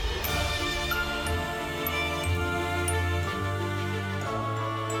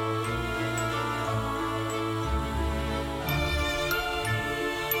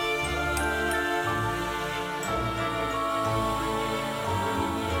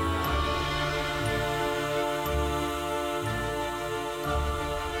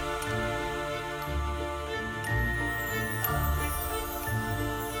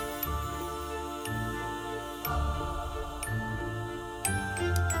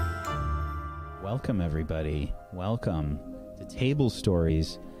Welcome, everybody. Welcome to Table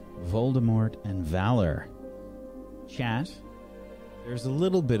Stories, Voldemort and Valor. Chat, there's a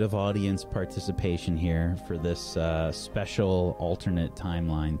little bit of audience participation here for this special alternate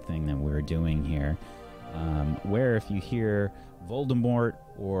timeline thing that we're doing here, where if you hear Voldemort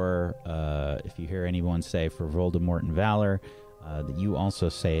or if you hear anyone say for Voldemort and Valor, that you also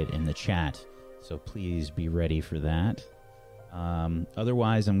say it in the chat. So please be ready for that.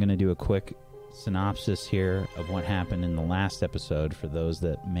 Otherwise, I'm going to do a quick synopsis here of what happened in the last episode for those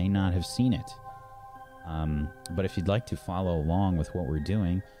that may not have seen it. But if you'd like to follow along with what we're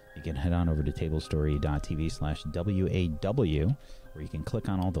doing, you can head on over to tablestory.tv/WAW, where you can click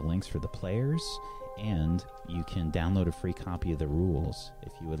on all the links for the players, and you can download a free copy of the rules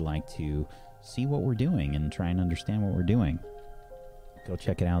if you would like to see what we're doing and try and understand what we're doing. Go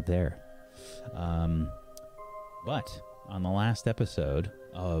check it out there. But on the last episode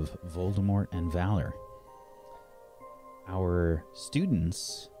of Voldemort and Valor, our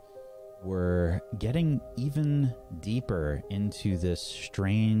students were getting even deeper into this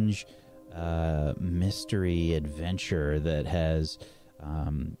strange mystery adventure that has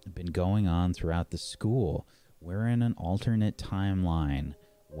been going on throughout the school. We're in an alternate timeline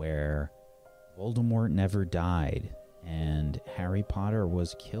where Voldemort never died and Harry Potter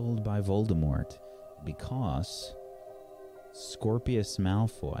was killed by Voldemort because Scorpius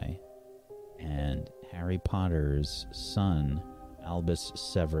Malfoy and Harry Potter's son, Albus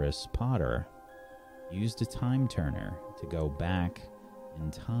Severus Potter, used a time turner to go back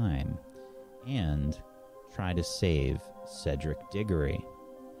in time and try to save Cedric Diggory.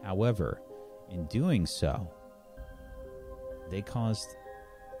 However, in doing so, they caused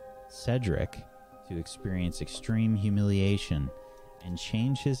Cedric to experience extreme humiliation and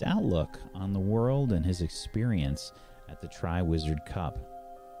change his outlook on the world and his experience at the Triwizard Cup.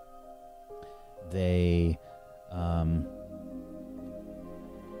 They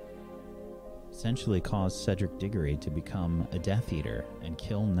essentially caused Cedric Diggory to become a Death Eater and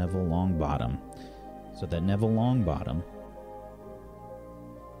kill Neville Longbottom, so that Neville Longbottom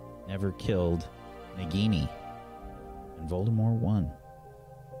never killed Nagini, and Voldemort won.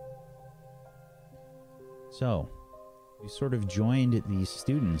 So, we sort of joined these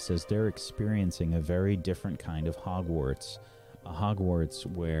students as they're experiencing a very different kind of Hogwarts. A Hogwarts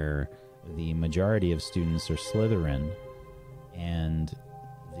where the majority of students are Slytherin, and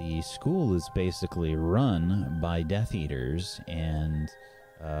the school is basically run by Death Eaters and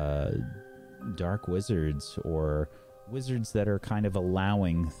dark wizards, or wizards that are kind of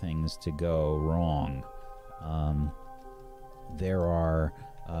allowing things to go wrong. There are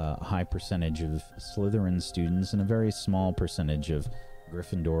a high percentage of Slytherin students and a very small percentage of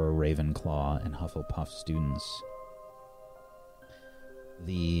Gryffindor, Ravenclaw, and Hufflepuff students.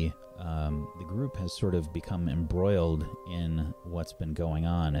 The group has sort of become embroiled in what's been going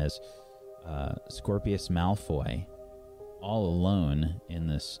on as Scorpius Malfoy, all alone in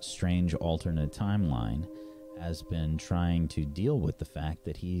this strange alternate timeline, has been trying to deal with the fact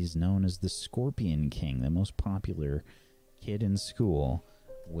that he's known as the Scorpion King, the most popular kid in school,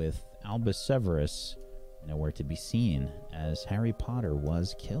 with Albus Severus nowhere to be seen as Harry Potter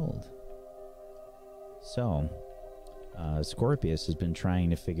was killed. So, Scorpius has been trying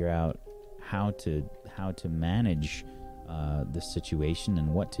to figure out how to manage this situation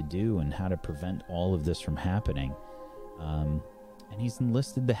and what to do and how to prevent all of this from happening. And he's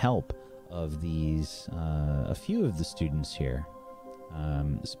enlisted the help of these a few of the students here,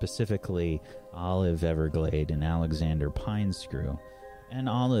 specifically Olive Everglade and Alexander Pinescrew. And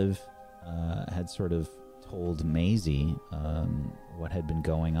Olive had sort of told Maisie what had been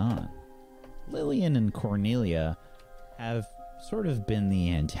going on. Lillian and Cornelia have sort of been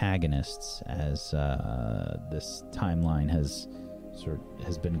the antagonists as this timeline has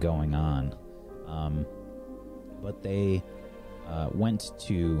been going on. But they went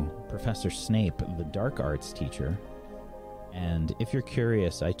to Professor Snape, the dark arts teacher. And if you're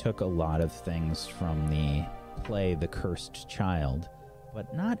curious, I took a lot of things from the play The Cursed Child,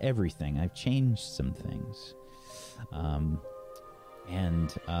 but not everything. I've changed some things.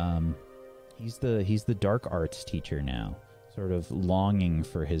 He's the dark arts teacher now, sort of longing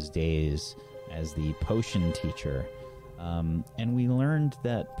for his days as the potion teacher. And we learned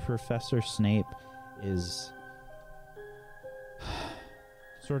that Professor Snape is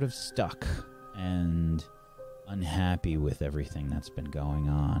sort of stuck and unhappy with everything that's been going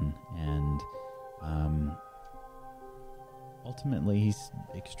on, and ultimately he's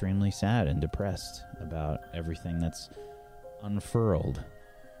extremely sad and depressed about everything that's unfurled.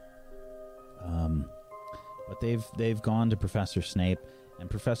 But they've gone to Professor Snape, and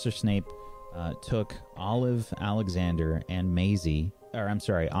Professor Snape took Olive, Alexander, and Maisie, or I'm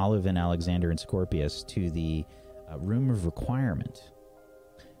sorry, Olive and Alexander and Scorpius to the room of requirement,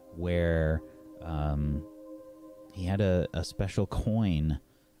 where he had a special coin,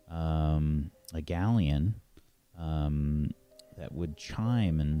 a galleon, that would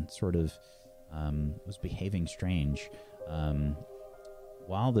chime and sort of was behaving strange.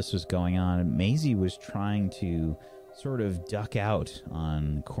 While this was going on, Maisie was trying to sort of duck out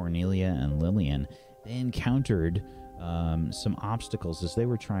on Cornelia and Lillian. They encountered some obstacles as they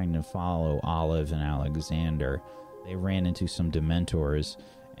were trying to follow Olive and Alexander. They ran into some Dementors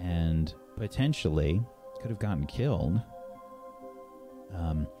and potentially could have gotten killed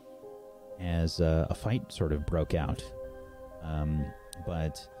as a fight sort of broke out.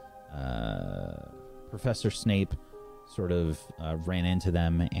 But Professor Snape sort of ran into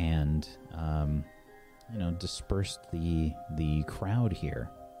them and dispersed the crowd here.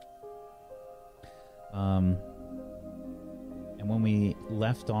 And when we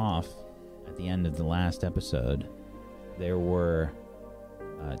left off at the end of the last episode, there were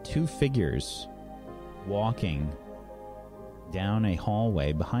two figures walking down a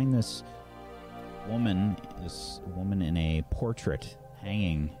hallway behind this woman in a portrait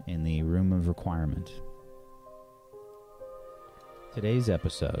hanging in the room of requirement. Today's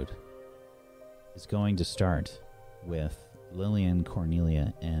episode is going to start with Lillian,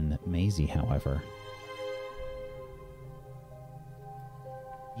 Cornelia, and Maisie, however.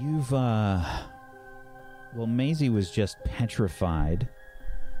 Maisie was just petrified,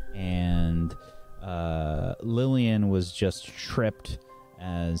 and Lillian was just tripped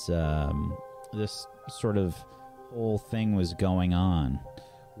as this sort of whole thing was going on.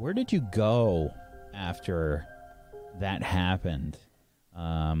 Where did you go after that happened?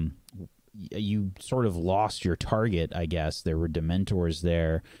 You sort of lost your target, I guess. There were Dementors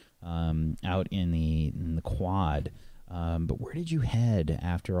there out in the quad. But where did you head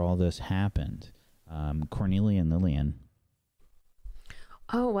after all this happened? Cornelia and Lillian.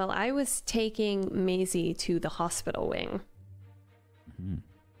 Oh, well, I was taking Maisie to the hospital wing. Mm-hmm.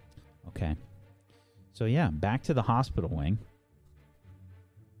 Okay. So, yeah, back to the hospital wing.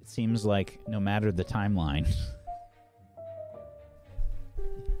 It seems like no matter the timeline,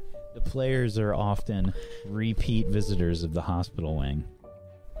 the players are often repeat visitors of the hospital wing.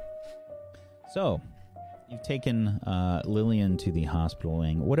 So, you've taken Lillian to the hospital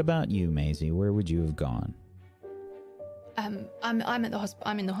wing. What about you, Maisie? Where would you have gone? I'm at the hospital.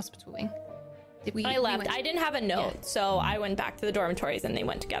 I'm in the hospital wing. I left. I didn't have a note, so I went back to the dormitories and they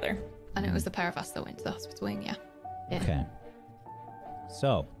went together. And it was the pair of us that went to the hospital wing. Yeah. Okay.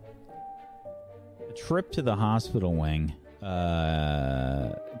 So, the trip to the hospital wing.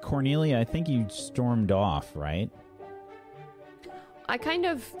 Cornelia, I think you stormed off, right? I kind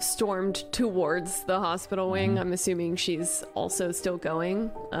of stormed towards the hospital wing. Mm-hmm. I'm assuming she's also still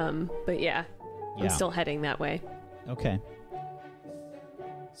going. But yeah, I'm still heading that way. Okay.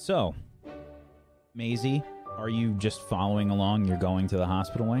 So, Maisie, are you just following along? You're going to the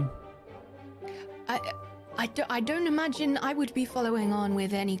hospital wing? I don't imagine I would be following on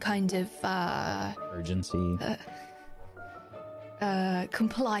with any kind of urgency.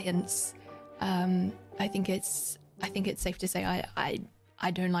 Compliance. I think it's safe to say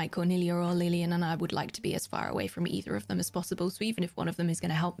I don't like Cornelia or Lillian, and I would like to be as far away from either of them as possible. So even if one of them is going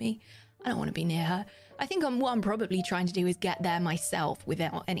to help me, I don't want to be near her. I think what I'm probably trying to do is get there myself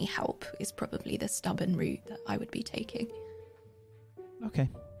without any help, is probably the stubborn route that I would be taking. Okay.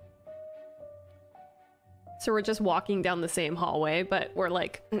 So we're just walking down the same hallway, but we're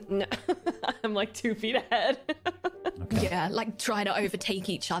like, no. I'm like 2 feet ahead. Okay. Yeah, like trying to overtake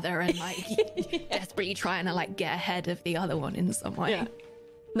each other and like desperately trying to like get ahead of the other one in some way. Yeah.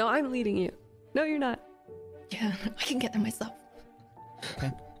 No, I'm leading you. No, you're not. Yeah, I can get there myself.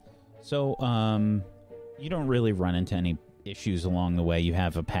 Okay. So, you don't really run into any issues along the way. You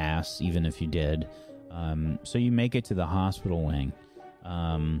have a pass, even if you did. So you make it to the hospital wing.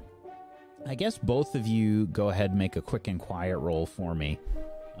 I guess both of you go ahead and make a quick and quiet roll for me.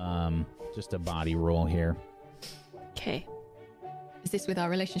 Just a body roll here. Okay. Is this with our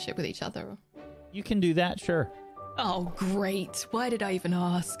relationship with each other? You can do that, sure. Oh, great. Why did I even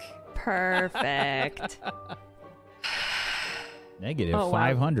ask? Perfect. Negative Oh, wow.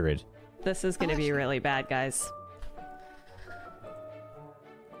 500. This is going to be really bad, guys.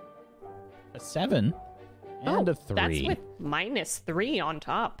 A 7 and a 3. That's with -3 on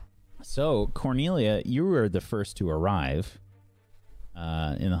top. So, Cornelia, you were the first to arrive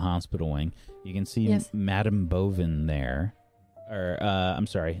in the hospital wing. You can see Yes. Madame Bovin there. Or, I'm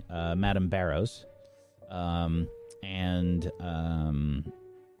sorry, Madame Barrows. And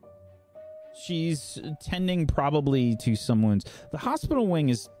she's tending probably to someone's. The hospital wing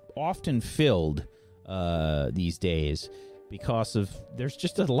is often filled these days because of there's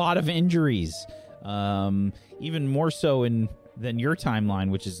just a lot of injuries. Even more so than your timeline,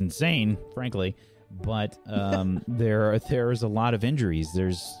 which is insane, frankly. But there's a lot of injuries.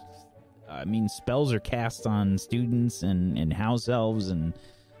 Spells are cast on students and house elves, and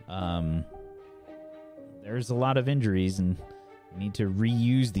there's a lot of injuries, and we need to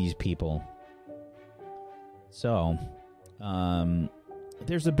reuse these people. So,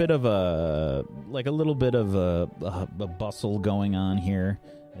 there's a bit of a little bit of a bustle going on here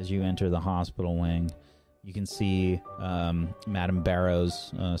as you enter the hospital wing. You can see Madame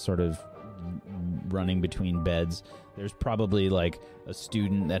Barrows sort of running between beds. There's probably like a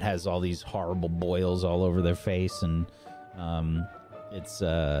student that has all these horrible boils all over their face, and it's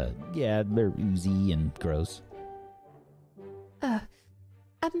they're oozy and gross.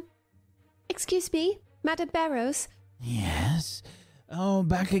 Excuse me, Madame Barrows. Yes. Oh,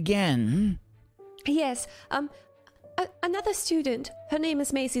 back again. Yes. Another student. Her name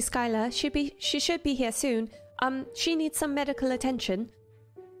is Maisie Schuyler. She should be here soon. She needs some medical attention.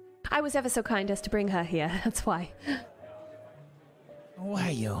 I was ever so kind as to bring her here. That's why. Oh,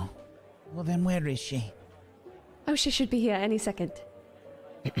 are you? Well, then where is she? Oh, she should be here any second.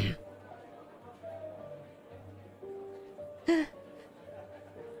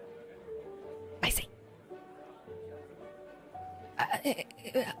 I see.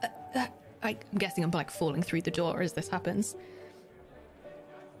 I'm guessing I'm like falling through the door as this happens.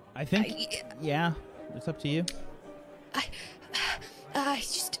 I think, yeah, it's up to you. I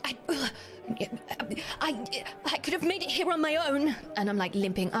could have made it here on my own. And I'm like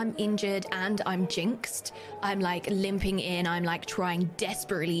limping. I'm injured and I'm jinxed. I'm like limping in. I'm like trying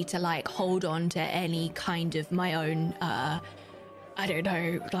desperately to like hold on to any kind of my own, I don't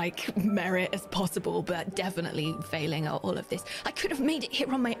know, like merit as possible, but definitely failing at all of this. I could have made it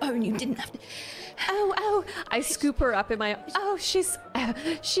here on my own. You didn't have to. Oh, I scoop her up in my... Oh, she's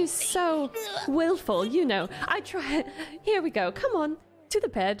so willful, you know. I try... Here we go. Come on, to the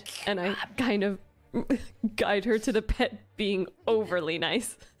bed. And I kind of guide her to the bed, being overly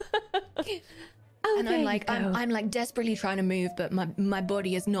nice. And I'm like desperately trying to move, but my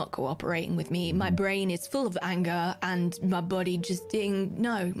body is not cooperating with me. My brain is full of anger, and my body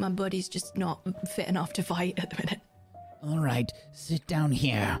my body's just not fit enough to fight at the minute. All right, sit down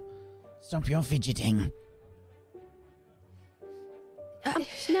here. Stop your fidgeting.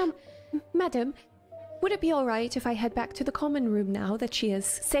 Now, madam, would it be all right if I head back to the common room now that she is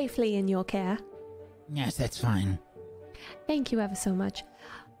safely in your care? Yes, that's fine. Thank you ever so much.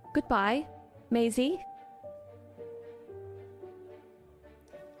 Goodbye, Maisie.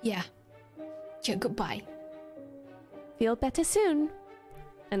 Yeah, goodbye. Feel better soon.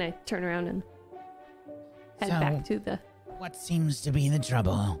 And I turn around and head back to the... What seems to be the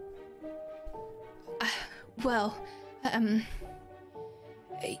trouble?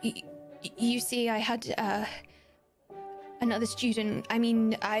 You see, I had another student. I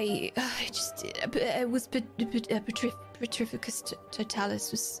mean, it was Petrificus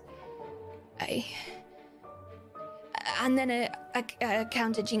Totalis was and then a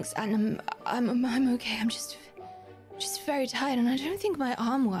counter jinx, and I'm okay. I'm just very tired, and I don't think my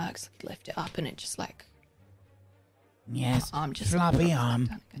arm works. Lift it up, and it just like arm just floppy arm.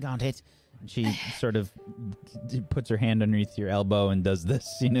 Got it. And she sort of puts her hand underneath your elbow and does this,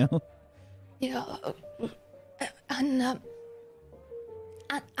 you know. Yeah, and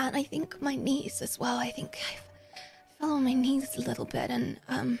I think my knees as well. I think I fell on my knees a little bit, and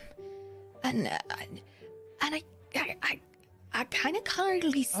I kind of can't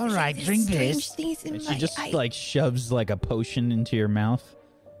really see. All right, drink this. And she just like shoves like a potion into your mouth.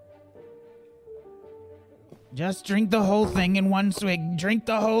 Just drink the whole thing in one swig. Drink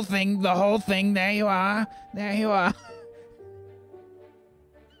the whole thing. There you are.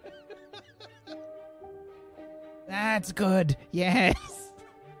 That's good. Yes.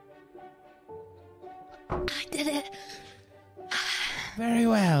 I did it. Very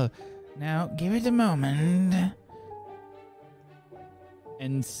well. Now give it a moment.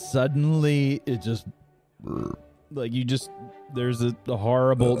 And suddenly it just like there's a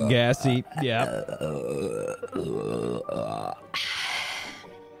horrible gassy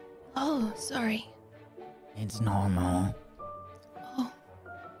Oh, sorry. It's normal. Oh.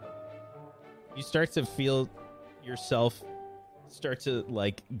 You start to feel yourself start to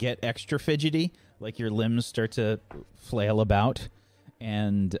like get extra fidgety, like your limbs start to flail about,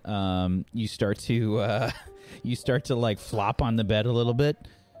 and you start to like flop on the bed a little bit.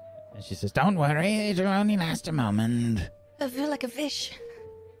 And she says, "Don't worry, it'll only last a moment." I feel like a fish.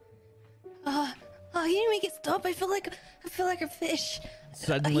 Oh, you didn't make it stop. I feel like a fish.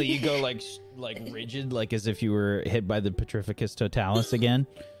 Suddenly you go like rigid, like as if you were hit by the Petrificus totalis again.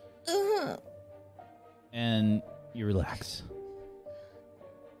 And you relax.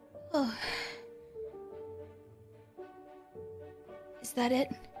 Oh. Is that it?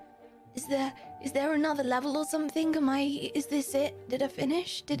 Is there another level or something? Is this it? Did I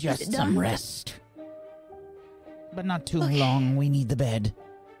finish? Is Just it done? some rest. But not too long. We need the bed.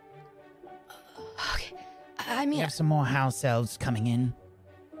 Okay. I We mean, have some more house elves coming in.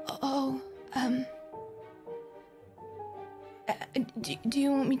 do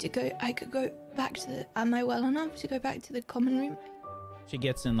you want me to go? I could go back to the. Am I well enough to go back to the common room? She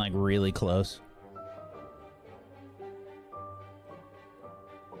gets in like really close.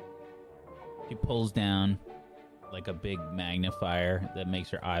 She pulls down like a big magnifier that makes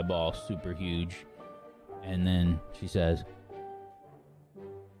her eyeball super huge. And then she says,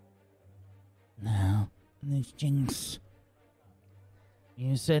 "Now, Miss Jinx,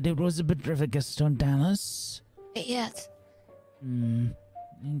 you said it was a Petrificus totalis? Yes.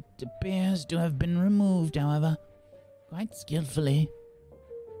 It appears to have been removed, however, quite skillfully."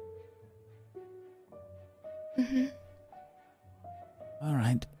 All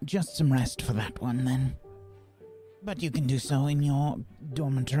right, just some rest for that one then. But you can do so in your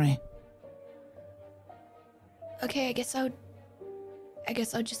dormitory. Okay, I guess I'll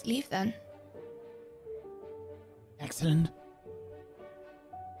just leave then. Excellent.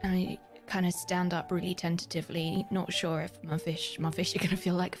 And I kind of stand up really tentatively, not sure if my fish are gonna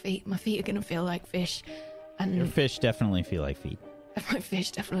feel like feet. My feet are gonna feel like fish, and Your fish definitely feel like feet. my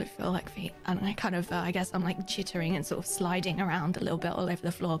fish definitely feel like feet. And I kind of, I guess I'm like chittering and sort of sliding around a little bit all over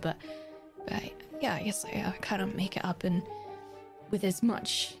the floor. But yeah, I guess I kind of make it up, and with as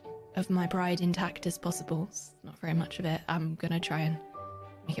much of my pride intact as possible, not very much of it, I'm gonna try and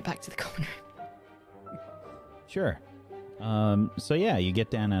make it back to the common room. Sure. So yeah, you get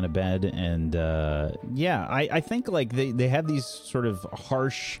down out of bed, and yeah, I think like they have these sort of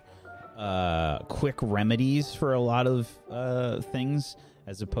harsh, quick remedies for a lot of things,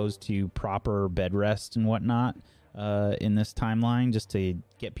 as opposed to proper bed rest and whatnot in this timeline, just to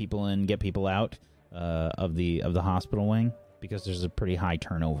get people in, get people out of the hospital wing, because there's a pretty high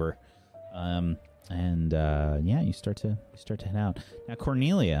turnover. And yeah, you start to head out. Now,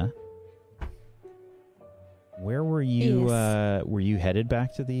 Cornelia, where were you? Yes. Were you headed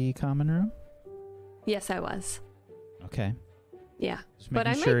back to the common room? Yes, I was. Okay. Yeah. Just But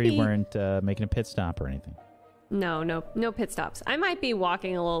making I sure might you be- weren't making a pit stop or anything. No pit stops. I might be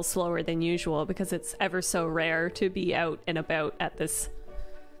walking a little slower than usual because it's ever so rare to be out and about at this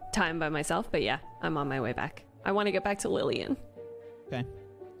time by myself. But yeah, I'm on my way back. I want to get back to Lillian. Okay.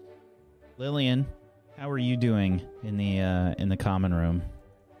 Lillian, how are you doing in the common room?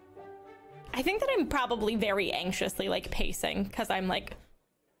 I think that I'm probably very anxiously like pacing, because I'm like,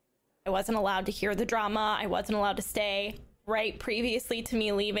 I wasn't allowed to hear the drama. I wasn't allowed to stay. Right previously to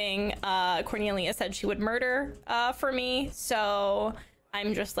me leaving, Cornelia said she would murder for me. So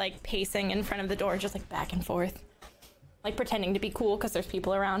I'm just like pacing in front of the door, just like back and forth, like pretending to be cool because there's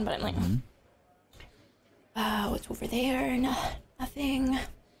people around. But I'm like, what's over there? Nothing.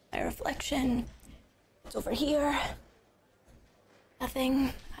 My reflection. What's over here?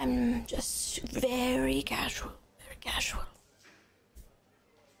 Nothing. I'm just very casual. Very casual.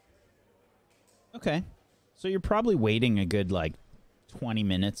 Okay. So you're probably waiting a good, like, 20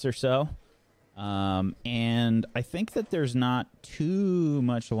 minutes or so. And I think that there's not too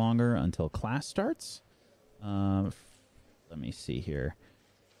much longer until class starts. Let me see here.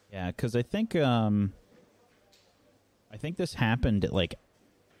 Yeah, because I think this happened at, like...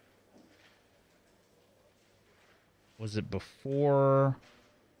 Was it before...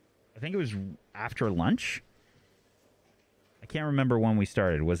 I think it was after lunch? I can't remember when we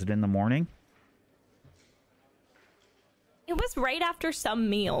started. Was it in the morning? It was right after some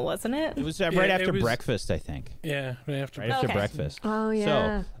meal, wasn't it? It was Yeah, right it after was- breakfast, I think. Yeah, right after. Right after Okay. breakfast. Oh,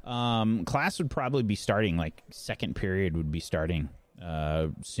 yeah. So, class would probably be starting, like, second period would be starting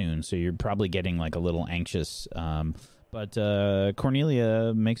soon. So you're probably getting, like, a little anxious. But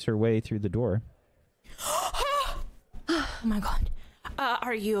Cornelia makes her way through the door. Oh my god.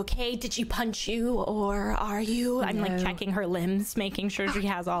 Are you okay? Did she punch you, or are you? I'm like No. checking her limbs, making sure she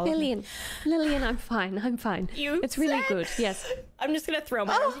has all of them. Lillian, I'm fine. It's really said- good. Yes. I'm just gonna throw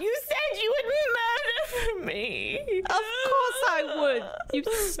my arms. You said you would murder me. Of course I would. You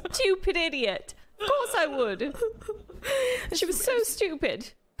stupid idiot. Of course I would. She was so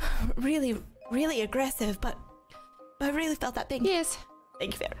stupid. Really, really aggressive, but I really felt that thing. Yes.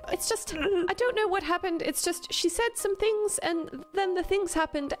 Thank you very much. It's just, I don't know what happened. It's just, she said some things and then the things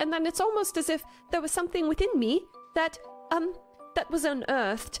happened. And then it's almost as if there was something within me that was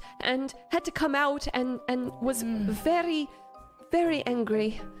unearthed and had to come out and was very, very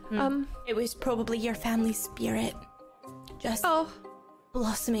angry. It was probably your family spirit just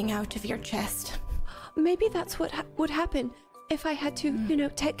blossoming out of your chest. Maybe that's what would happen if I had to,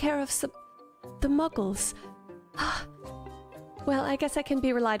 take care of the muggles. Well, I guess I can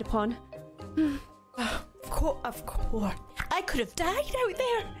be relied upon. Of course. I could have died out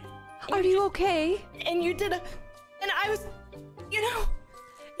there. Are you okay? And you did and I was,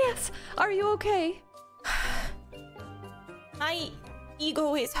 Yes. Are you okay? My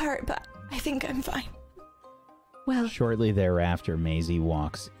ego is hurt, but I think I'm fine. Well, Shortly thereafter, Maisie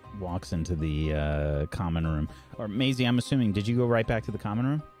walks into the common room. Or Maisie, I'm assuming, did you go right back to the common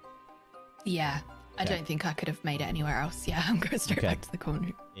room? Yeah. I Okay. don't think I could have made it anywhere else. Yeah, I'm going straight Okay. back to the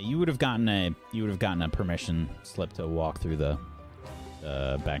corner. Yeah, you would have gotten a permission slip to walk through the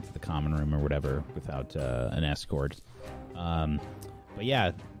back to the common room or whatever without an escort. But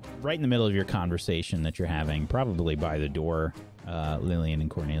yeah, right in the middle of your conversation that you're having, probably by the door, Lillian and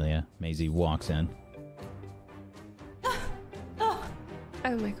Cornelia, Maisie walks in. oh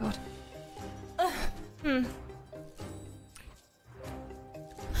my god.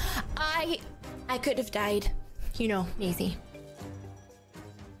 I could have died. Maisie.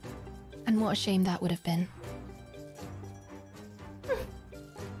 And what a shame that would have been.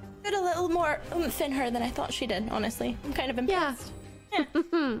 Got a little more oomph in her than I thought she did, honestly. I'm kind of impressed.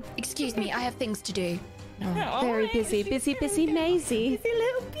 Excuse me, I have things to do. No. Oh, Very right. busy, busy, busy Maisie. Busy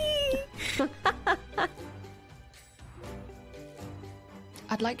little bee.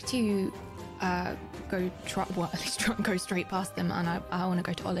 I'd like to go straight past them, and I want to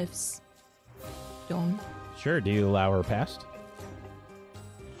go to Olive's dorm. Sure, do you allow her past?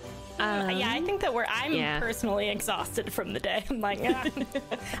 Yeah, I think that I'm yeah. personally exhausted from the day. I'm like,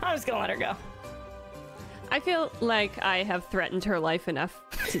 I'm just gonna let her go. I feel like I have threatened her life enough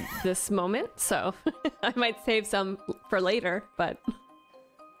to this moment, so I might save some for later, but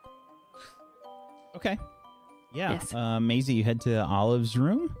Okay. Yeah. Yes. Maisie, you head to Olive's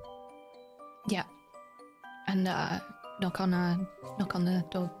room? Yeah. And knock on the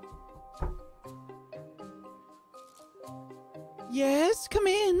door. Yes, come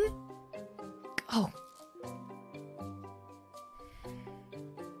in. Oh.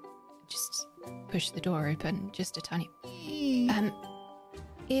 Just push the door open just a tiny.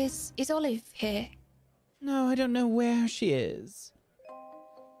 Is Olive here? No, I don't know where she is.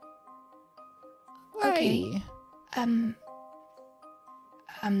 Why? Okay.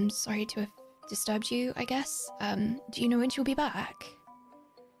 I'm sorry to have disturbed you, I guess. Do you know when she'll be back?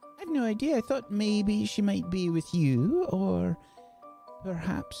 I have no idea. I thought maybe she might be with you, or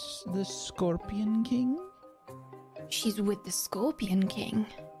perhaps the Scorpion King? She's with the Scorpion King.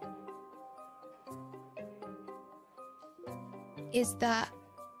 Is that...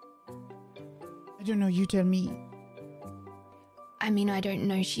 I don't know, you tell me. I mean, I don't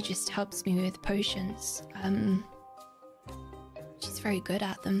know. She just helps me with potions. She's very good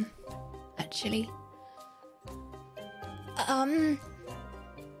at them, actually.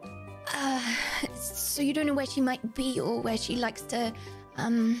 So you don't know where she might be or where she likes to,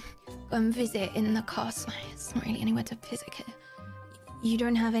 go and visit in the castle? It's not really anywhere to visit. You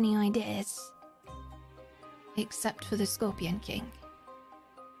don't have any ideas? Except for the Scorpion King.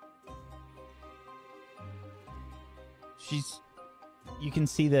 You can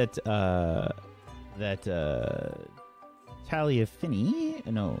see that Talia Finney,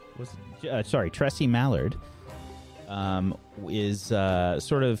 Tressie Mallard, is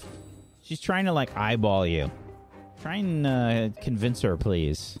sort of, she's trying to like eyeball you. Try and convince her,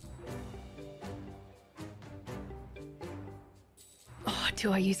 please. Oh,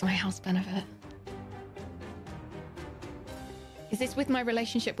 do I use my house benefit? Is this with my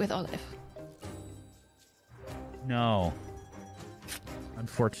relationship with Olive? No.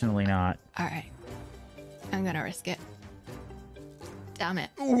 Unfortunately not. Alright. I'm gonna risk it. Damn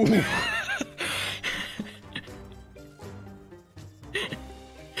it.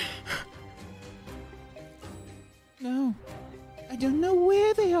 No. I don't know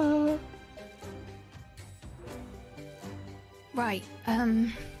where they are. Right,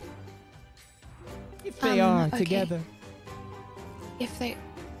 If they are okay. together. if they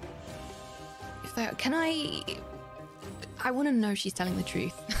can I want to know she's telling the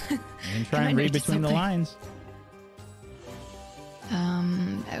truth. You can try Can I and read notice between the something? lines.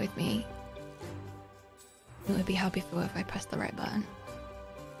 Bear with me. It would be helpful if I pressed the right button.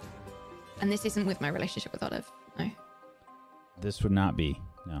 And this isn't with my relationship with Olive, no. This would not be.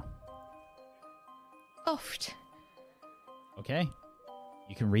 No. Oh, Okay.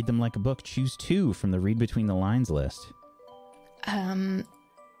 You can read them like a book. Choose 2 from the Read Between the Lines list. I'm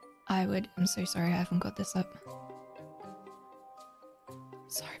so sorry I haven't got this up.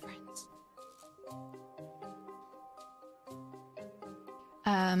 Sorry, friends.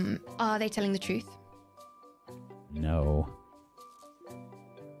 Are they telling the truth? No.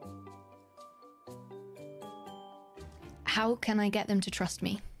 How can I get them to trust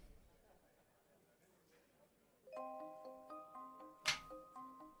me?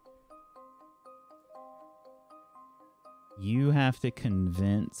 You have to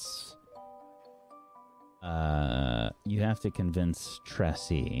convince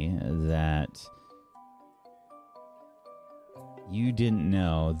Tressie that you didn't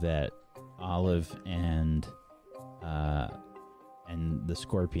know that Olive and the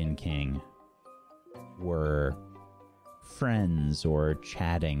Scorpion King were friends or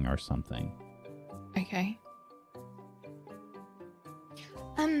chatting or something. Okay.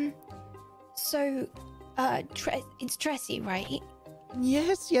 So, it's Tressie, right?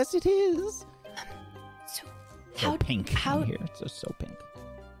 Yes, it is. So, So pink in here. It's so pink.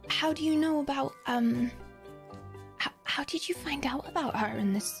 How do you know about, how did you find out about her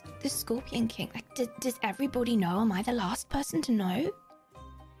and this Scorpion King? Like, does everybody know? Am I the last person to know?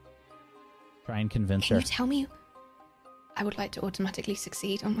 Try and convince Can her. you tell me? I would like to automatically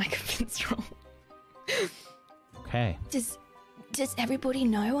succeed on my convince roll. Okay. Does everybody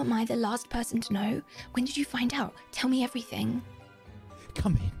know? Am I the last person to know? When did you find out? Tell me everything.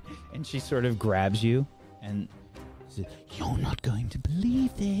 Come in. And she sort of grabs you and says, "You're not going to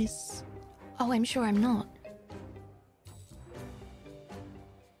believe this." Oh, I'm sure I'm not.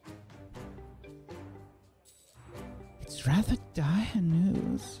 It's rather dire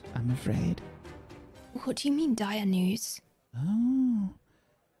news, I'm afraid. What do you mean, dire news? Oh.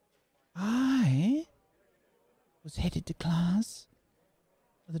 I was headed to class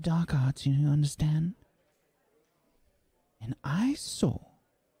for the dark arts, you understand? And I saw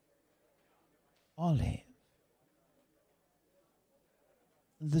Olive,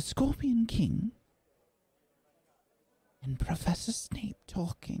 the Scorpion King, and Professor Snape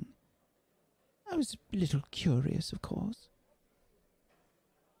talking. I was a little curious, of course.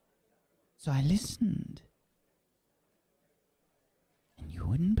 So I listened. And you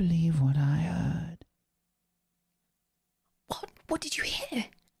wouldn't believe what I heard. What did you hear?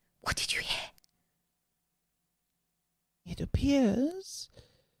 What did you hear? It appears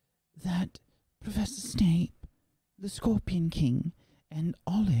that Professor Snape, the Scorpion King, and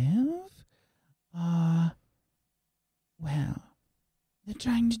Olive are, well, they're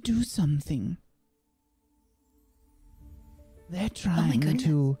trying to do something. They're trying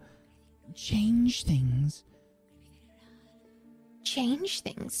to change things. Change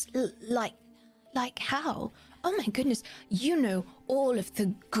things? Like how? Oh my goodness, you know all of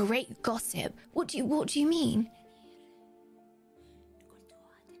the great gossip. What do you mean?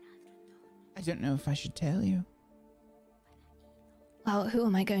 I don't know if I should tell you. Well, who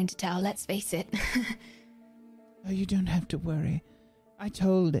am I going to tell? Let's face it. Oh, you don't have to worry. I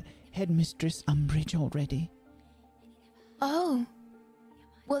told Headmistress Umbridge already. Oh.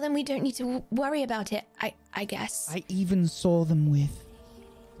 Well, then we don't need to worry about it, I guess. I even saw them with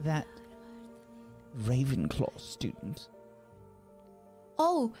that Ravenclaw student.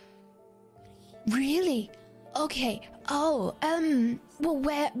 Oh. Really? Okay. Oh, well,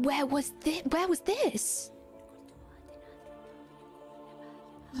 where was this?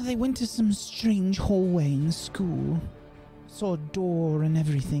 They went to some strange hallway in the school. Saw a door and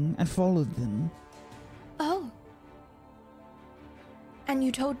everything. I followed them. Oh. And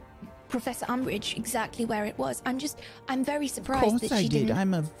you told Professor Umbridge exactly where it was. I'm very surprised that she didn't. Of course I did.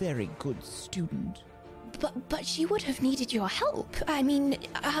 I'm a very good student. But she would have needed your help. I mean,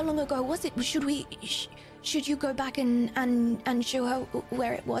 how long ago was it? Should you go back and show her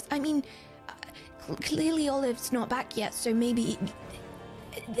where it was? I mean, clearly Olive's not back yet, so maybe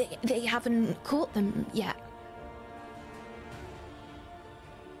they haven't caught them yet.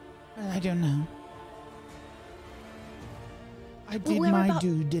 I don't know. I did my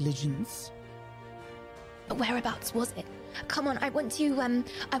due diligence. Whereabouts was it? Come on, I want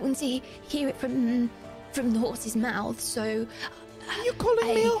to hear it from the horse's mouth. So, Are you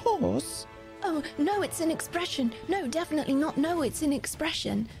calling me a horse? Oh no, it's an expression. No, definitely not. No, it's an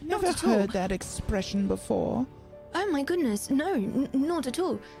expression. Never not at all. heard that expression before. Oh my goodness, no, not at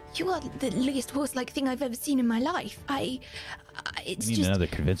all. You are the least horse-like thing I've ever seen in my life. It's You need just another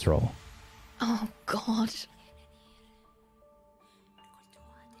convince roll. Oh God.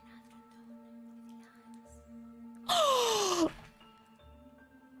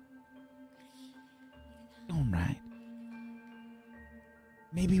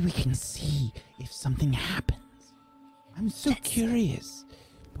 Maybe we can see if something happens. I'm so curious,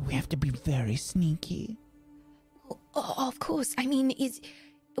 but we have to be very sneaky. Of course. I mean,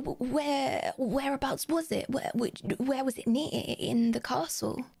 whereabouts was it? Where was it near in the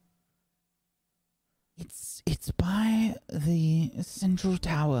castle? It's by the central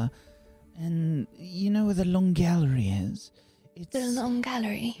tower, and you know where the long gallery is. It's The long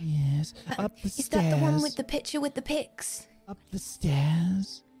gallery. yes, up the Is stairs. that the one with the picture with the pigs? Up the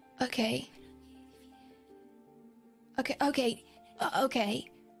stairs. Okay. Okay.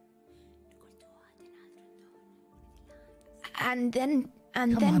 And then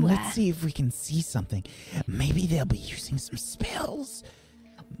Come then on, where? let's see if we can see something. Maybe they'll be using some spells.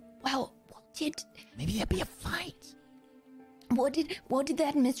 Well, Maybe there'll be a fight. what did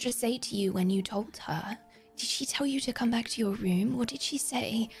that mistress say to you when you told her? Did she tell you to come back to your room? What did she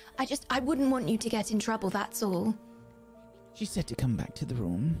say? I wouldn't want you to get in trouble, that's all. She said to come back to the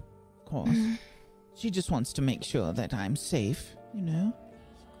room, of course. She just wants to make sure that I'm safe, you know?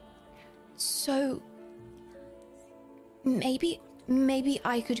 So maybe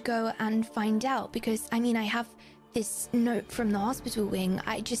I could go and find out, because I mean I have this note from the hospital wing.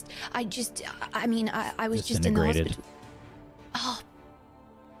 I was just in the Disintegrated. hospital. Oh.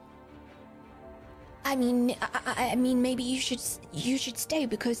 I mean maybe you should stay,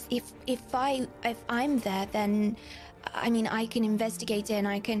 because if I'm there, then I mean I can investigate it and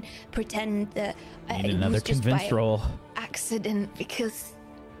I can pretend that Need it another was just convince by roll. accident, because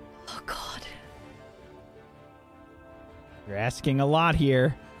oh god. You're asking a lot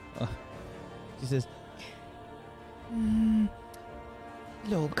here. She says,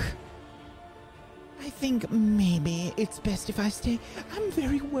 look, I think maybe it's best if I stay. I'm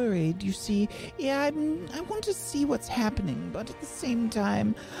very worried, you see. Yeah, I want to see what's happening, but at the same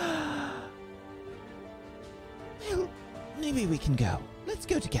time, well, maybe we can go. Let's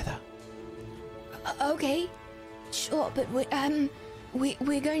go together. Okay, sure, but we're going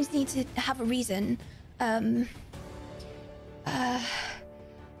to need to have a reason.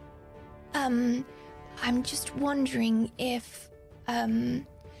 I'm just wondering if,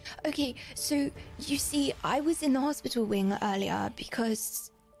 okay, so you see, I was in the hospital wing earlier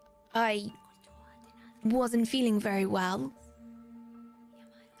because I wasn't feeling very well.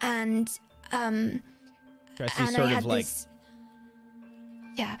 And, Tressie and sort I had of like, this...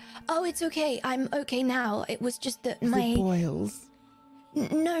 Yeah. Oh, it's okay. I'm okay now. It was just that is my... it boils?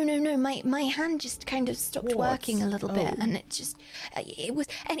 No. My hand just kind of stopped What? working a little bit, Oh. and it was.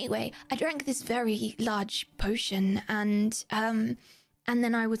 Anyway, I drank this very large potion, and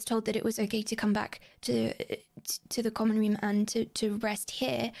then I was told that it was okay to come back to the common room and to rest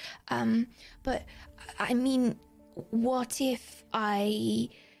here. But I mean, what if I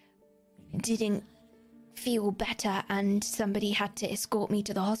didn't feel better and somebody had to escort me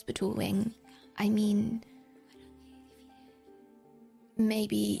to the hospital wing? I mean,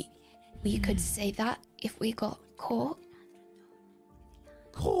 maybe we could say that if we got caught.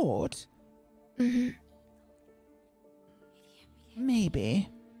 Caught? Maybe.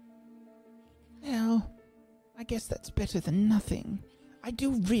 Well, I guess that's better than nothing. I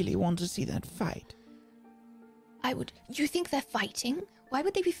do really want to see that fight. You think they're fighting? Why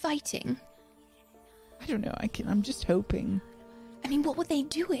would they be fighting? I don't know, I'm just hoping. I mean, what were they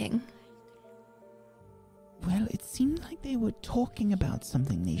doing? Well, it seemed like they were talking about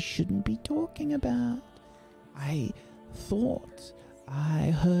something they shouldn't be talking about. I thought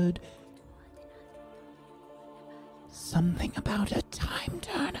I heard something about a time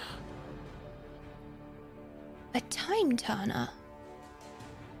turner. A time turner?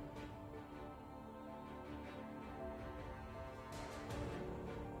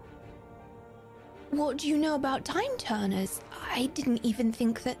 What do you know about time turners? I didn't even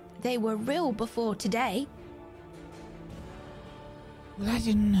think that they were real before today. Well, I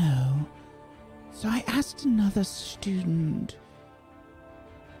didn't know. So I asked another student.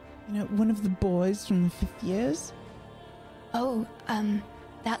 You know, one of the boys from the 5th years. Oh,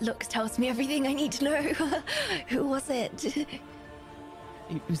 that look tells me everything I need to know. Who was it?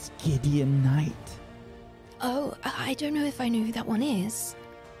 It was Gideon Knight. Oh, I don't know if I know who that one is.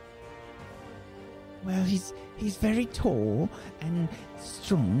 Well, he's very tall and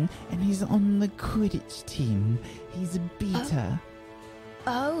strong, and he's on the Quidditch team. He's a beta.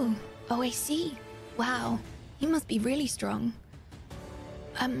 Oh, I see. Wow, he must be really strong.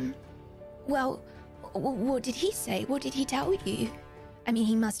 Well, what did he say? What did he tell you? I mean,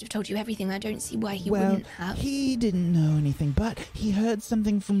 he must have told you everything. I don't see why he Well, wouldn't have. he didn't know anything, but he heard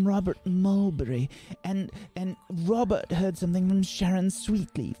something from Robert Mulberry, and Robert heard something from Sharon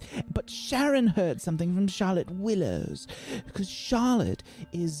Sweetleaf, but Sharon heard something from Charlotte Willows, because Charlotte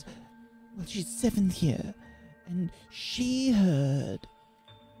is, well, she's 7th year, and she had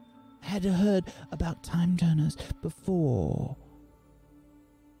heard about time turners before.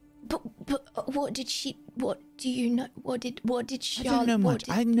 But what did she? What do you know? What did Charlotte? I don't know much.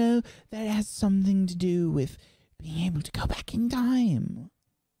 I know that it has something to do with being able to go back in time.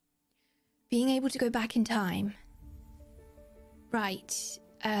 Being able to go back in time. Right.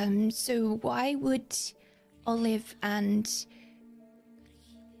 So why would Olive and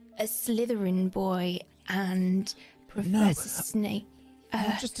a Slytherin boy and Professor Snape?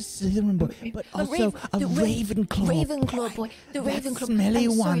 Not just a Slytherin boy, but also a Ravenclaw. Ravenclaw boy. The Ravenclaw. That smelly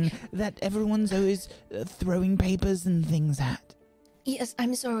I'm sorry. one that everyone's always throwing papers and things at. Yes,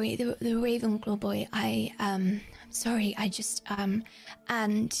 I'm sorry. The Ravenclaw boy. I'm sorry. I just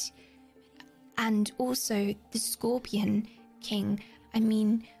and also the Scorpion King. I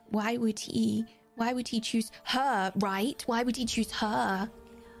mean, why would he choose her? Right? Why would he choose her?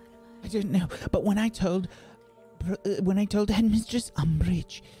 I don't know, but when I told Headmistress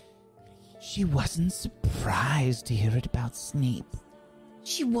Umbridge, she wasn't surprised to hear it about Snape.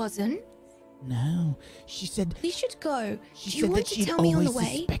 She wasn't. No, she said. We should go. She Do you said want that to she'd tell me on the always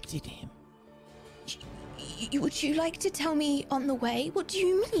way? suspected him. Would you like to tell me on the way? What do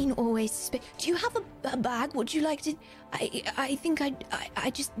you mean always suspect? Do you have a bag? Would you like to? I think I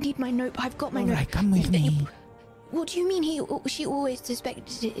just need my note. I've got my All note. right, come with me. What do you mean she always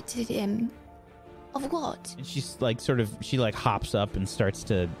suspected him? Of what? And she's like, she hops up and starts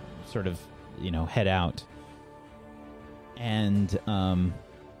to sort of, head out. And,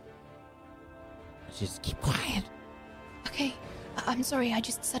 just keep quiet. Okay, I'm sorry. I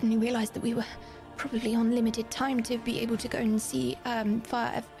just suddenly realized that we were probably on limited time to be able to go and see,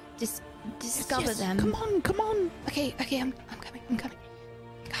 discover Yes, them. Come on. Okay, I'm coming.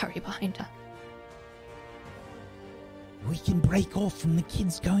 Hurry behind her. We can break off from the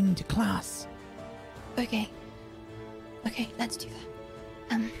kids going to class. Okay, let's do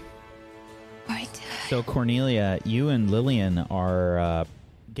that. Right. So, Cornelia, you and Lillian are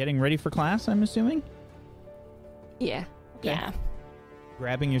getting ready for class, I'm assuming? Yeah. Yeah.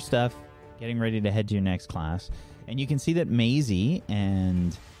 Grabbing your stuff, getting ready to head to your next class. And you can see that Maisie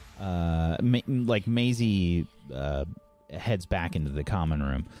and, Maisie heads back into the common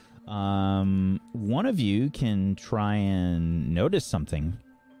room. One of you can try and notice something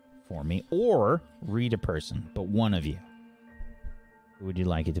for me, or read a person, but one of you. Who would you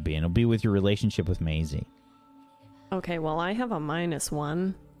like it to be? And it'll be with your relationship with Maisie. Okay, well, I have a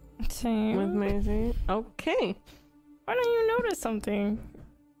 -1 Same. with Maisie. Okay. Why don't you notice something?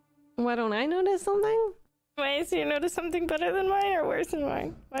 Why don't I notice something? Why do you notice something better than mine or worse than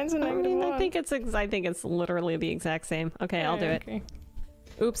mine? Mine's a negative one. I think it's literally the exact same. Okay, I'll do it. Okay.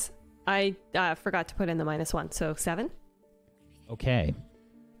 Oops. I forgot to put in the -1, so 7. Okay.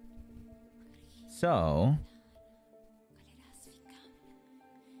 So,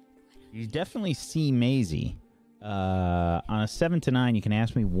 you definitely see Maisie. On a 7 to 9, you can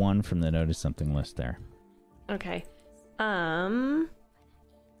ask me one from the notice something list there. Okay.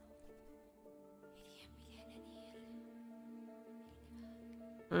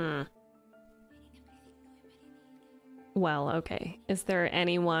 Well, okay. Is there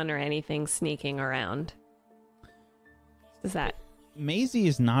anyone or anything sneaking around? Is that... Maisie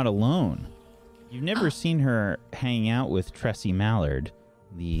is not alone. You've never seen her hanging out with Tressie Mallard,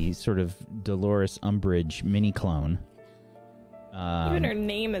 the sort of Dolores Umbridge mini-clone. Even her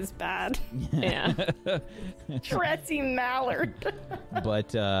name is bad. Yeah. Tressie Mallard.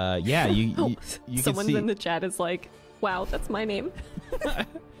 But, yeah, you can Someone see... in the chat is like, wow, that's my name.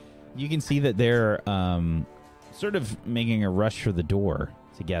 You can see that they're sort of making a rush for the door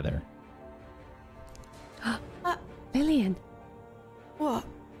together. Lillian, What?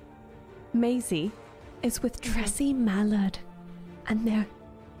 Maisie is with Tressie Mallard. And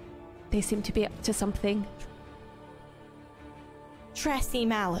they seem to be up to something. Tressie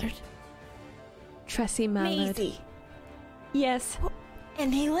Mallard. Tressie Mallard. Maisie. Yes.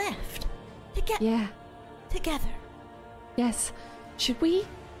 And they left. Yeah. Together. Yes. Should we?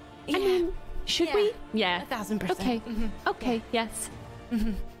 Yeah. I mean, should Yeah. we? Yeah. 1000%. Okay. Mhm. Okay. Yes.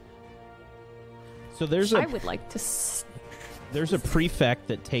 So there's I a would like to. there's a prefect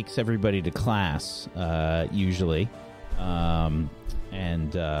that takes everybody to class, usually, and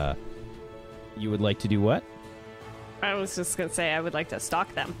you would like to do what? I was just gonna say I would like to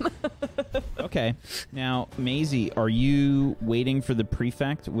stalk them. Okay. Now, Maisie, are you waiting for the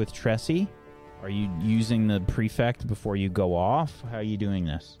prefect with Tressie? Are you using the prefect before you go off? How are you doing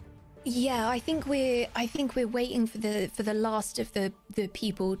this? Yeah, I think we're waiting for the last of the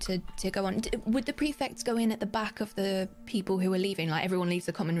people to go on. Would the prefects go in at the back of the people who are leaving? Like everyone leaves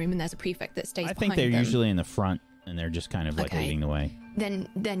the common room and there's a prefect that stays I behind think they're them? usually in the front and they're just kind of like Okay. leading the way. Then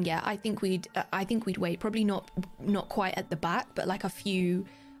yeah, I think we'd wait. Probably not quite at the back, but like a few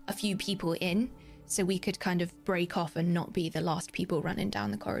people in, so we could kind of break off and not be the last people running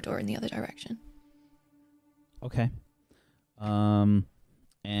down the corridor in the other direction. Okay.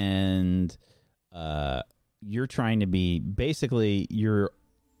 And you're trying to be basically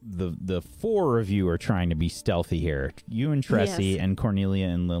the four of you are trying to be stealthy here. You and Tressie Yes. and Cornelia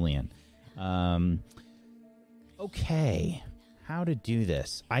and Lillian. Okay. How to do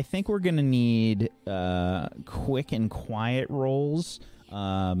this? I think we're gonna need quick and quiet rolls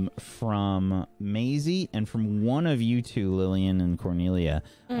from Maisie and from one of you two, Lillian and Cornelia.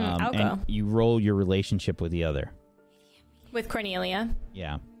 I'll and go. you roll your relationship with the other. With Cornelia.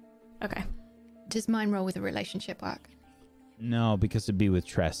 Yeah. Okay. Does mine roll with a relationship work? No, because it'd be with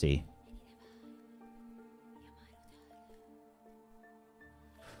Tressie.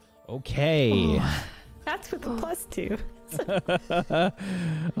 Okay. That's with the +2.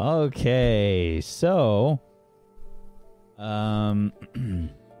 Okay. So,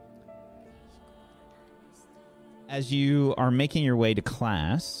 as you are making your way to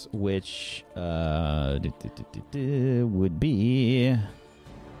class, which would be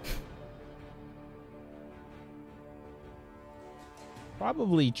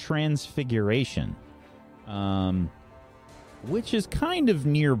probably Transfiguration, which is kind of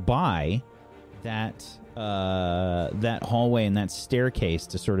nearby that hallway and that staircase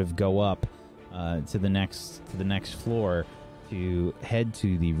to sort of go up to the next floor to head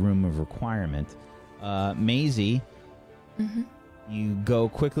to the room of requirement. Maisie, Mm-hmm. you go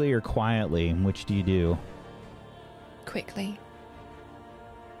quickly or quietly? Which do you do? Quickly.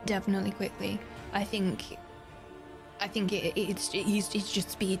 Definitely quickly. I think it's just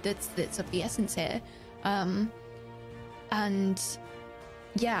speed that's of the essence here. And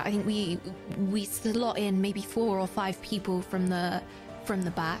yeah, I think we slot in maybe 4 or 5 people from the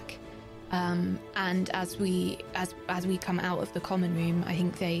back. And as we come out of the common room, I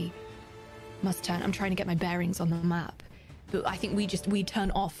think they must turn. I'm trying to get my bearings on the map, but I think we turn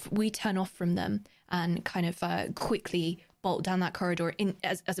off from them and kind of quickly bolt down that corridor in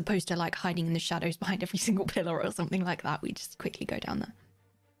as opposed to like hiding in the shadows behind every single pillar or something like that. We just quickly go down there.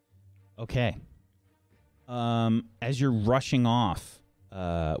 Okay. As you're rushing off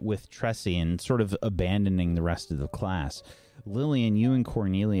with Tressie and sort of abandoning the rest of the class, Lillian, you and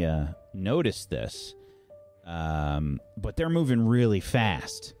Cornelia notice this, but they're moving really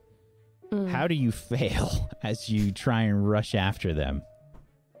fast. How do you fail as you try and rush after them?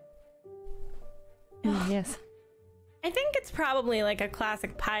 Yes. I think it's probably like a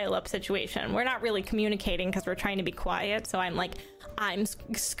classic pile-up situation. We're not really communicating because we're trying to be quiet. So I'm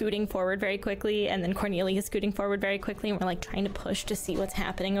scooting forward very quickly, and then Cornelia is scooting forward very quickly, and we're like trying to push to see what's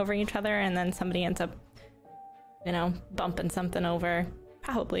happening over each other, and then somebody ends up, bumping something over.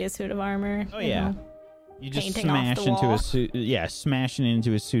 Probably a suit of armor. Oh yeah, know. you just Painting off smash the into wall. a suit. Yeah, smashing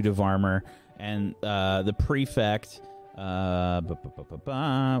into a suit of armor, and the prefect,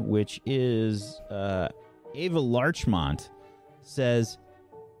 which is Ava Larchmont, says,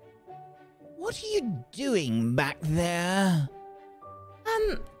 What are you doing back there?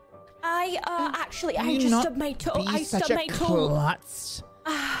 I Can you just not stubbed my toe. be I such stubbed a my toe. klutz?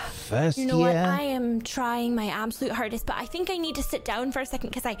 First You know what? year. I am trying my absolute hardest, but I think I need to sit down for a second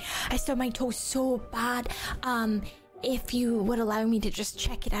because I stubbed my toe so bad. If you would allow me to just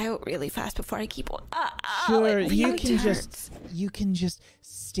check it out really fast before I keep on. Sure, it you really can hurts. just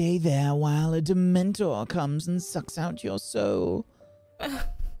stay there while a Dementor comes and sucks out your soul.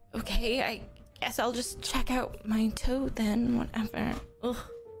 Okay, I guess I'll just check out my toe then. Whatever. Ugh.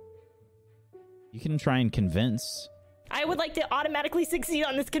 you can try and convince. I would like to automatically succeed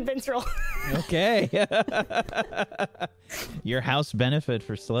on this convince roll. Okay. Your house benefit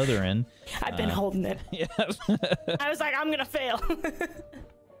for Slytherin. I've been holding it. Yeah. I was like, I'm gonna fail.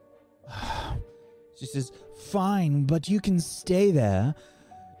 She says, fine, but you can stay there.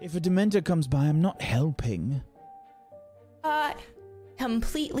 If a Dementor comes by, I'm not helping.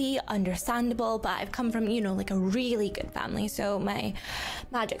 Completely understandable, but I've come from, like a really good family, so my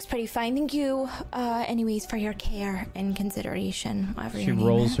magic's pretty fine. Thank you, anyways, for your care and consideration, whatever She your name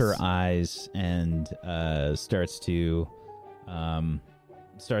rolls is. her eyes and starts to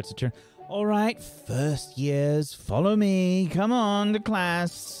turn. All right, first years, follow me. Come on to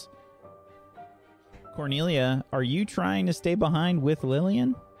class. Cornelia, are you trying to stay behind with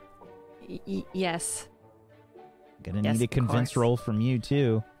Lillian? Yes. Gonna Yes, need a of convince course. roll from you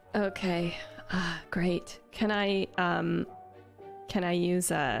too. Okay. Great. Can I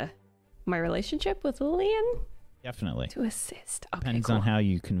use my relationship with Lillian Definitely. to assist? Okay, Depends cool. on how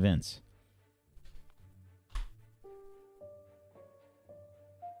you convince.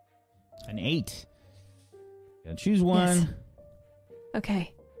 An 8. Gotta choose one. Yes.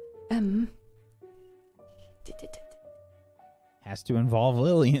 Okay. Has to involve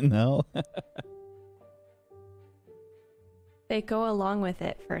Lillian though. They go along with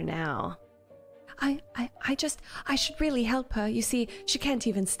it for now. I should really help her. You see, she can't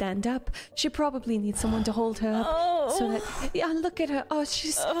even stand up. She probably needs someone to hold her up. So that, yeah, look at her. Oh,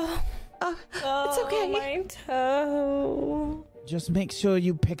 she's, it's okay. My toe. Just make sure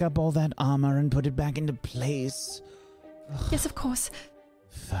you pick up all that armor and put it back into place. Yes, of course.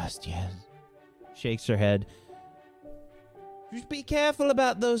 First years. Shakes her head. Just be careful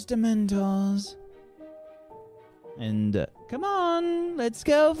about those Dementors. And Come on, let's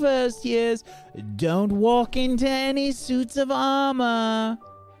go, first years. Don't walk into any suits of armor.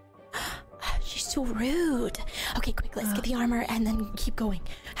 She's so rude. Okay, quick, let's get the armor and then keep going.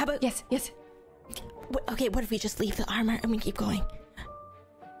 How about... Yes. Okay, what if we just leave the armor and we keep going?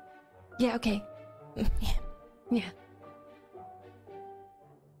 Yeah, okay. Yeah. Yeah.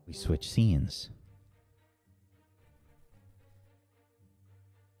 we switch scenes.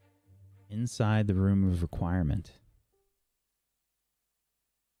 Inside the room of requirement,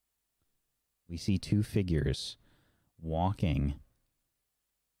 we see two figures walking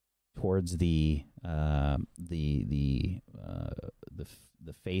towards the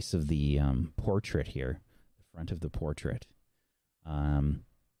face of the portrait here, the front of the portrait,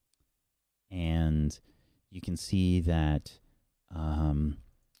 and you can see that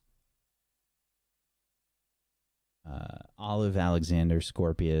Olive, Alexander,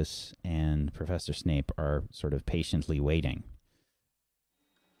 Scorpius, and Professor Snape are sort of patiently waiting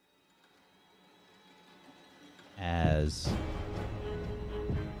as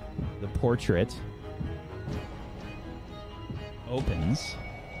the portrait opens.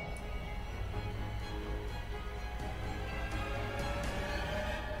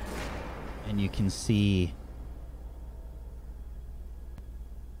 And you can see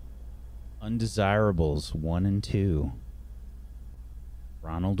Undesirables 1 and 2,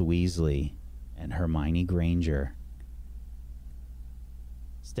 Ronald Weasley and Hermione Granger,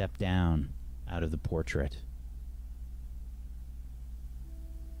 step down out of the portrait.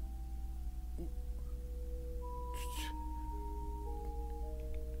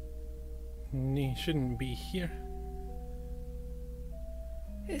 He shouldn't be here.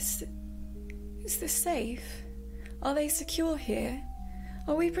 Is this safe? Are they secure here?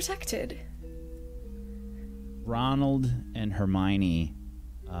 Are we protected? Ronald and Hermione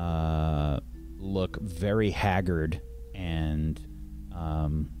look very haggard and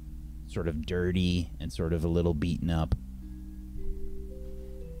sort of dirty and sort of a little beaten up.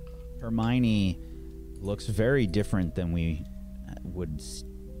 Hermione looks very different than the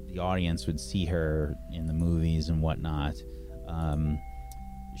audience would see her in the movies and whatnot.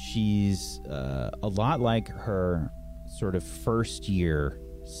 She's a lot like her sort of first year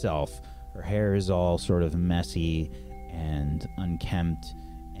self. Her hair is all sort of messy and unkempt,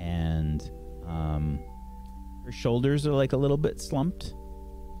 and her shoulders are like a little bit slumped.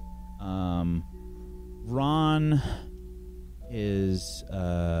 Ron is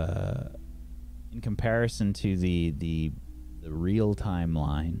in comparison to the real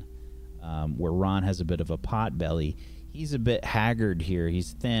timeline, where Ron has a bit of a pot belly. He's a bit haggard here.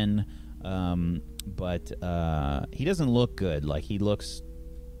 He's thin, but he doesn't look good. Like he looks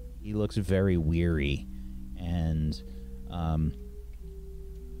very weary, and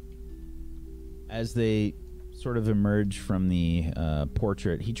as they sort of emerge from the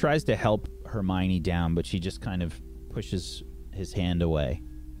portrait, he tries to help Hermione down, but she just kind of pushes his hand away,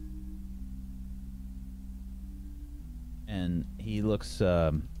 and he looks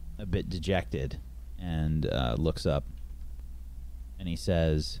a bit dejected and looks up, and he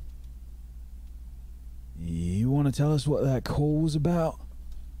says, You want to tell us what that call was about?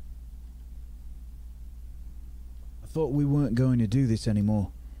 I thought we weren't going to do this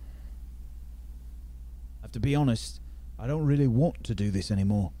anymore. I have to be honest, I don't really want to do this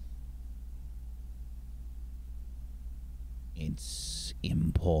anymore. It's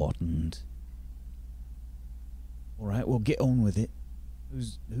important. All right, well, get on with it.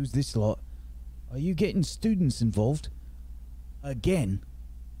 Who's this lot? Are you getting students involved? Again?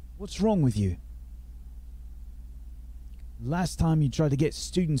 What's wrong with you? Last time you tried to get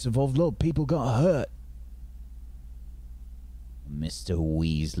students involved, a lot of people got hurt. Mr.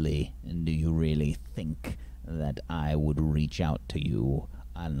 Weasley, do you really think that I would reach out to you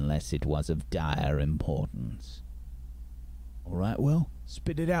unless it was of dire importance? All right, well,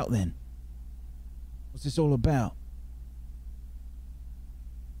 spit it out then. What's this all about?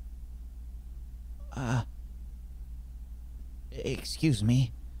 Excuse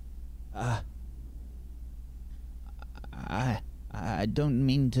me. I don't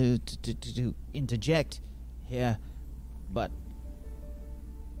mean to interject here, but...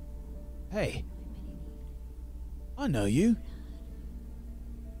 Hey. I know you.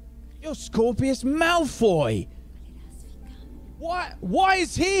 You're Scorpius Malfoy! Why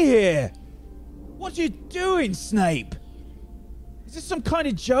is he here? What are you doing, Snape? Is this some kind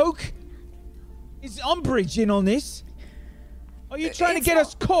of joke? Is Umbridge in on this? Are you trying to get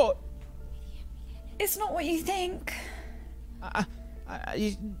us caught? It's not what you think.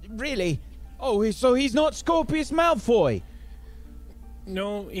 Really? Oh, so he's not Scorpius Malfoy?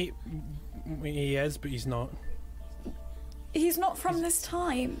 No, he is, but he's not. He's not from this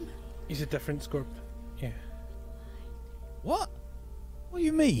time. He's a different Scorp. Yeah. What? What do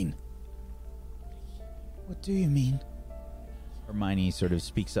you mean? What do you mean? Hermione sort of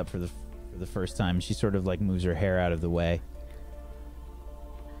speaks up for the first time. She sort of like moves her hair out of the way.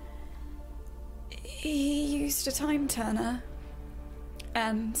 He used a time turner.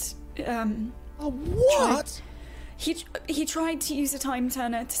 And, Oh, what? He tried to use a time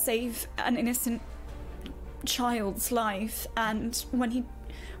turner to save an innocent child's life, and when he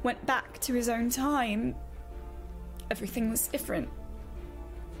went back to his own time, everything was different.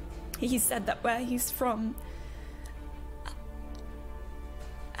 He said that where he's from,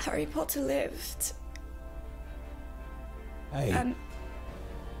 Harry Potter lived. Hey,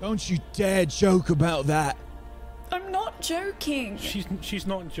 don't you dare joke about that. I'm not joking. She's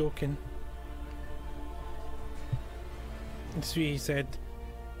not joking. That's what he said.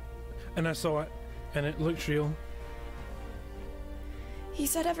 And I saw it, and it looks real. He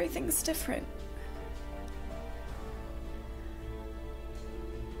said everything's different.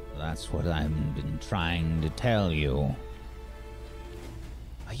 That's what I've been trying to tell you.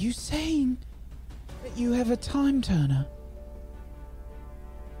 Are you saying that you have a time turner?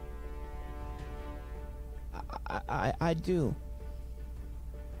 I do.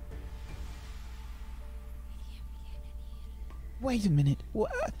 Wait a minute.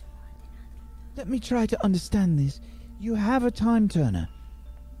 Let me try to understand this. You have a time turner.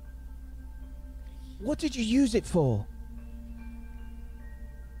 What did you use it for?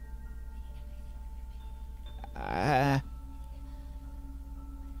 I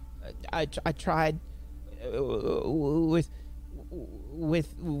tried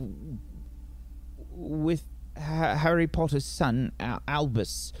with Harry Potter's son,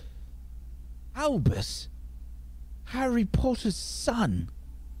 Albus. Albus? Harry Potter's son?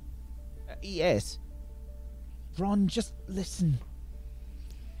 Yes. Ron, just listen.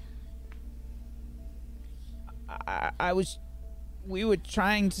 We were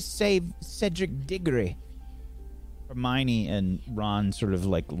trying to save Cedric Diggory. Hermione and Ron sort of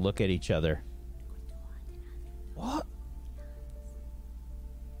like look at each other. What?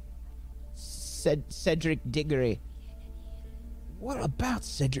 Cedric Diggory. What about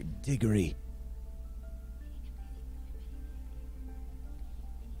Cedric Diggory?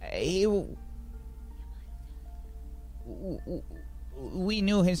 We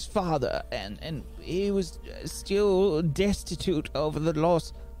knew his father, and he was still destitute over the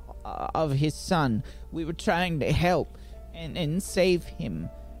loss of his son. We were trying to help and save him.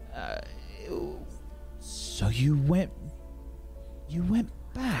 So you went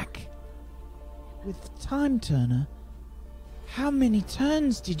back with the time turner? How many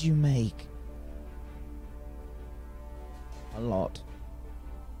turns did you make? A lot.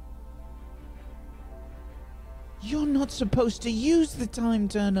 You're not supposed to use the time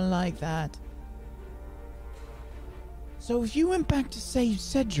turner like that. So if you went back to save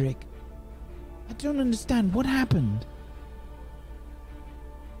Cedric, I don't understand what happened.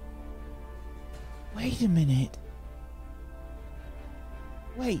 Wait a minute.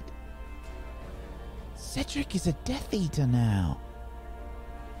 Wait. Cedric is a Death Eater now.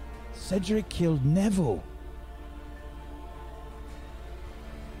 Cedric killed Neville.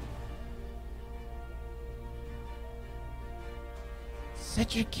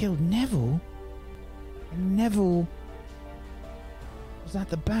 Cedric killed Neville? And Neville was at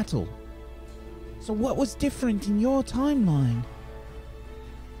the battle. So what was different in your timeline?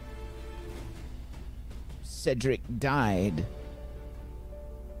 Cedric died.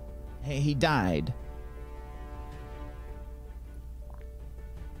 He died.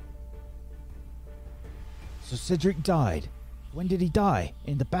 So Cedric died. When did he die?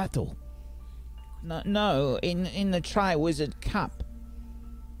 In the battle? No, in the Triwizard Cup.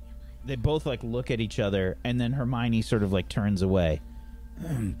 They both look at each other, and then Hermione sort of turns away.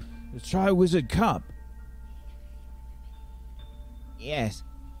 The Triwizard Cup. Yes.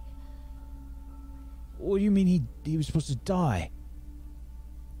 What do you mean he was supposed to die?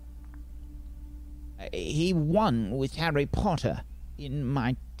 He won with Harry Potter in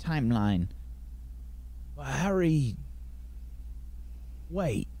my timeline. Harry...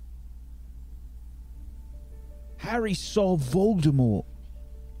 Wait. Harry saw Voldemort.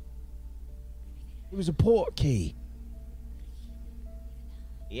 It was a port key.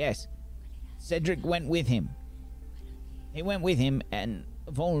 Yes. Cedric went with him. He went with him, and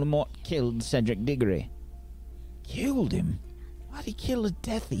Voldemort killed Cedric Diggory. Killed him? Why'd he kill a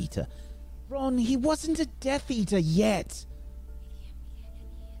Death Eater? Ron, he wasn't a Death Eater yet.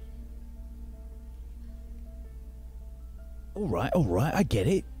 Alright, I get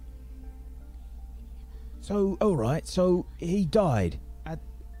it. So, alright, so he died at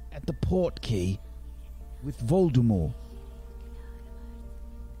the port key with Voldemort.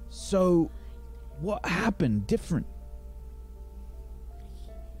 So, what happened different?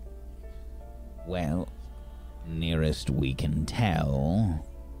 Well, nearest we can tell,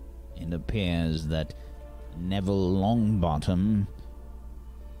 it appears that Neville Longbottom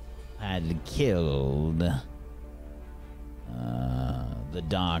had killed the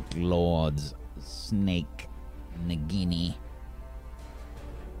Dark Lord's snake, Nagini.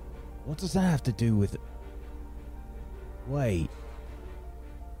 What does that have to do with it? Wait.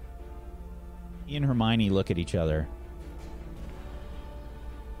 He and Hermione look at each other.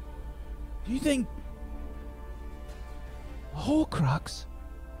 Do you think Horcrux?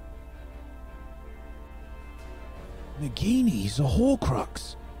 Nagini's a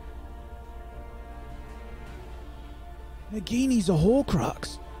Horcrux. Nagini's a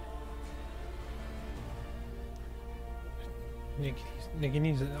Horcrux.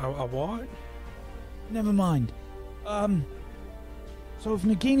 Nagini's a what? Never mind. So if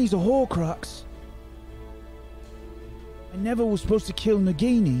Nagini's a Horcrux, and Neville was supposed to kill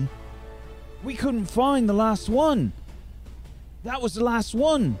Nagini, we couldn't find the last one. That was the last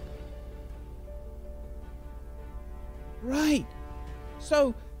one. Right.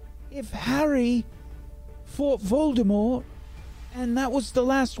 So, if Harry fought Voldemort, and that was the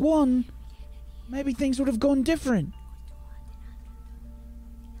last one, maybe things would have gone different.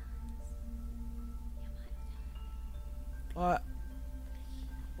 Well,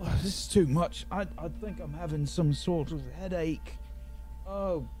 this is too much. I think I'm having some sort of headache.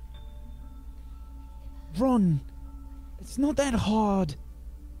 Oh. Ron, it's not that hard.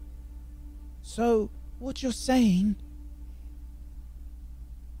 So, what you're saying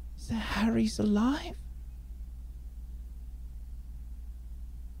is that Harry's alive?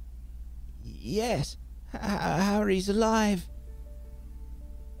 Yes, Harry's alive.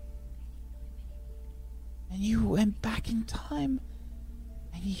 And you went back in time,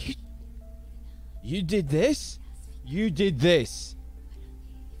 and you did this? You did this.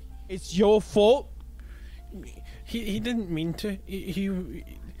 It's your fault? He didn't mean to. He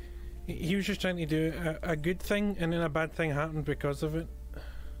was just trying to do a good thing, and then a bad thing happened because of it.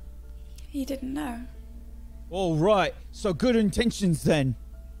 He didn't know. All right, so good intentions then.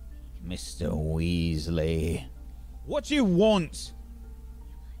 Mr. Weasley. What do you want?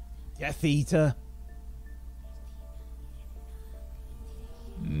 Death Eater?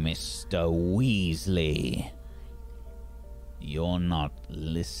 Mr. Weasley. You're not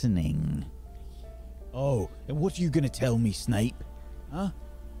listening. Oh, and what are you going to tell me, Snape? Huh?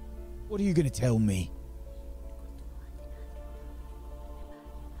 What are you going to tell me?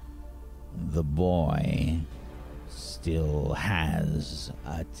 The boy still has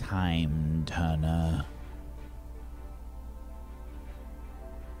a time turner.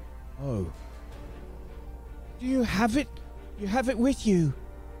 Oh. Do you have it? You have it with you?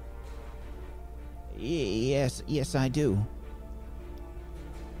 Yes, I do.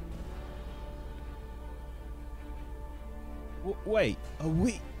 Wait,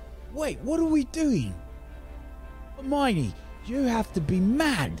 what are we doing? Hermione, you have to be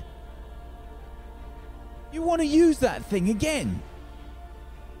mad. You want to use that thing again?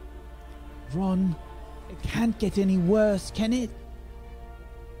 Ron, it can't get any worse, can it?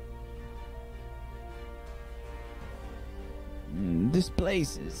 This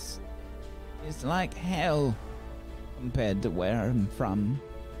place is like hell compared to where I'm from.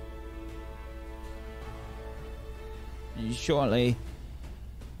 Surely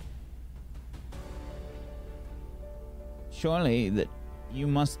Surely that you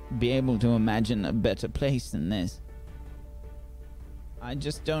must be able to imagine a better place than this. I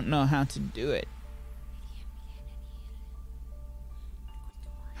just don't know how to do it.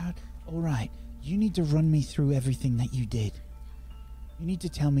 Alright, you need to run me through everything that you did. You need to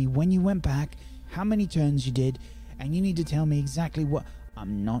tell me when you went back, how many turns you did, and you need to tell me exactly what...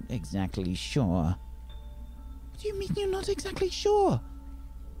 I'm not exactly sure. What do you mean you're not exactly sure?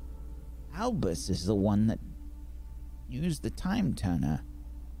 Albus is the one that used the time turner.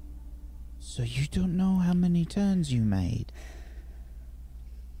 So you don't know how many turns you made?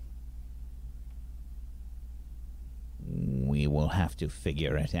 We will have to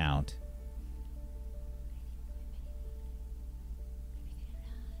figure it out.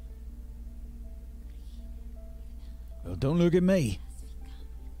 Well, don't look at me.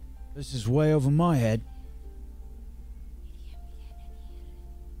 This is way over my head.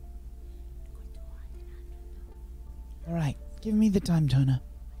 Alright, give me the time turner.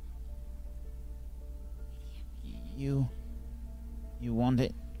 You want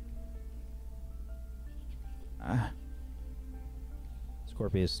it?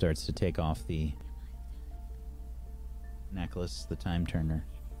 Scorpius starts to take off the necklace, the time turner.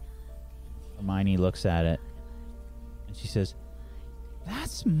 Hermione looks at it and she says,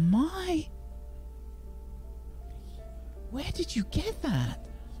 That's my... Where did you get that?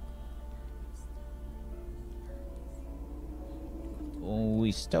 "Oh,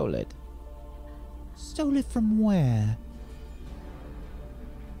 we stole it." Stole it from where?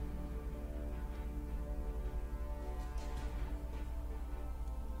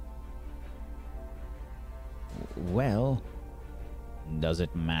 Well, does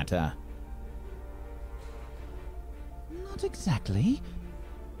it matter? Not exactly.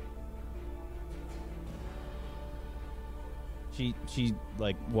 She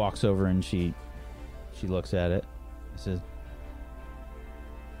like walks over and she looks at it. Says,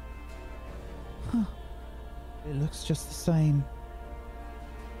 Huh. It looks just the same.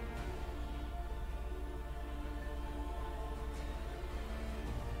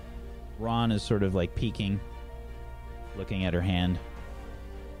 Ron is sort of like peeking, looking at her hand.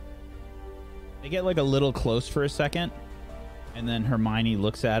 They get like a little close for a second, and then Hermione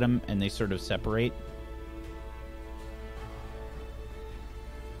looks at him and they sort of separate.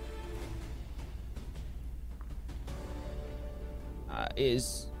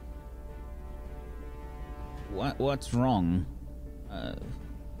 What's wrong?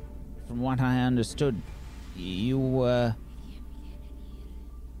 From what I understood, you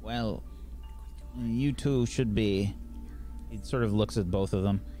well, you two should be... He sort of looks at both of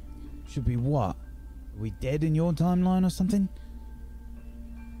them. Should be what? Are we dead in your timeline or something?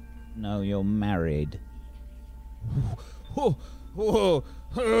 No, you're married.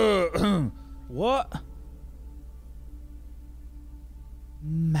 What?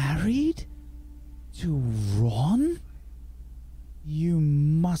 Married? To Ron? You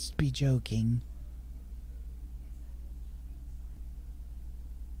must be joking.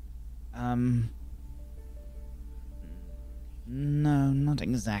 No, not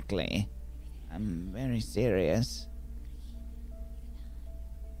exactly. I'm very serious.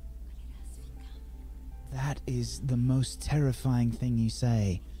 That is the most terrifying thing you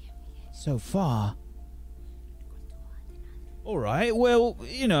say. So far. Alright, well,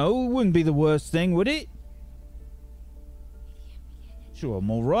 you know, it wouldn't be the worst thing, would it? Sure, I'm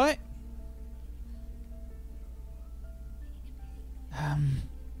alright.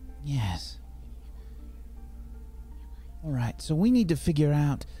 Yes. Alright, so we need to figure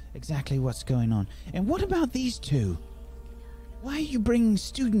out exactly what's going on. And what about these two? Why are you bringing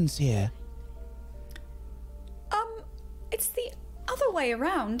students here? It's the other way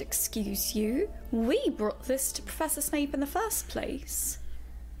around, excuse you. We brought this to Professor Snape in the first place.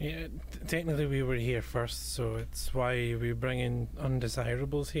 Yeah, technically we were here first, so it's why we bring in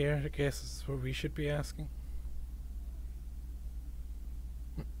undesirables here, I guess is what we should be asking.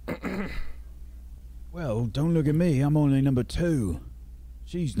 Well, don't look at me. I'm only number 2.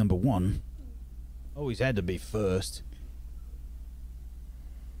 She's number 1. Always had to be first.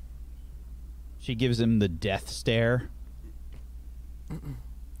 She gives him the death stare.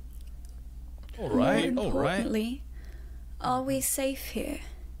 More importantly, are we safe here?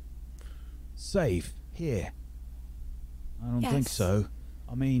 Safe? Here? I don't think Yes. so.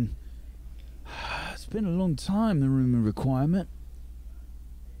 I mean, it's been a long time, the room of requirement.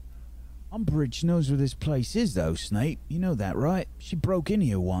 Umbridge knows where this place is, though, Snape. You know that, right? She broke in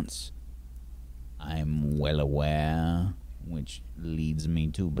here once. I'm well aware, which leads me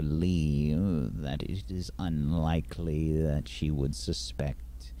to believe that it is unlikely that she would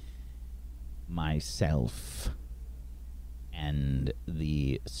suspect myself. and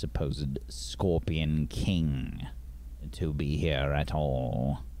the supposed Scorpion King to be here at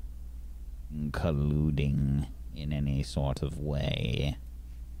all, colluding in any sort of way.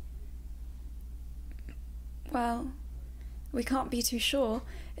 Well, we can't be too sure.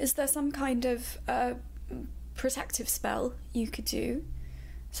 Is there some kind of protective spell you could do?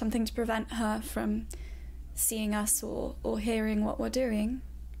 Something to prevent her from seeing us or hearing what we're doing?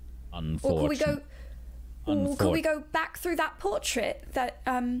 Or could we go back through that portrait that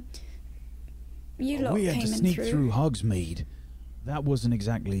you lot We had came to in sneak through? through Hogsmeade. That wasn't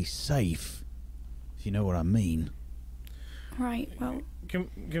exactly safe, if you know what I mean. Right, well,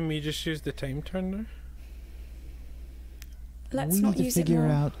 Can we just use the time turner? let's we not need to use it figure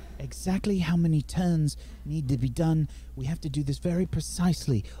more. out exactly how many turns need to be done. We have to do this very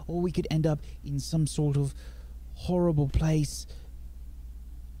precisely, or we could end up in some sort of horrible place.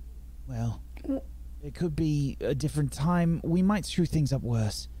 Well, it could be a different time. We might screw things up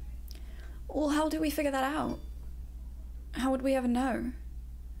worse. Well, how do we figure that out? How would we ever know?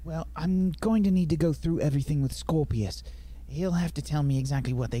 Well, I'm going to need to go through everything with Scorpius. He'll have to tell me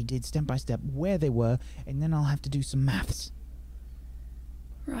exactly what they did, step by step, where they were, and then I'll have to do some maths.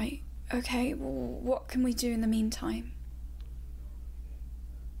 Right, okay, well, what can we do in the meantime?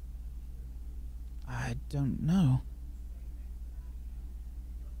 I don't know.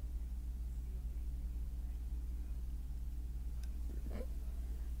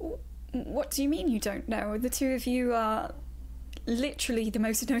 What do you mean you don't know? The two of you are literally the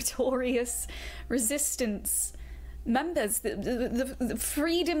most notorious resistance members, the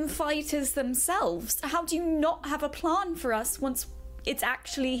freedom fighters themselves. How do you not have a plan for us once it's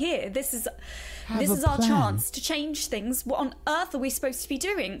actually here? This is our plan? chance to change things. What on earth are we supposed to be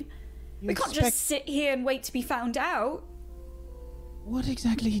doing? We can't just sit here and wait to be found out. What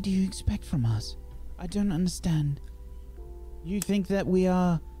exactly do you expect from us? I don't understand. You think that we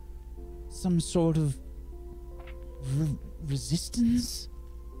are some sort of resistance?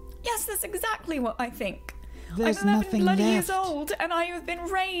 Yes, that's exactly what I think. There's I'm 11 nothing bloody left. years old, and I have been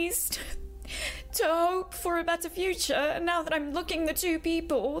raised to hope for a better future. And now that I'm looking the two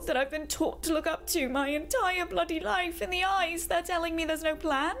people that I've been taught to look up to my entire bloody life in the eyes, they're telling me there's no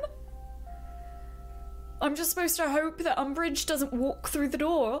plan. I'm just supposed to hope that Umbridge doesn't walk through the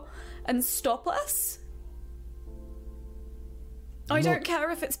door and stop us? I don't care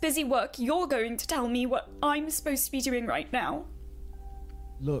if it's busy work. You're going to tell me what I'm supposed to be doing right now.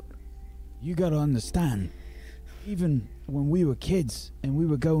 Look, you gotta understand, even when we were kids and we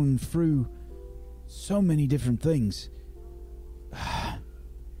were going through so many different things,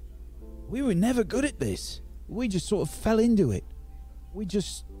 we were never good at this. We just sort of fell into it.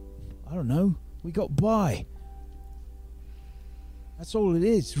 I don't know, we got by. That's all it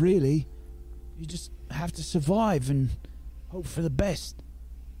is, really. You just have to survive and hope for the best.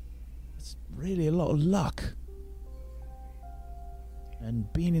 It's really a lot of luck.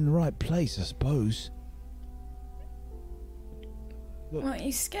 And being in the right place, I suppose. Look, Weren't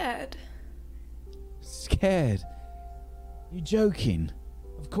you scared? scared? You joking?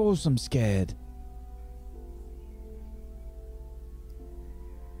 Of course I'm scared.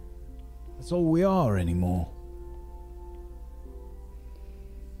 That's all we are anymore.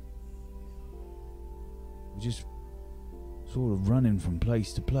 We're just sort of running from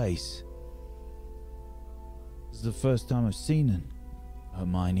place to place. This is the first time I've seen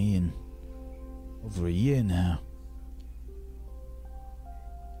Hermione in over a year now.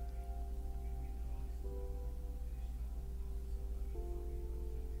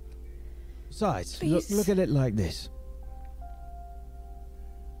 Besides, Please. look at it like this.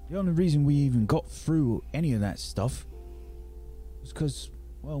 The only reason we even got through any of that stuff was because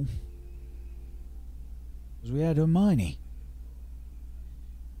we had Hermione.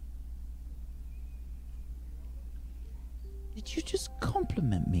 Did you just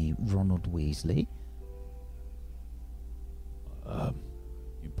compliment me, Ronald Weasley? You're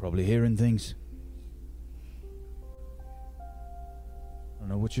probably hearing things. I don't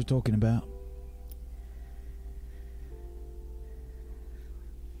know what you're talking about.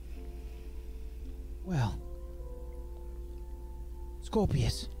 Well,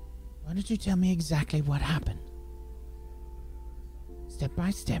 Scorpius, why don't you tell me exactly what happened? Step by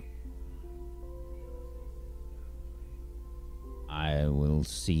step. I will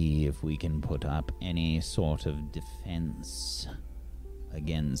see if we can put up any sort of defense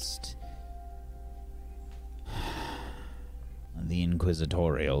against the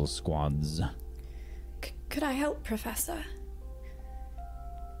inquisitorial squads. Could I help, Professor?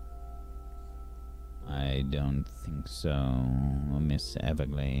 I don't think so, Miss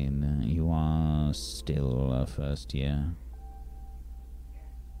Everglade. You are still a first year.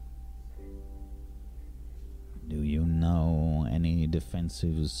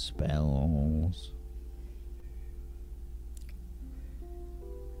 defensive spells?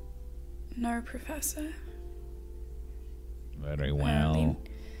 No, Professor. Very well.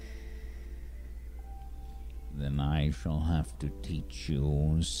 Then I shall have to teach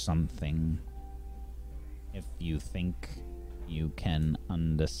you something. If you think you can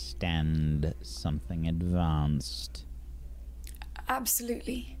understand something advanced.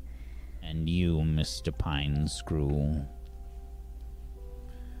 Absolutely. And you, Mr. Pinescrew.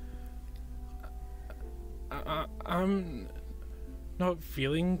 I'm not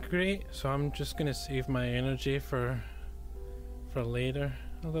feeling great, so I'm just gonna save my energy for later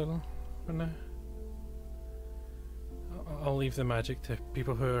a little for now. I'll leave the magic to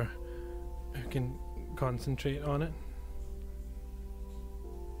people who can concentrate on it.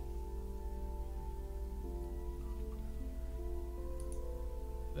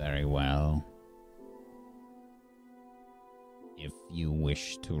 Very well. If you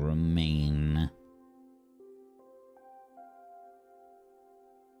wish to remain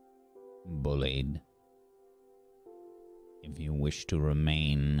bullied, if you wish to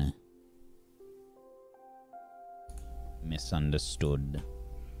remain misunderstood,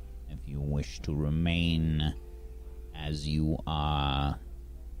 if you wish to remain as you are,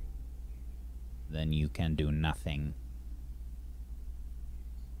 then you can do nothing.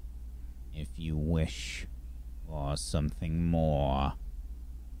 If you wish for something more,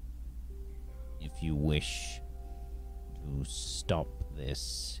 if you wish to stop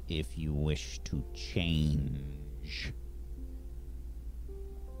this, if you wish to change,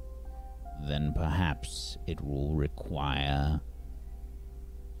 then perhaps it will require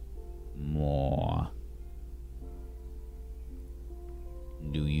more.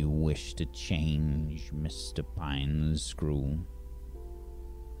 Do you wish to change, Mr. Pinescrew?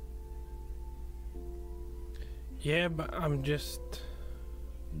 Yeah, but I'm just...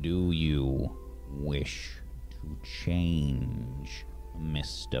 Do you wish to change,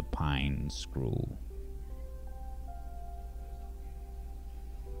 Mr. Pinescrew?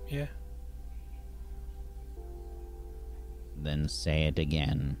 Yeah. Then say it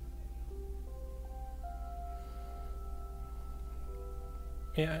again.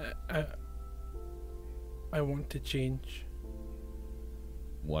 Yeah, I want to change.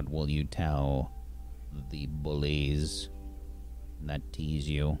 What will you tell the bullies that tease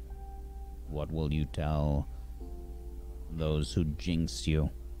you? What will you tell those who jinx you?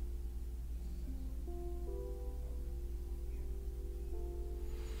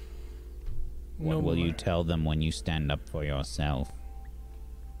 What will you tell them when you stand up for yourself?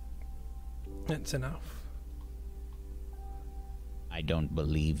 It's enough. I don't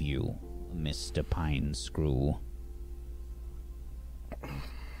believe you, Mr. Pinescrew.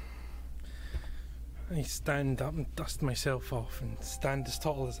 I stand up and dust myself off and stand as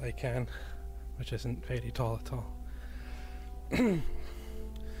tall as I can, which isn't very tall at all.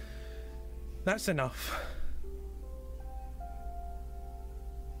 That's enough.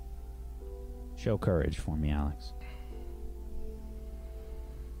 Show courage for me, Alex.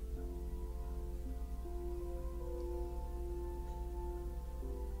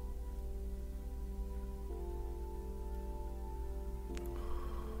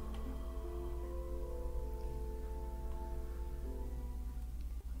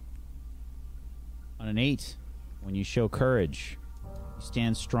 On an 8, when you show courage, you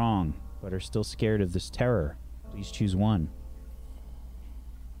stand strong, but are still scared of this terror. Please choose one.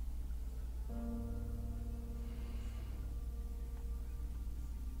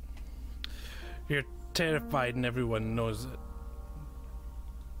 You're terrified and everyone knows it.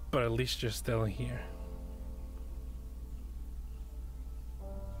 But at least you're still here.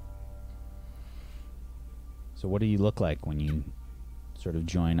 So what do you look like when you sort of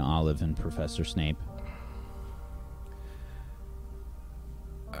join Olive and Professor Snape?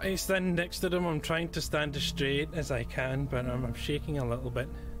 I stand next to them. I'm trying to stand as straight as I can, but I'm shaking a little bit.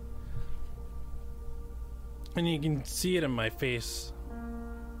 And you can see it in my face.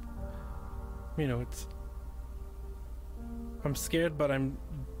 You know, I'm scared, but I'm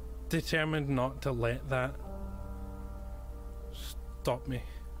determined not to let that stop me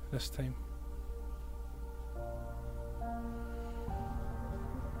this time.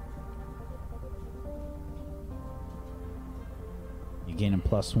 You gain a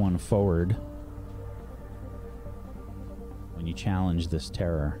 +1 forward when you challenge this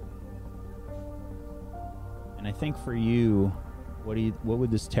terror. And I think for you, what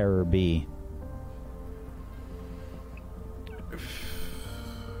would this terror be?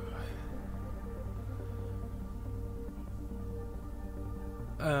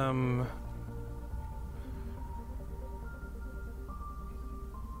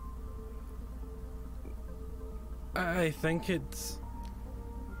 I think it's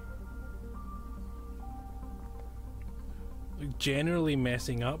generally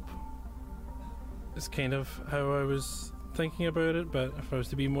messing up is kind of how I was thinking about it, but if I was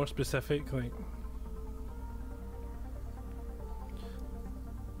to be more specific, like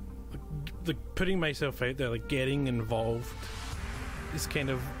putting myself out there, like getting involved is kind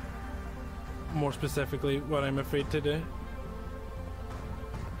of more specifically what I'm afraid to do.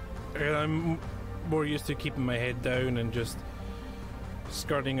 And I'm more used to keeping my head down and just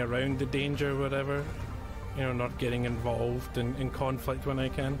skirting around the danger, whatever. You know, not getting involved in conflict when I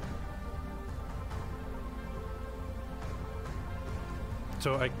can.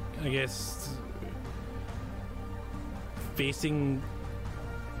 So I guess facing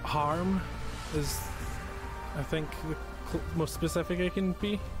harm is, I think, the most specific I can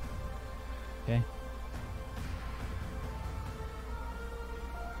be. Okay.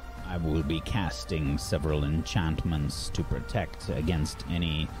 I will be casting several enchantments to protect against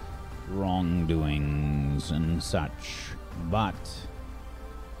any wrongdoings and such, but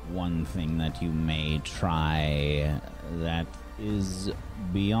one thing that you may try that is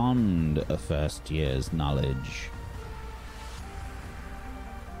beyond a first year's knowledge.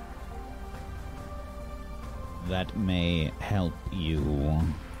 That may help you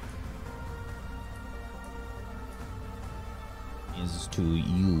is to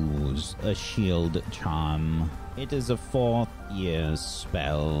use a shield charm. It is a 4th year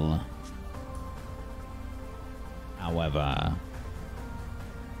spell. However,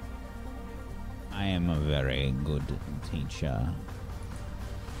 I am a very good teacher.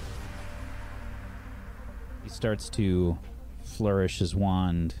 He starts to flourish his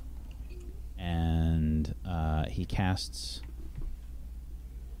wand, and he casts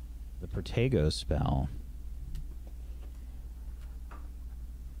the Protego spell.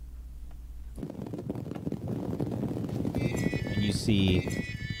 And you see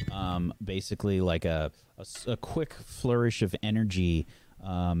basically like a quick flourish of energy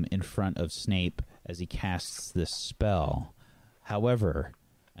in front of Snape as he casts this spell. However,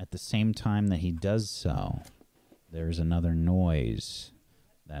 at the same time that he does so, there's another noise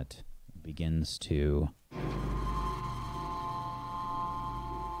that begins to...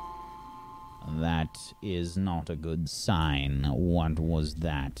 That is not a good sign. What was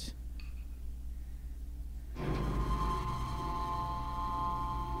that?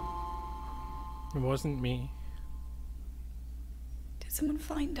 It wasn't me. Did someone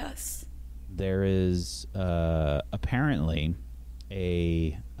find us? There is apparently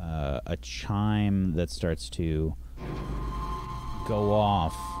a chime that starts to go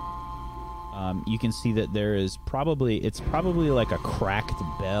off. You can see that there is it's probably like a cracked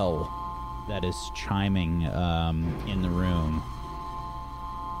bell that is chiming in the room.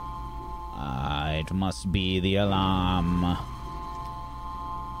 It must be the alarm.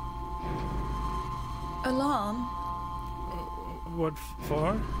 Alarm? What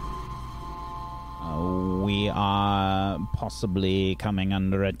for? We are possibly coming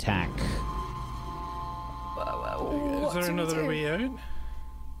under attack. Is there another way out?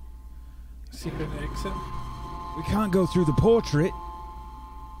 Secret exit? We can't go through the portrait.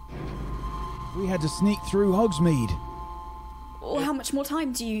 We had to sneak through Hogsmeade. Well, how much more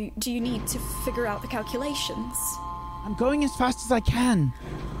time do you need to figure out the calculations? I'm going as fast as I can.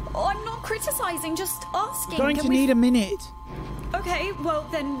 Oh, I'm not criticizing, just asking. Going to need a minute. Okay, well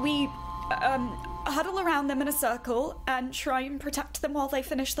then we huddle around them in a circle and try and protect them while they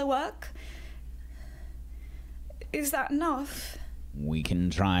finish their work. Is that enough? We can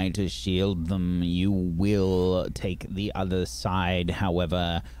try to shield them. You will take the other side.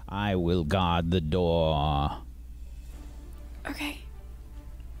 However, I will guard the door. Okay.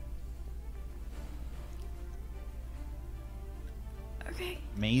 Okay.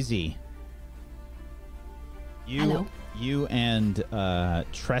 Maisie. Hello. You and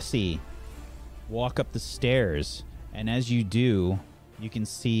Tressie walk up the stairs, and as you do, you can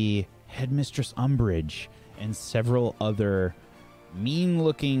see Headmistress Umbridge and several other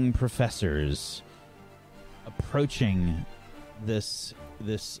mean-looking professors approaching this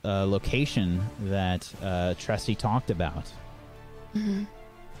location that Tressie talked about. Mm-hmm.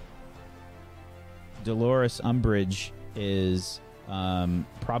 Dolores Umbridge is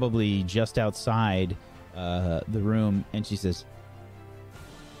probably just outside the room, and she says,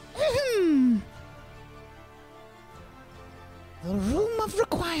 The Room of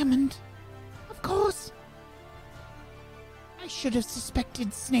Requirement. Of course. I should have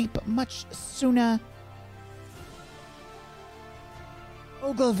suspected Snape much sooner.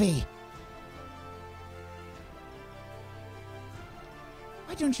 Ogilvy.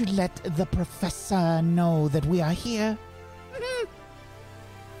 Why don't you let the professor know that we are here?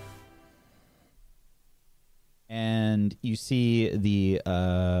 And you see the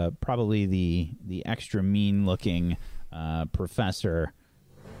probably the extra mean looking professor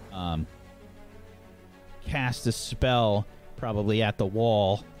cast a spell probably at the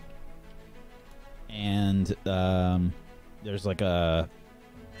wall, and there's like a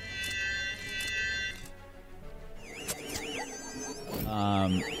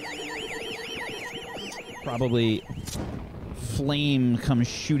probably flame comes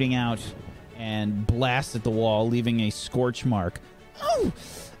shooting out and blasts at the wall, leaving a scorch mark. Oh,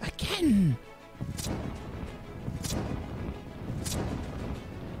 again.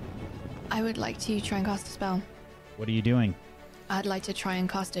 I would like to try and cast a spell. What are you doing? I'd like to try and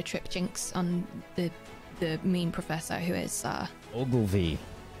cast a Trip Jinx on the mean professor who is, Ogilvy.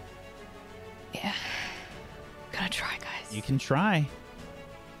 yeah. Gonna try, guys. You can try.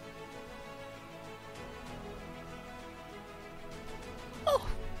 Oh!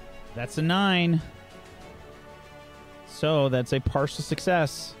 That's a 9. So that's a partial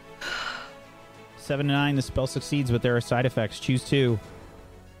success. 7 to 9, the spell succeeds, but there are side effects. Choose 2.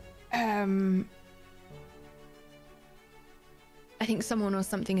 I think someone or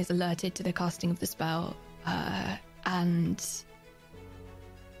something is alerted to the casting of the spell, and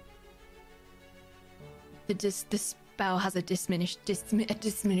the spell has a diminished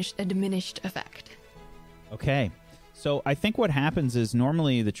effect. Okay. So I think what happens is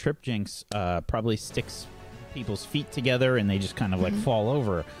normally the Trip Jinx probably sticks people's feet together and they just kind of like fall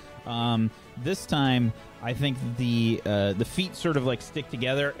over. This time, I think the feet sort of like stick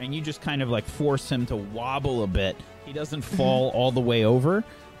together and you just kind of like force him to wobble a bit. He doesn't fall all the way over.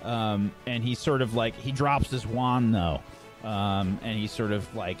 And he sort of like, he drops his wand though. And he's sort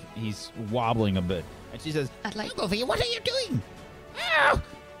of like, he's wobbling a bit. And she says, I'd like Ogilvy, what are you doing? Oh,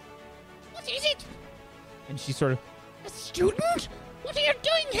 what is it? and she sort of, A student? What are you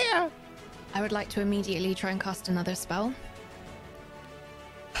doing here? I would like to immediately try and cast another spell.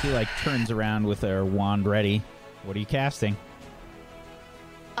 she like turns around with her wand ready. What are you casting?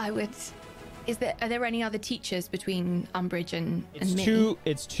 I would. Are there any other teachers between Umbridge and me?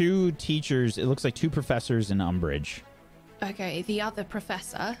 It's two teachers. It looks like 2 professors in Umbridge. Okay, the other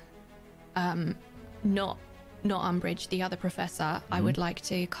professor, not Umbridge, the other professor, I would like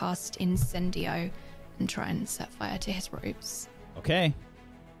to cast Incendio and try and set fire to his robes. Okay.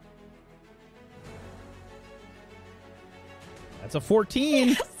 That's a 14.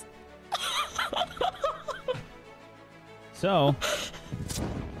 Yes. So,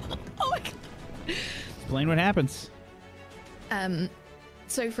 Oh my god. explain what happens.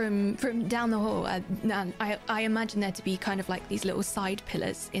 So from down the hall, I imagine there to be kind of like these little side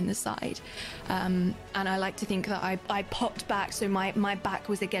pillars in the side, and I like to think that I popped back, so my back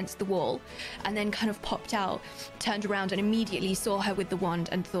was against the wall, and then kind of popped out, turned around, and immediately saw her with the wand,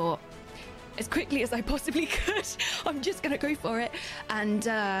 and thought, as quickly as I possibly could, I'm just gonna go for it, and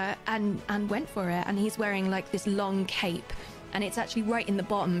went for it. And he's wearing like this long cape, and it's actually right in the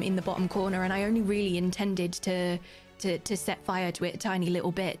bottom corner, and I only really intended to set fire to it a tiny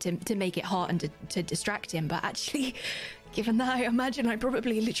little bit to make it hot and to distract him. But actually, given that, I imagine I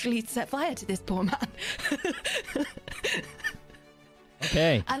probably literally set fire to this poor man.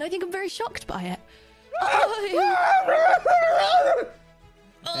 Okay. And I think I'm very shocked by it.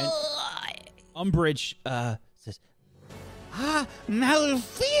 Umbridge says,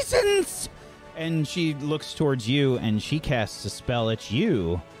 Malfeasance! and she looks towards you and she casts a spell at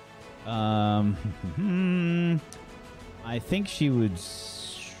you. I think she would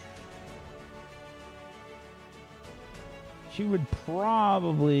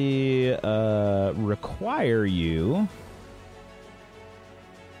probably require you.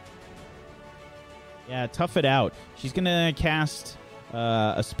 Yeah, tough it out. She's gonna cast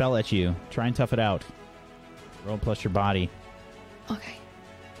a spell at you. Try and tough it out. Roll plus your body. Okay.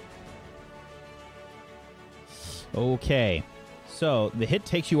 Okay. So the hit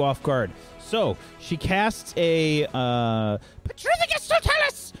takes you off guard. So she casts a Petrificus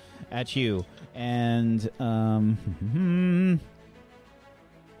Totalis at you, and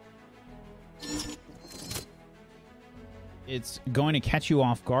it's going to catch you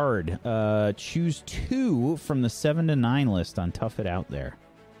off guard. Choose 2 from the 7 to 9 list on Tough It Out there.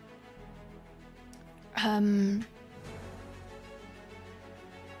 I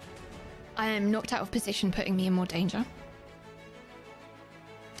am knocked out of position, putting me in more danger.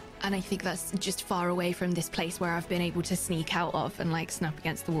 And I think that's just far away from this place where I've been able to sneak out of and like snap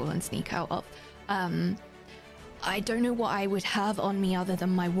against the wall and sneak out of. I don't know what I would have on me other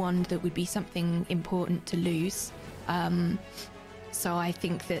than my wand that would be something important to lose. So I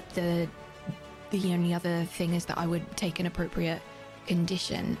think that the only other thing is that I would take an appropriate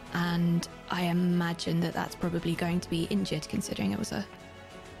condition, and I imagine that that's probably going to be injured, considering it was a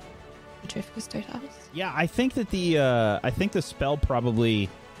Petrificus Totalis. Yeah, I think that the spell probably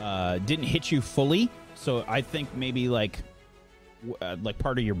didn't hit you fully, so I think maybe like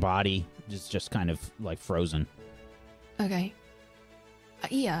part of your body is just kind of like frozen. Okay.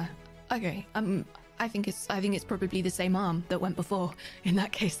 Yeah. Okay. I think it's probably the same arm that went before. In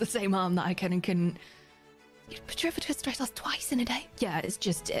that case, the same arm that I can. Petrificus Totalis twice in a day. Yeah. It's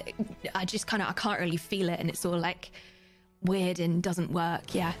just I can't really feel it, and it's all like weird and doesn't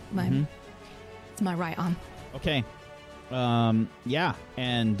work. Yeah. It's my right arm. Okay. Yeah.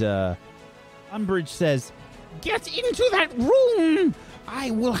 And Umbridge says, Get into that room!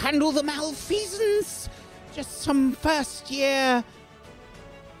 I will handle the malfeasance. Just some first year.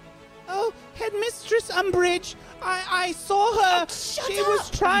 Oh, Headmistress Umbridge, I saw her. She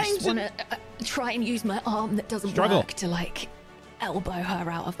was trying to... I want to try and use my arm that doesn't work to, like, elbow her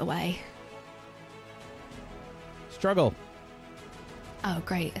out of the way. Struggle. Oh,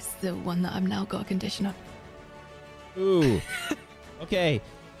 great. It's the one that I've now got a condition of. Ooh. Okay.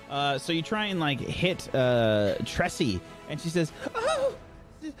 So you try and, like, hit Tressie, and she says, Oh,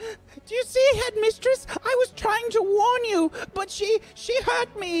 do you see, Headmistress? I was trying to warn you, but she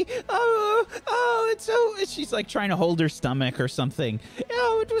hurt me. Oh, it's so... She's, like, trying to hold her stomach or something.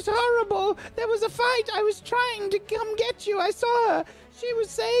 Oh, it was horrible. There was a fight. I was trying to come get you. I saw her. She was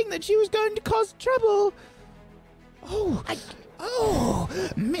saying that she was going to cause trouble. Oh,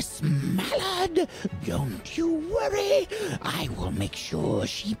 Miss Mallard, don't you worry. I will make sure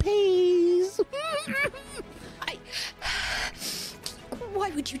she pays. Why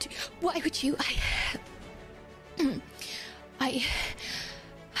would you?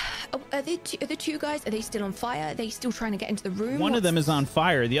 Are the two guys? Are they still on fire? Are they still trying to get into the room? One of them is on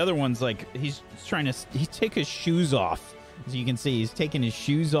fire. The other one's like he's take his shoes off. As you can see, he's taking his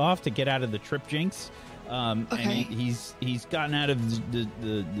shoes off to get out of the trip jinx. Okay. And he's gotten out of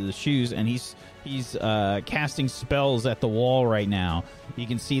the shoes, and he's casting spells at the wall right now. You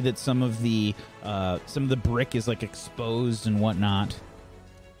can see that some of the brick is like exposed and whatnot.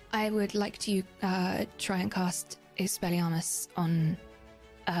 I would like to try and cast Expelliarmus on.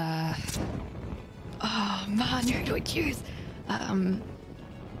 Oh man, who do I choose? On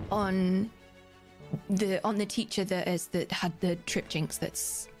the teacher that had the trip jinx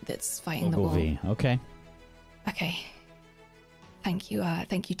that's fighting the wall. Ogilvy. Okay. Okay. Thank you,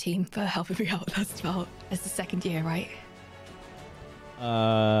 team, for helping me out with that spell. It's the second year, right?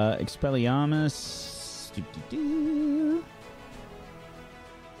 Expelliarmus.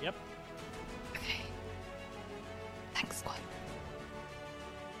 Yep. Okay. Thanks, squad.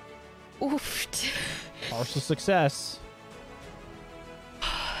 Oof. Partial success.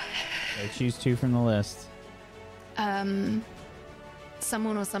 I choose 2 from the list.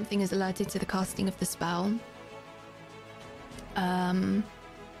 Someone or something is alerted to the casting of the spell. Can't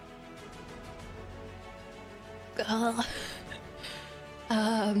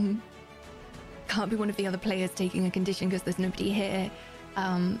be one of the other players taking a condition because there's nobody here.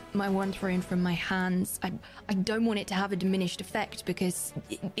 My one thrown from my hands. I don't want it to have a diminished effect because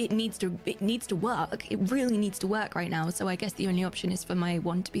it needs to work. It really needs to work right now. So I guess the only option is for my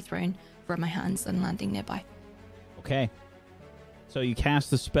wand to be thrown from my hands and landing nearby. Okay. So you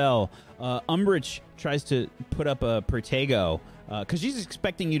cast the spell. Umbridge tries to put up a Protego because she's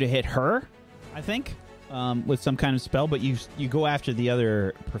expecting you to hit her, I think, with some kind of spell, but you go after the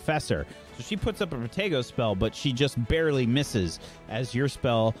other professor. So she puts up a Protego spell, but she just barely misses as your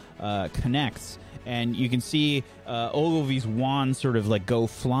spell connects. And you can see Ogilvy's wand sort of like go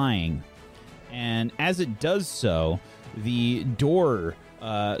flying. And as it does so, the door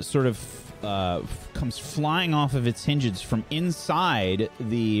sort of comes flying off of its hinges from inside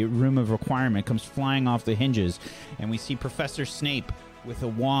the room of requirement, comes flying off the hinges, and we see Professor Snape with a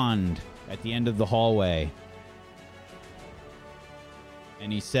wand at the end of the hallway.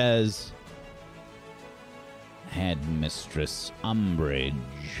 And he says, Headmistress Umbridge,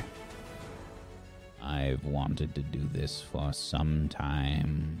 I've wanted to do this for some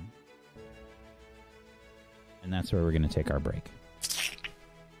time. And that's where we're going to take our break.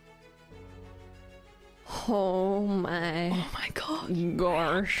 Oh my god.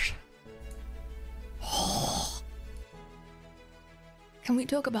 Gosh. Can we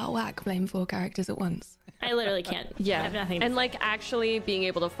talk about whack playing 4 characters at once? I literally can't. Yeah. I have nothing to And say. like actually being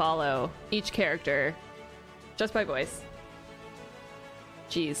able to follow each character just by voice.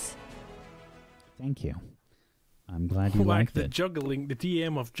 Jeez. Thank you. I'm glad you Whack liked the it. juggling, the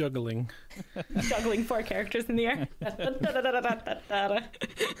DM of juggling. Juggling 4 characters in the air.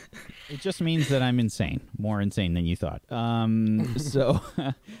 It just means that I'm insane, more insane than you thought. So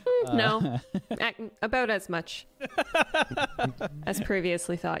No, about as much as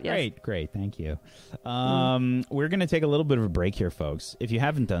previously thought. Yes. great, thank you. We're going to take a little bit of a break here, folks. If you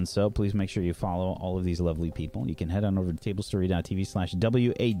haven't done so, please make sure you follow all of these lovely people. You can head on over to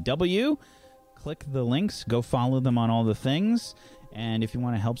tablestory.tv/WAW. Click the links, go follow them on all the things. And if you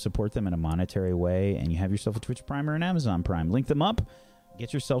want to help support them in a monetary way and you have yourself a Twitch Prime or an Amazon Prime, link them up.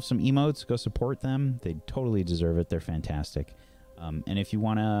 Get yourself some emotes. Go support them. They totally deserve it. They're fantastic. And if you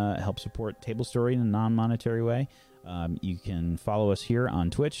want to help support Table Story in a non-monetary way, you can follow us here on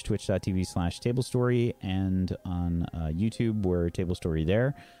Twitch, twitch.tv/tablestory, and on YouTube, we're Table Story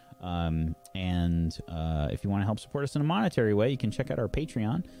there. And if you want to help support us in a monetary way, you can check out our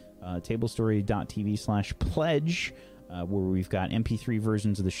Patreon, tablestory.tv/pledge, where we've got MP3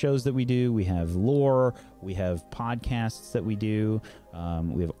 versions of the shows that we do. We have lore. We have podcasts that we do.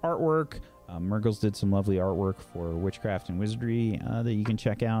 We have artwork. Murgles did some lovely artwork for Witchcraft and Wizardry that you can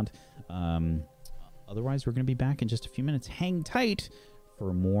check out. Otherwise, we're going to be back in just a few minutes. Hang tight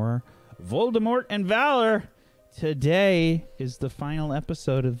for more Voldemort and Valor. Today is the final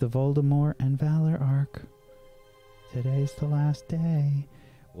episode of the Voldemort and Valor arc. Today's the last day.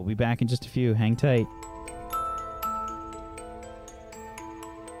 We'll be back in just a few. Hang tight.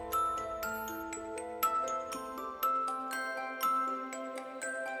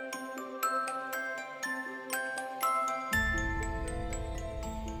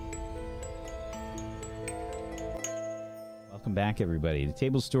 Welcome back, everybody, to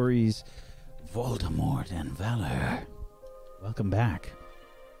Table Stories, Voldemort and Valor. Welcome back.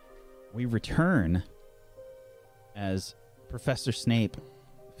 We return as Professor Snape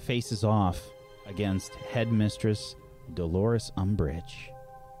faces off against Headmistress Dolores Umbridge.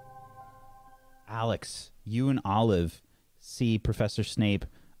 Alex, you and Olive see Professor Snape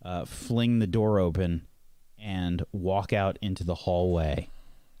fling the door open and walk out into the hallway.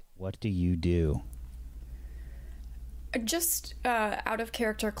 What do you do? Just out of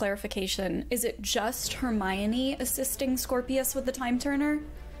character clarification, is it just Hermione assisting Scorpius with the time turner?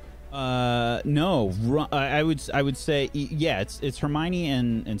 No. I would say yeah. It's Hermione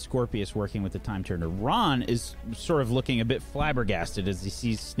and Scorpius working with the time turner. Ron is sort of looking a bit flabbergasted as he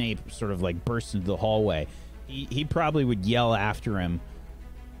sees Snape sort of like burst into the hallway. He probably would yell after him,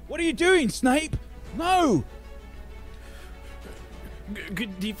 "What are you doing, Snape? No!"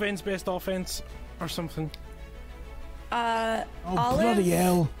 Good defense, best offense, or something. Olive bloody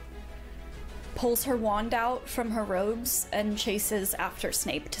hell. pulls her wand out from her robes and chases after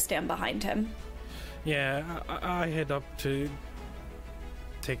Snape to stand behind him. Yeah, I head up to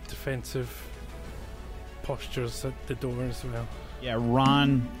take defensive postures at the door as well. Yeah,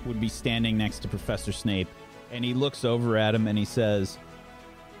 Ron would be standing next to Professor Snape, and he looks over at him and he says,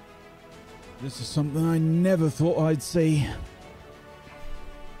 This is something I never thought I'd see.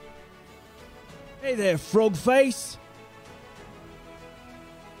 Hey there, frog face.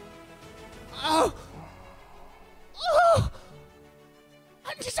 Oh! Oh!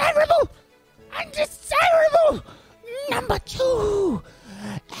 Undesirable! Undesirable! Number 2!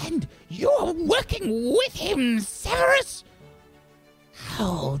 And you're working with him, Severus?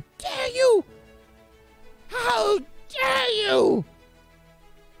 How dare you! How dare you!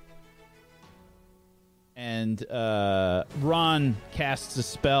 and Ron casts a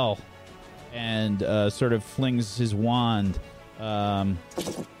spell and sort of flings his wand.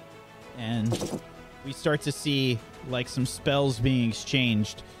 And we start to see like some spells being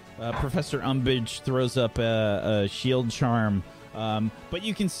exchanged. Professor Umbridge throws up a shield charm, but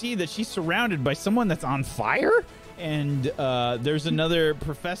you can see that she's surrounded by someone that's on fire. And there's another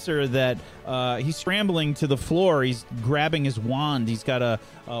professor that he's scrambling to the floor. He's grabbing his wand. He's got a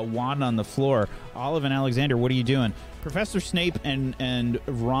wand on the floor. Olive and Alexander, what are you doing? Professor Snape and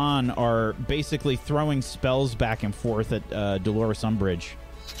Ron are basically throwing spells back and forth at Dolores Umbridge.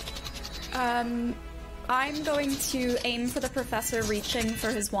 I'm going to aim for the professor reaching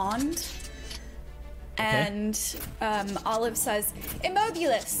for his wand. Okay. And Olive says,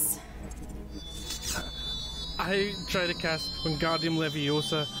 Immobulus! I try to cast Wingardium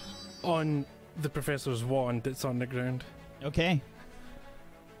Leviosa on the professor's wand that's on the ground. Okay.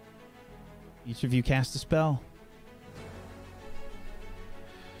 Each of you cast a spell.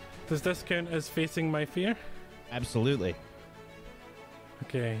 Does this count as facing my fear? Absolutely.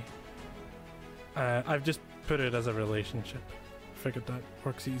 Okay. I've just put it as a relationship. Figured that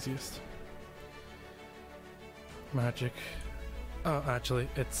works easiest. Magic. Oh, actually,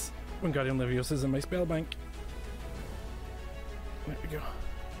 it's Wingardium Leviosa's in my spell bank. There we go.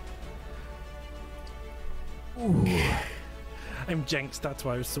 Ooh. I'm jinxed, that's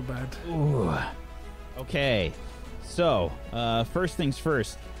why I was so bad. Ooh. Okay. So, first things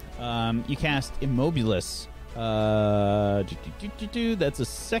first. You cast Immobilis. That's a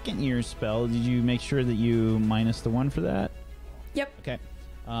second year spell. Did you make sure that you minus the 1 for that? Yep. Okay.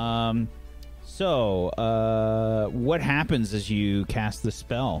 So, what happens as you cast the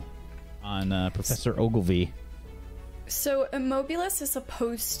spell on Professor Ogilvy? So Immobilis is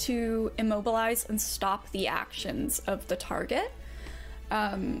supposed to immobilize and stop the actions of the target.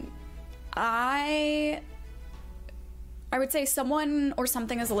 I would say someone or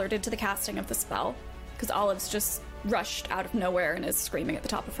something is alerted to the casting of the spell, because Olive's just rushed out of nowhere and is screaming at the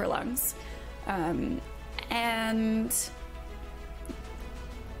top of her lungs. And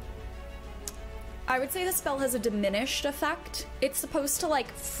I would say the spell has a diminished effect. It's supposed to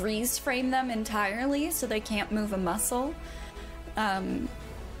like freeze frame them entirely so they can't move a muscle. And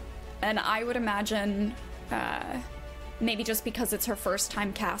I would imagine maybe just because it's her first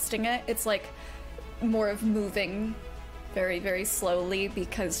time casting it, it's like more of moving very, very slowly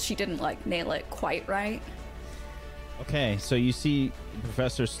because she didn't like nail it quite right. Okay, so you see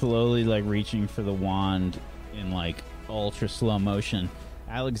Professor slowly like reaching for the wand in like ultra slow motion.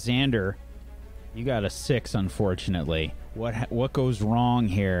 Alexander, you got a 6, unfortunately. What goes wrong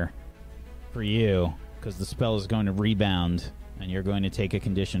here for you? Because the spell is going to rebound, and you're going to take a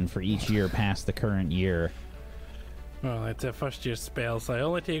condition for each year past the current year. Well, it's a first year spell, so I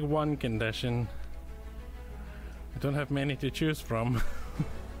only take 1 condition. I don't have many to choose from.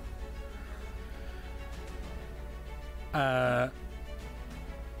 I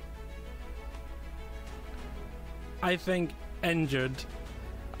think injured.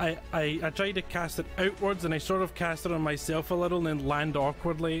 I tried to cast it outwards, and I sort of cast it on myself a little and then land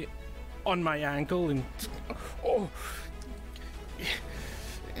awkwardly on my ankle and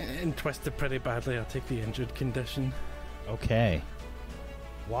and twisted pretty badly. I'll take the injured condition. Okay.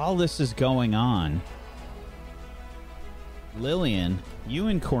 While this is going on, Lillian, you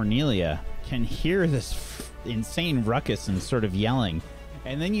and Cornelia can hear this insane ruckus and sort of yelling.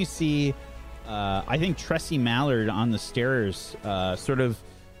 And then you see, I think, Tressie Mallard on the stairs sort of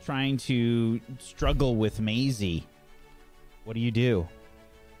trying to struggle with Maisie. What do you do?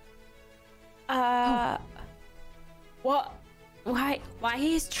 What? Why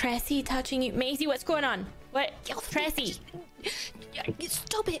is Tressie touching you? Maisie, what's going on? What? Tressie!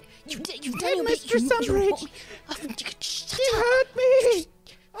 Stop it! You've done Hey, your bit. Mr. Sunbridge! You hurt me!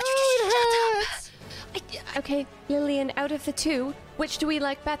 Oh, it hurts! Okay, Lillian, out of the two, which do we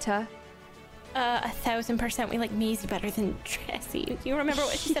like better? 1,000% we like Maisie better than Tressie. You remember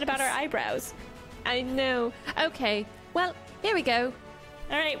what she said about our eyebrows? I know. Okay, well, here we go.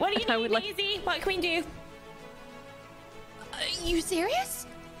 All right, what do you I need, would like- Maisie? What can we do? Are you serious?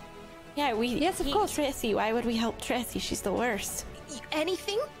 Yeah, we Yes, of hate course. Tressie. Why would we help Tressie? She's the worst.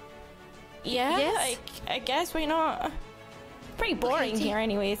 Anything? Yeah, Yes. I guess why not? Pretty boring Okay, here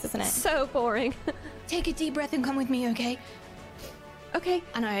anyways, isn't it? So boring. Take a deep breath and come with me, okay? Okay,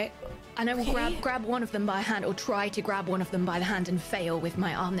 And I will grab one of them by hand, or try to grab one of them by the hand and fail with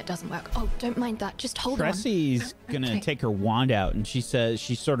my arm that doesn't work. Oh, don't mind that. Just hold Tressie's gonna Okay. take her wand out, and she says,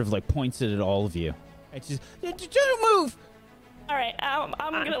 she sort of like points it at all of you. And she's, don't move! All right,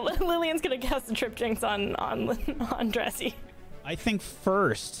 Lillian's gonna cast the trip jinx on Tressie. I think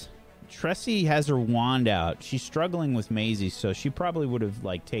first, Tressie has her wand out. She's struggling with Maisie, so she probably would have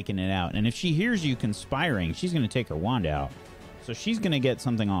like taken it out. And if she hears you conspiring, she's going to take her wand out. So she's going to get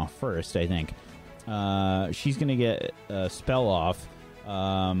something off first, I think. She's going to get a spell off.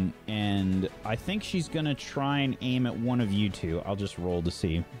 And I think she's going to try and aim at one of you two. I'll just roll to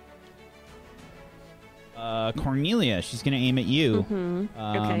see. Cornelia, she's going to aim at you.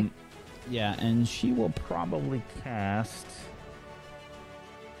 okay. Yeah, and she will probably cast...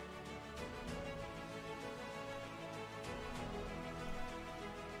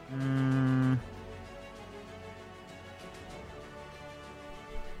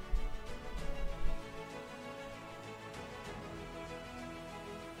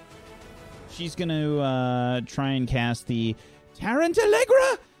 She's going to try and cast the Tarrant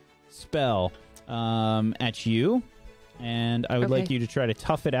Allegra spell at you. And I would Okay. like you to try to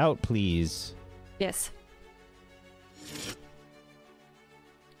tough it out, please. Yes.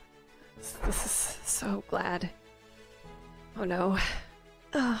 This is so glad. Oh no.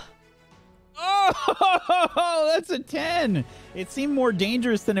 Oh, that's a 10. It seemed more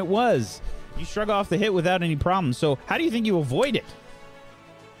dangerous than it was. You shrug off the hit without any problem. So how do you think you avoid it?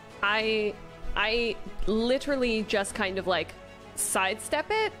 I literally just kind of like sidestep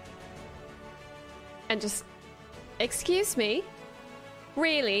it and just, excuse me,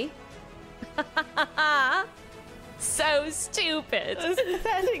 Really? So stupid. It's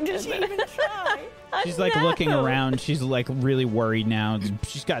pathetic. Did she even try? She's like looking around. She's like really worried now.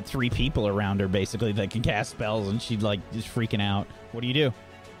 She's got 3 people around her basically that can cast spells, and she's like just freaking out. What do you do?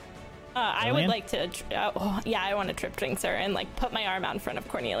 I would like to. I want to trip drinks her and like put my arm out in front of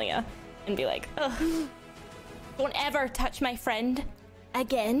Cornelia and be like, ugh, don't ever touch my friend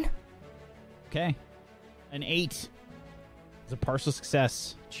again. Okay. An 8. It's a partial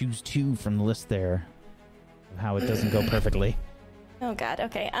success. Choose 2 from the list there. How it doesn't go perfectly. Oh God.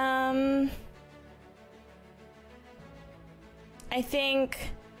 Okay. I think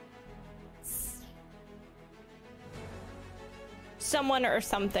someone or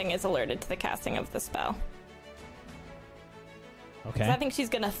something is alerted to the casting of the spell. Okay. I think she's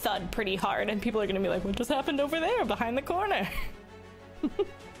gonna thud pretty hard, and people are gonna be like, "What just happened over there, behind the corner?"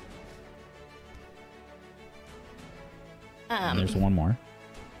 And there's one more.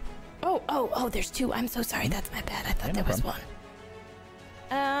 Oh, there's 2. I'm so sorry. That's my bad. I thought there was 1.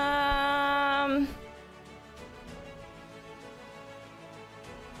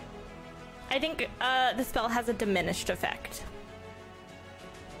 I think the spell has a diminished effect.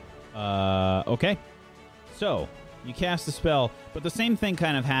 Okay. So, you cast the spell, but the same thing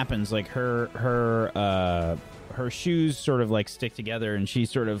kind of happens. Like her shoes sort of like stick together, and she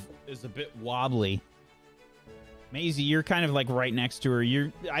sort of is a bit wobbly. Maisie, you're kind of like right next to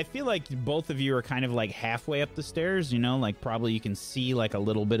her. I feel like both of you are kind of like halfway up the stairs, you know, like probably you can see like a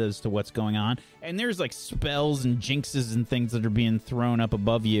little bit as to what's going on. And there's like spells and jinxes and things that are being thrown up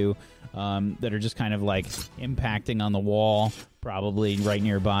above you that are just kind of like impacting on the wall, probably right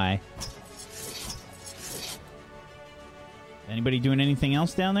nearby. Anybody doing anything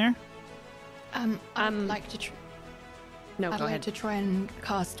else down there? I'd like to No, I'd go like ahead. to try and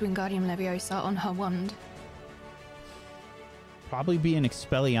cast Wingardium Leviosa on her wand. Probably be an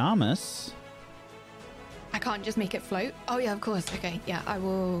Expelliarmus. I can't just make it float. Oh yeah, of course. Okay, yeah, I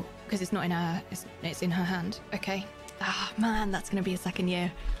will, because it's not in her. It's in her hand. Okay. Ah man, that's gonna be a second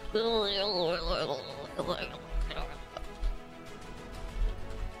year. Can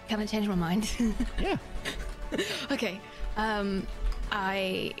I change my mind? Yeah. Okay. I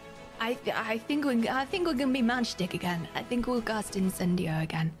think we're gonna be Matchstick again. I think we'll cast Incendio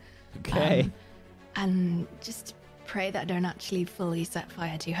again. Okay. And just pray that I don't actually fully set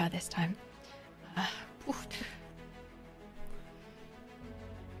fire to her this time.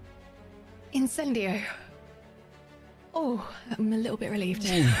 Incendio. Oh, I'm a little bit relieved.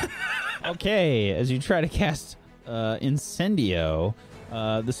 Okay, as you try to cast Incendio,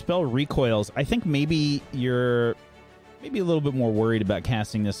 the spell recoils. I think maybe you're a little bit more worried about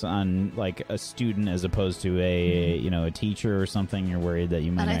casting this on like a student as opposed to a teacher or something. You're worried that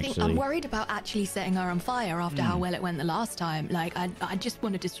you might And I actually. think I'm worried about actually setting her on fire after how well it went the last time. Like, I just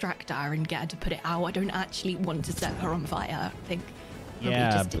want to distract her and get her to put it out. I don't actually want to set her on fire. I think probably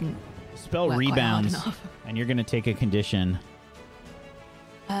Yeah, just didn't spell work quite hard rebounds, enough. and you're going to take a condition.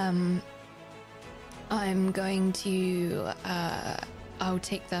 I'm going to I'll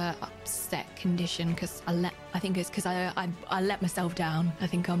take the upset condition because I think it's because I let myself down. I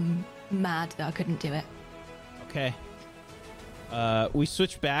think I'm mad that I couldn't do it. Okay. We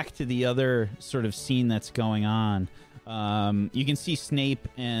switch back to the other sort of scene that's going on. You can see Snape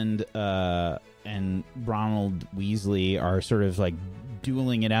and Ronald Weasley are sort of like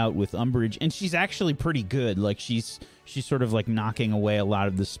dueling it out with Umbridge, and she's actually pretty good. Like she's sort of like knocking away a lot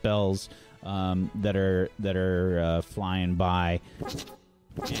of the spells that are flying by,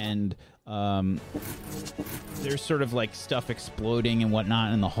 and there's sort of like stuff exploding and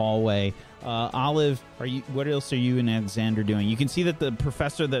whatnot in the hallway. Olive, what else are you and Alexander doing? You can see that the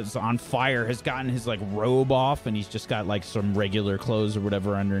professor that's on fire has gotten his like robe off, and he's just got like some regular clothes or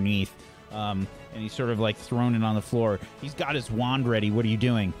whatever underneath, and he's sort of like thrown it on the floor. He's got his wand ready. What are you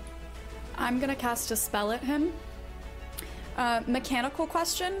doing? I'm gonna cast a spell at him. Mechanical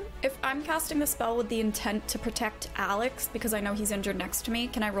question. If I'm casting the spell with the intent to protect Alex because I know he's injured next to me,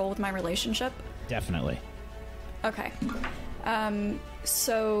 can I roll with my relationship? Definitely. Okay.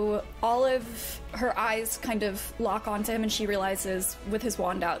 So Olive, her eyes kind of lock onto him, and she realizes with his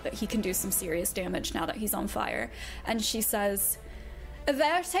wand out that he can do some serious damage now that he's on fire. And she says,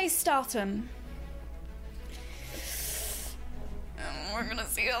 Averte Statum. We're gonna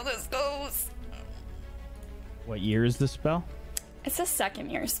see how this goes. What year is the spell? It's a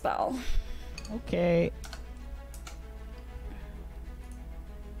second year spell. Okay.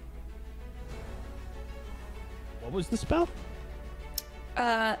 What was the spell?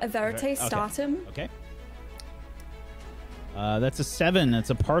 Averte Okay. Statum. Okay. That's a 7. That's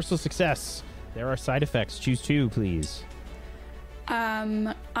a partial success. There are side effects. Choose 2, please.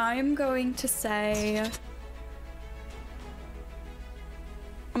 I'm going to say...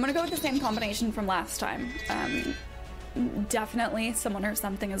 I'm gonna go with the same combination from last time. Definitely someone or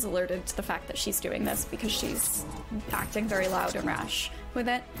something is alerted to the fact that she's doing this because she's acting very loud and rash with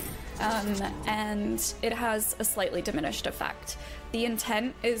it. And it has a slightly diminished effect. The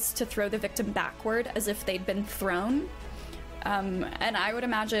intent is to throw the victim backward as if they'd been thrown. And I would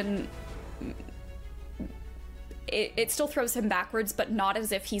imagine it still throws him backwards, but not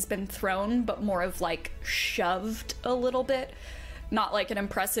as if he's been thrown, but more of like shoved a little bit. Not like an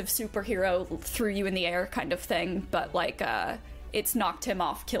impressive superhero threw you in the air kind of thing, but like it's knocked him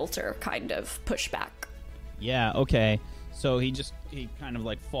off kilter kind of pushback. Yeah, okay. So he kind of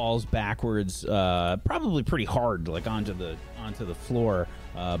like falls backwards, probably pretty hard, like onto the floor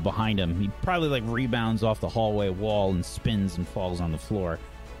behind him. He probably like rebounds off the hallway wall and spins and falls on the floor.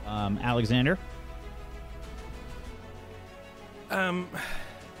 Alexander?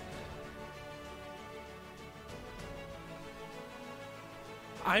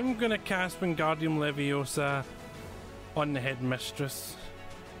 I'm gonna cast Wingardium Leviosa on the headmistress.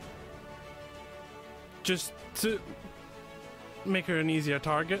 Just to make her an easier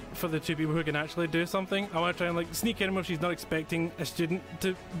target for the two people who can actually do something. I want to try and like sneak in where she's not expecting a student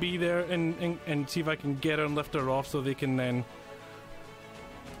to be there and see if I can get her and lift her off so they can then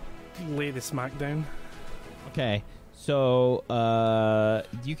lay the smack down. Okay. So,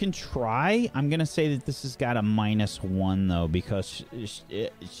 you can try. I'm going to say that this has got a -1, though, because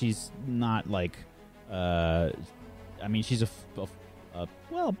she's not, like, I mean, she's a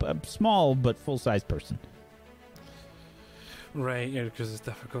small but full-size person. Right, yeah, because it's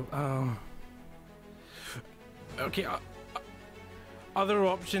difficult. Okay, other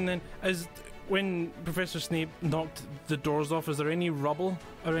option, then, is when Professor Snape knocked the doors off, is there any rubble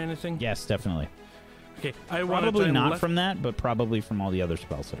or anything? Yes, definitely. Okay, I want to probably not from that, but probably from all the other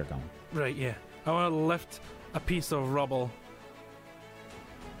spells that are going. Right, yeah. I want to lift a piece of rubble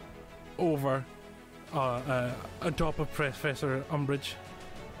over on top of Professor Umbridge.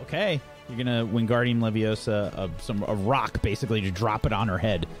 Okay, you're gonna Wingardium Leviosa a rock basically to drop it on her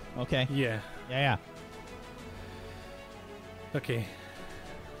head. Okay. Yeah. Yeah. Okay.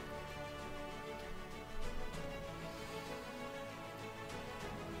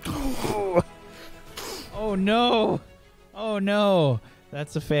 Oh no! Oh no!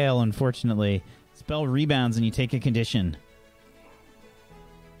 That's a fail, unfortunately. Spell rebounds and you take a condition.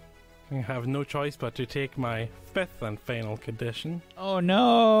 I have no choice but to take my 5th and final condition. Oh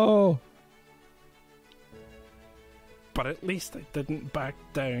no! But at least I didn't back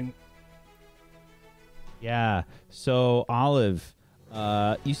down. Yeah, so Olive,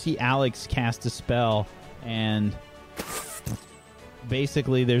 you see Alex cast a spell and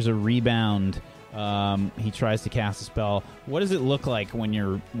basically there's a rebound. He tries to cast a spell. What does it look like when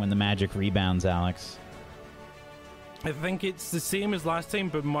the magic rebounds, Alex? I think it's the same as last time,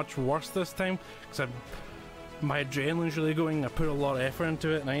 but much worse this time because my adrenaline's really going. I put a lot of effort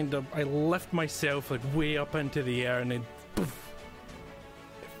into it, and I lift myself like way up into the air, and then poof,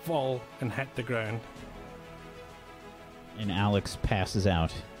 fall and hit the ground. And Alex passes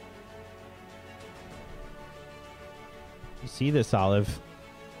out. You see this, Olive?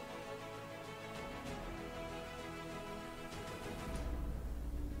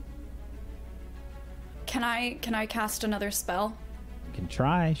 Can I cast another spell? You can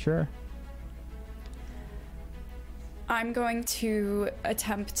try, sure. I'm going to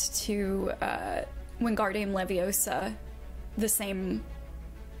attempt to Wingardium Leviosa the same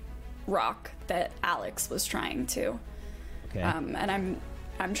rock that Alex was trying to. Okay. And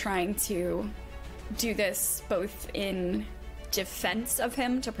I'm trying to do this both in defense of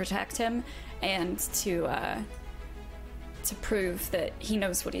him, to protect him, and to prove that he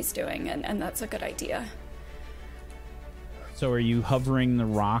knows what he's doing, and that's a good idea. So are you hovering the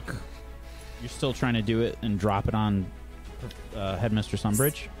rock? You're still trying to do it and drop it on Headmistress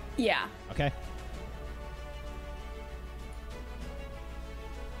Umbridge? Yeah. Okay.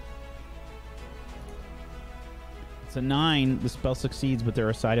 It's a 9. The spell succeeds, but there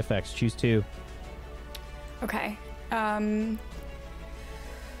are side effects. Choose 2. Okay.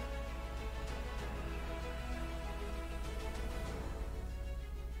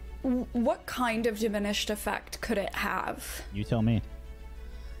 What kind of diminished effect could it have? You tell me.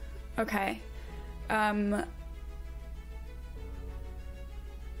 Okay. I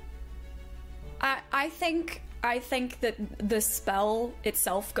think that the spell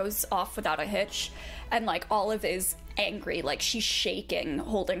itself goes off without a hitch, and like Olive is angry, like she's shaking,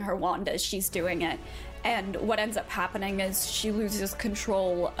 holding her wand as she's doing it. And what ends up happening is she loses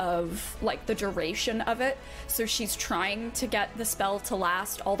control of, like, the duration of it. So she's trying to get the spell to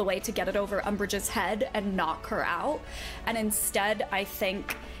last all the way to get it over Umbridge's head and knock her out. And instead, I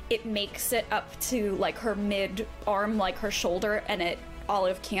think it makes it up to, like, her mid-arm, like her shoulder, and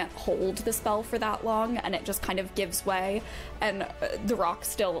Olive can't hold the spell for that long, and it just kind of gives way. And the rock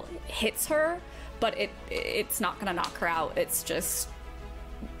still hits her, but it's not gonna knock her out. It's just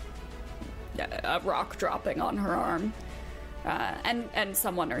a rock dropping on her arm, and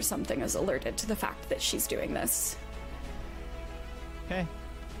someone or something is alerted to the fact that she's doing this. Okay.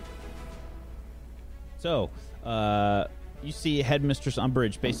 So, you see Headmistress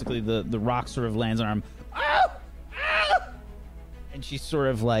Umbridge, basically the rock sort of lands on her arm. Ow! Ow! And she's sort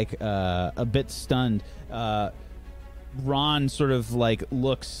of like a bit stunned. Ron sort of like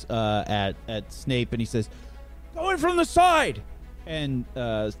looks at Snape and he says, "Go in from the side!" And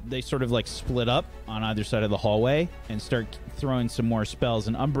they sort of like split up on either side of the hallway and start throwing some more spells.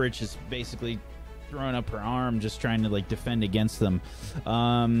 And Umbridge is basically throwing up her arm, just trying to like defend against them.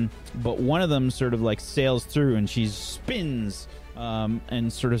 But one of them sort of like sails through and she spins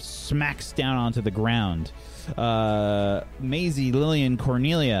and sort of smacks down onto the ground. Maisie, Lillian,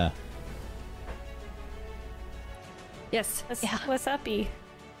 Cornelia. Yes. What's uppy?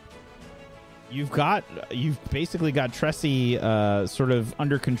 You've basically got Tressie sort of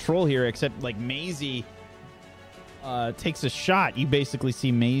under control here, except like Maisie takes a shot. You basically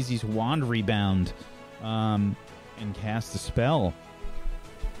see Maisie's wand rebound and cast a spell.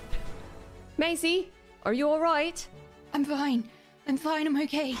 Maisie, are you all right? I'm fine. I'm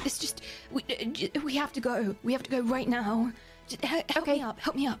okay. It's just we have to go. We have to go right now. Just, help me up.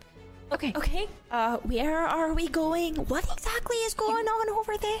 Help me up. Okay. Okay. Where are we going? What exactly is going on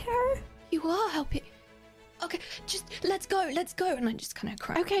over there? You are helping. Okay, just let's go. And I just kind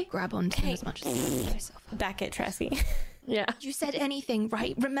of grab onto him as much as I can get myself up. Back at Tressie. Yeah. You said anything,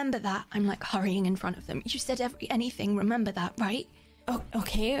 right? Remember that. I'm like hurrying in front of them. You said anything. Remember that, right? Oh,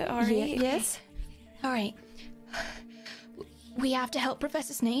 okay. All right. Yes. All right. We have to help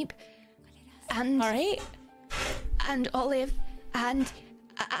Professor Snape. And all right. And Olive and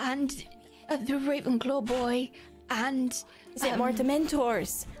the Ravenclaw boy and is it more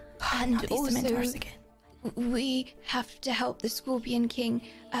Dementors? And not these also, Dementors again. We have to help the Scorpion King,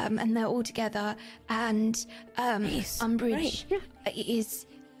 and they're all together. And Umbridge is,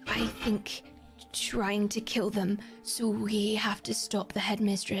 I think, trying to kill them. So we have to stop the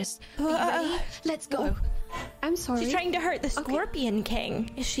headmistress. Are you ready? Let's go. I'm sorry. She's trying to hurt the Scorpion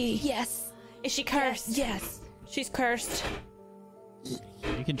King. Is she? Yes. Is she cursed? Yes. She's cursed.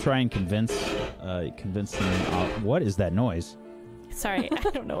 You can try and convince them. What is that noise? Sorry, I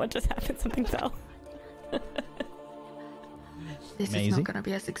don't know what just happened. Something fell. This is not going to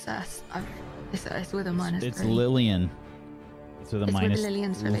be a success. It's with a minus. It's 3. Lillian. It's with a minus. It's with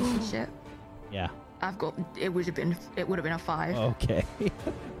Lillian's relationship. Yeah. I've got. It would have been a 5. Okay.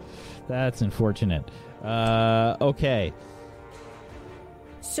 That's unfortunate. Okay.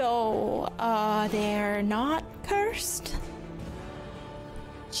 So, they're not cursed?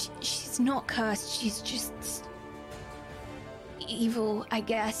 She's not cursed. She's just evil, I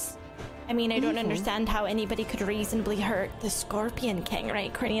guess. I mean, I don't understand how anybody could reasonably hurt the Scorpion King,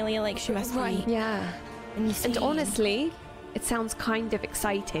 right, Cornelia? Like, she must be... Yeah. insane. And honestly, it sounds kind of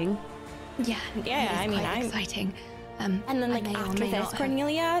exciting. Yeah, I mean, I'm exciting. And then, like, after this,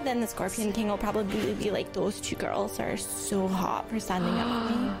 Cornelia, then the Scorpion King will probably be like, those two girls are so hot for standing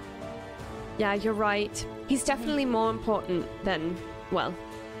up for me. Yeah, you're right. He's definitely more important than, well,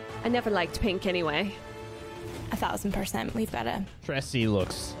 I never liked Pink anyway. 1,000%. We've got to... Tressie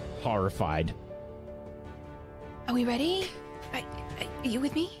looks horrified. Are we ready? Are you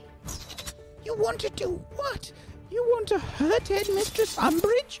with me? You want to do what? You want to hurt Headmistress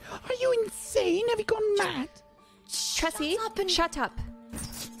Umbridge? Are you insane? Have you gone mad? Tressie, shut up.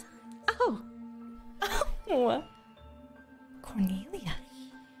 Oh. Oh. Cornelia.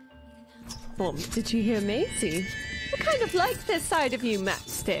 Did you hear Maisie? I kind of like this side of you,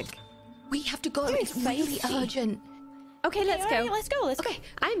 Matchstick. We have to go. It's really urgent. Okay, let's go. Right, let's go. Okay,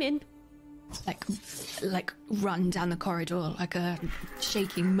 I'm in. Like run down the corridor like a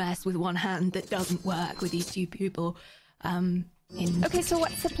shaking mess with one hand that doesn't work with these two people. Okay, so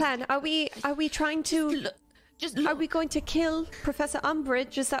what's the plan? Are we trying to... Are we going to kill Professor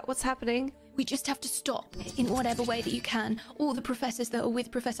Umbridge? Is that what's happening? We just have to stop in whatever way that you can. All the professors that are with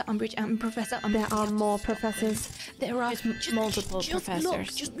Professor Umbridge and Professor Umbridge. There are more professors. There are multiple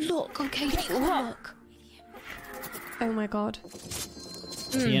professors. Just look, okay? Just look. Oh my god.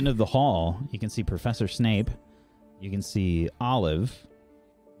 At the end of the hall, you can see Professor Snape You can see Olive.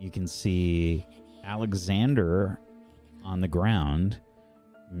 You can see Alexander on the ground.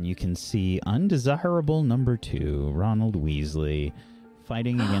 And you can see undesirable number 2, Ronald Weasley,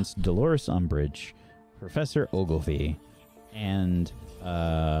 fighting against Dolores Umbridge, Professor Ogilvy, and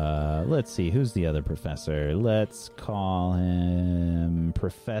let's see, who's the other professor? Let's call him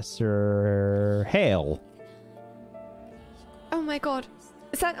Professor Hale. Oh my god.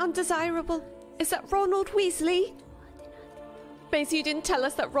 Is that undesirable? Is that Ronald Weasley? Maisie, you didn't tell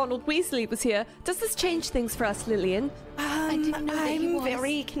us that Ronald Weasley was here. Does this change things for us, Lillian? I didn't know that he I'm was.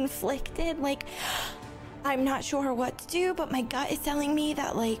 very conflicted. Like, I'm not sure what to do, but my gut is telling me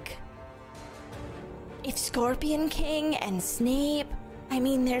that, like, if Scorpion King and Snape, I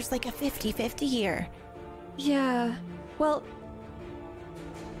mean, there's like a 50-50 here. Yeah. Well...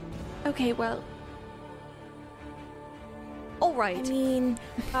 Okay, well... Alright. I mean,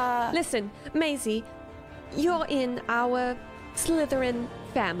 Listen, Maisie, you're in our Slytherin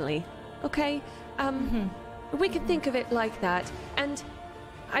family, okay? We can think of it like that. And,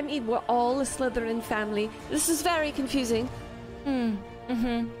 I mean, we're all a Slytherin family. This is very confusing. well,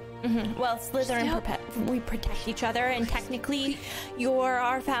 Slytherin, we protect each other, and technically, you're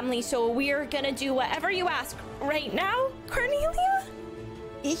our family, so we're gonna do whatever you ask right now, Cornelia?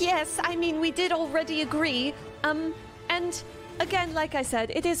 Yes, I mean, we did already agree. And again, like I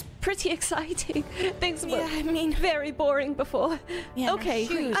said, it is pretty exciting. Things were very boring before. Yeah, okay.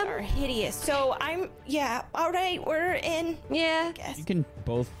 shoes are hideous. So all right, we're in. Yeah. I guess. You can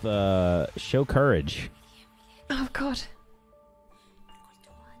both show courage. Oh, God.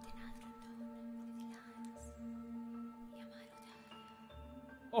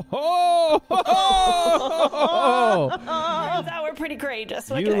 Oh! Turns out we're pretty courageous.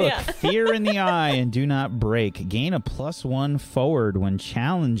 What You can- look fear in the eye and do not break. Gain a +1 forward when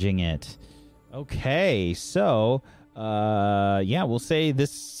challenging it. Okay, so we'll say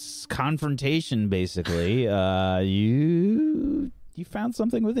this confrontation basically. You found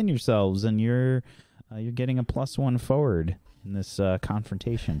something within yourselves, and you're getting a +1 forward in this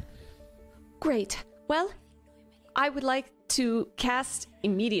confrontation. Great. Well, I would like to cast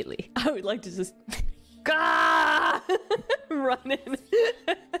immediately. I would like to just run in.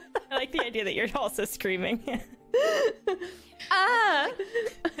 I like the idea that you're also screaming. I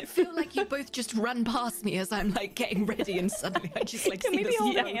feel like you both just run past me as I'm like getting ready, and suddenly I just like Can see we this be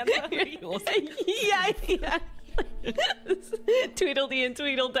holding young- hands up? yeah. Tweedledee and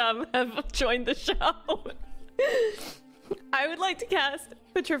Tweedledum have joined the show. I would like to cast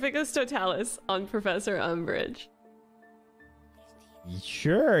Petrificus Totalis on Professor Umbridge.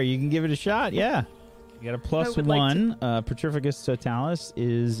 Sure, you can give it a shot. Yeah, you got a +1. Petrificus Totalis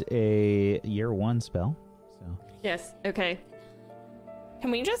is a year 1 spell. So Yes. Okay. Can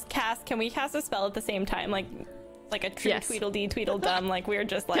we cast a spell at the same time? Like a true Yes. Tweedledee, Tweedledum? Like, we're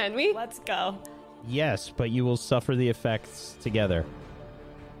just like, Can we? Let's go. yes, but you will suffer the effects together.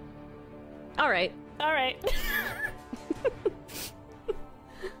 All right. All right.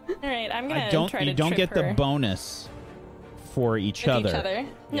 All right, I'm gonna try to You don't trip get her the bonus for each with other. each other.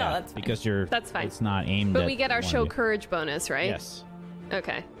 No, Yeah, that's fine. because That's fine. It's not aimed. But at we get our one show of you. courage bonus, right? Yes.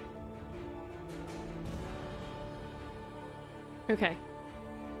 Okay. Okay.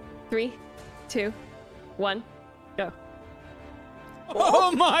 3, 2, 1, go.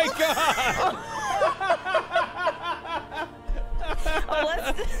 Oh my god! Oh,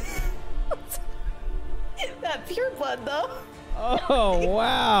 let's. That pure blood, though. Oh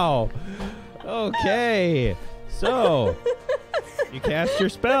wow! Okay, so you cast your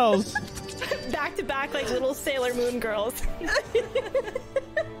spells. Back to back, like little Sailor Moon girls.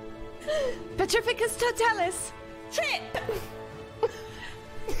 Petrificus Totalis! Trip.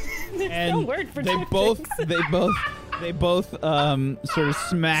 And no word for they trip both things. they both sort of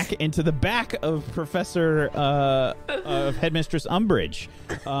smack into the back of Professor of Headmistress Umbridge,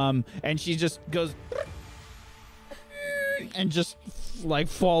 and she just goes and just like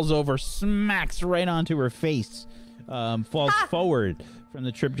falls over, smacks right onto her face, falls forward from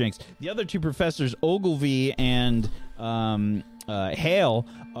the trip jinx. The other two professors, Ogilvy and Hale,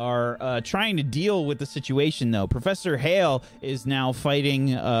 are trying to deal with the situation, though. Professor Hale is now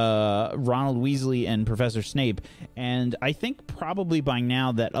fighting Ronald Weasley and Professor Snape, and I think probably by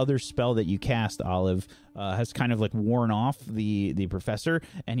now that other spell that you cast, Olive, has kind of like worn off the professor,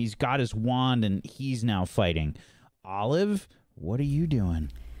 and he's got his wand, and he's now fighting. Olive, what are you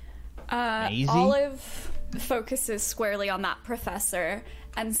doing? Maisie? Olive focuses squarely on that professor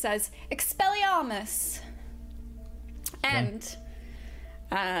and says, Expelliarmus! And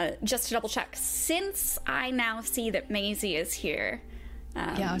just to double check, since I now see that Maisie is here,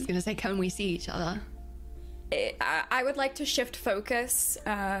 Yeah, I was gonna say, can we see each other? I would like to shift focus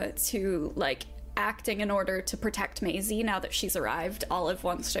to like acting in order to protect Maisie now that she's arrived. Olive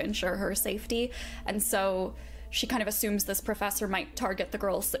wants to ensure her safety, and so she kind of assumes this professor might target the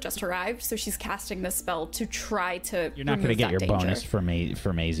girls that just arrived, so she's casting this spell to try to. You're not going to get your danger. bonus for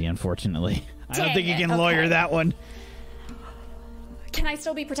Maisie, unfortunately. I don't think you Dang can it, lawyer okay. that one. Can I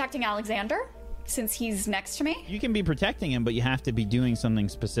still be protecting Alexander since he's next to me? You can be protecting him, but you have to be doing something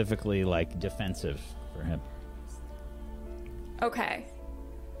specifically like defensive for him. Okay.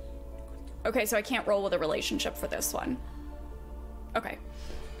 Okay, so I can't roll with a relationship for this one. Okay.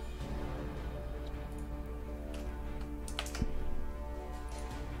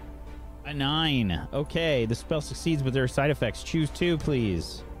 A 9. Okay, the spell succeeds, but there are side effects. Choose 2,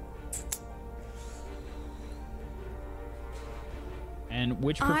 please. And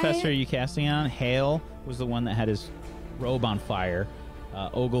which professor are you casting on? Hale was the one that had his robe on fire.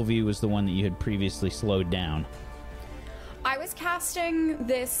 Ogilvy was the one that you had previously slowed down. I was casting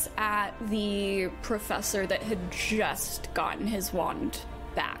this at the professor that had just gotten his wand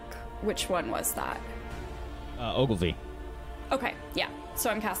back. Which one was that? Ogilvy. Okay, yeah. So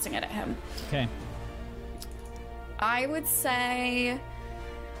I'm casting it at him. Okay. I would say...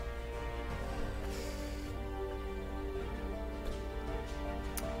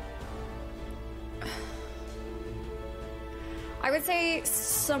 I would say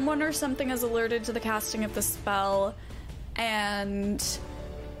someone or something is alerted to the casting of the spell, and...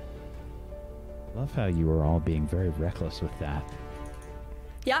 Love how you were all being very reckless with that.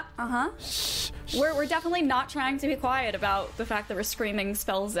 Yeah, We're definitely not trying to be quiet about the fact that we're screaming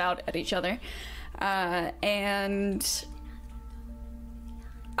spells out at each other. And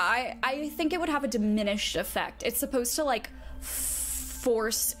I think it would have a diminished effect. It's supposed to, like,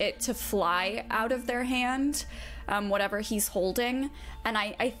 force it to fly out of their hand, whatever he's holding. And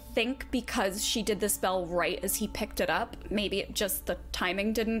I think because she did the spell right as he picked it up, maybe it just the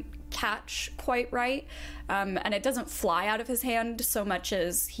timing didn't catch quite right. And it doesn't fly out of his hand so much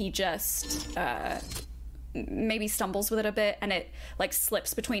as he just maybe stumbles with it a bit, and it like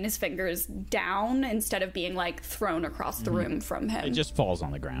slips between his fingers down instead of being like thrown across the room from him. It just falls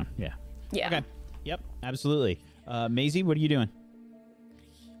on the ground. Yeah. Yeah. Okay. Yep. Absolutely. Maisie, what are you doing?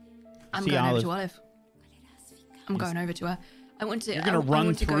 I'm See going over Olive. to Olive. I'm going over to her. I want to. You're gonna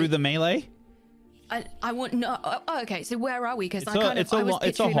run through the melee? I want no. Oh, okay, so where are we? Because I It's was a picturing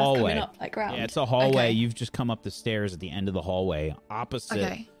us coming hallway. up that ground. Yeah, it's a hallway. Okay. You've just come up the stairs at the end of the hallway, opposite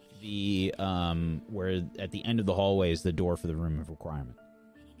Okay. the where at the end of the hallway is the door for the room of requirement.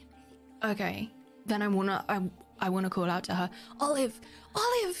 Okay, then I wanna call out to her. Olive,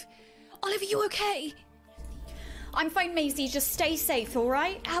 are you okay? I'm fine, Maisie. Just stay safe, all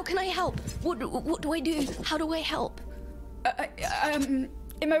right? How can I help? What do I do? How do I help?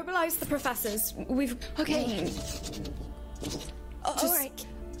 Immobilize the professors. We've Okay. All just right.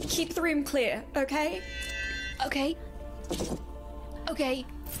 keep the room clear, okay? Okay.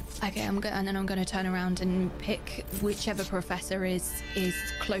 And then I'm gonna turn around and pick whichever professor is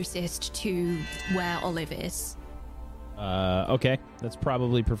closest to where Olive is. Okay, that's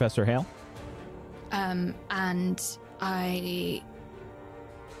probably Professor Hale. And I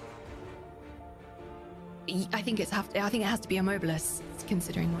think it has to be a Mobilis,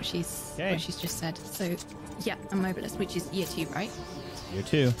 considering what she's just said. So yeah, a Mobilis, which is year 2, right? Year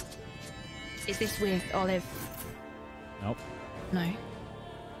 2. Is this with Olive? Nope. No.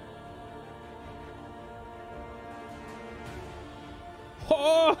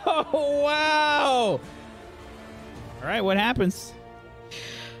 Oh wow! All right, what happens?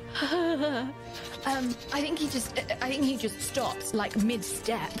 I think he just stops like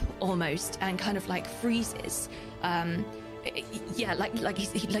mid-step almost and kind of like freezes. Yeah, like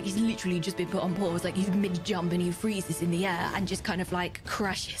he's literally just been put on pause, like he's mid-jump and he freezes in the air and just kind of like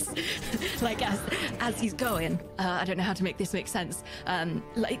crashes, like as he's going. I don't know how to make this make sense.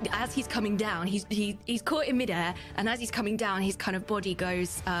 Like as he's coming down, he's caught in midair, and as he's coming down, his kind of body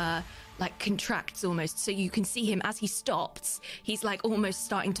goes like contracts almost, so you can see him as he stops. He's like almost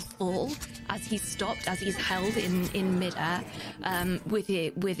starting to fall as he's stopped, as he's held in midair, with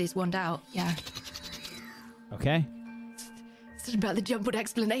his wand out. Yeah. Okay. Something about the jumbled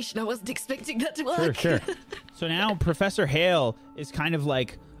explanation. I wasn't expecting that to work. Sure. So now Professor Hale is kind of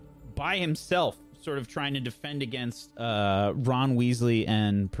like by himself, sort of trying to defend against Ron Weasley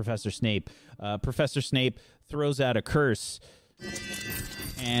and Professor Snape. Professor Snape throws out a curse,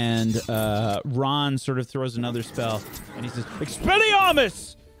 and Ron sort of throws another spell, and he says,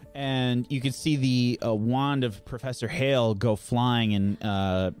 Expelliarmus! And you can see the wand of Professor Hale go flying and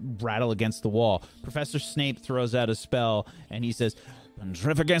rattle against the wall. Professor Snape throws out a spell, and he says,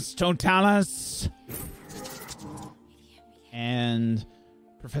 Contrive against Totalis! And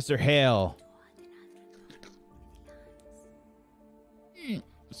Professor Hale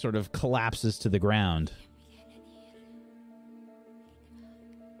sort of collapses to the ground.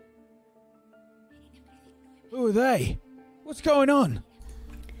 Who are they? What's going on?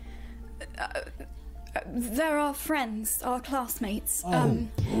 They're our friends, our classmates. Oh,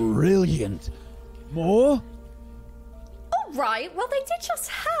 brilliant. More? All right. Well, they did just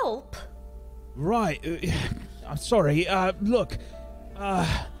help. Right. I'm sorry. Look. All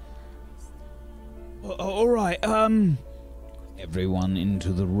right. Everyone into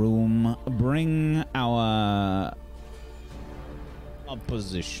the room. Bring our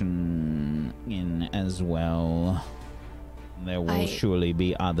opposition in as well. There will surely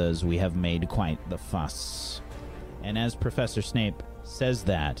be others. We have made quite the fuss. And as Professor Snape says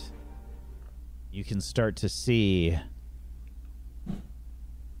that, you can start to see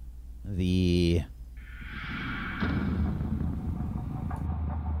the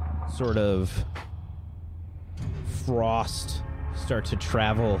sort of frost start to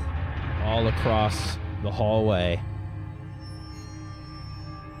travel all across the hallway.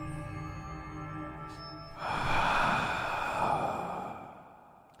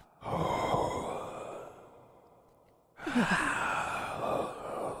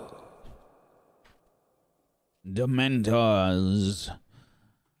 Dementors.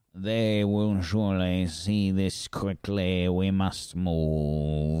 They will surely see this quickly. We must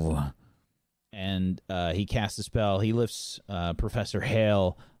move. And he casts a spell. He lifts Professor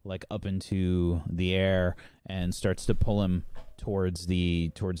Hale like up into the air and starts to pull him towards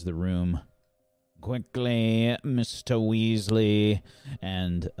the room. Quickly, Mr. Weasley.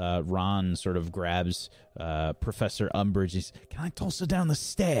 And Ron sort of grabs Professor Umbridge. He's, can I toss her down the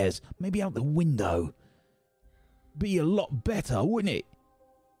stairs? Maybe out the window? Be a lot better, wouldn't it?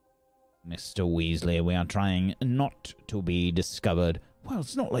 Mr. Weasley, we are trying not to be discovered. Well,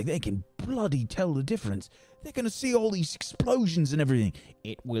 it's not like they can bloody tell the difference. They're going to see all these explosions and everything.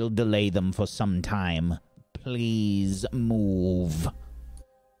 It will delay them for some time. Please move.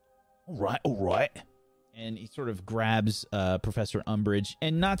 All right. And he sort of grabs Professor Umbridge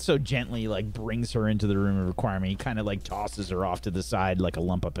and not so gently, like, brings her into the room of requirement. He kind of, like, tosses her off to the side like a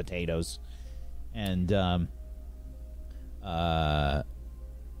lump of potatoes. And,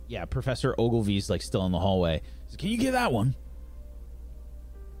 yeah, Professor Ogilvy's, like, still in the hallway. So can you get that one?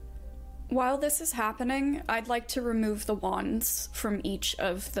 While this is happening, I'd like to remove the wands from each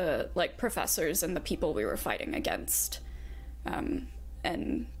of the, like, professors and the people we were fighting against.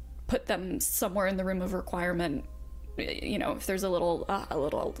 And put them somewhere in the room of requirement, you know, if there's a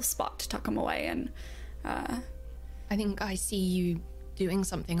little spot to tuck them away. And I think I see you doing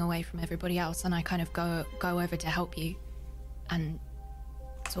something away from everybody else, and I kind of go over to help you and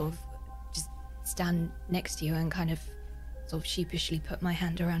sort of just stand next to you and kind of sort of sheepishly put my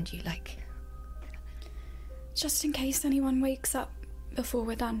hand around you, like, just in case anyone wakes up before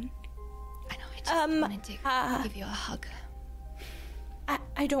we're done. I know, I just wanted to give you a hug.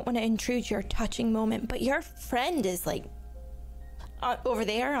 I don't want to intrude your touching moment, but your friend is, like, over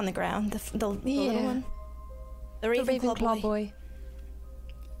there on the ground, the little one. The Ravenclaw boy.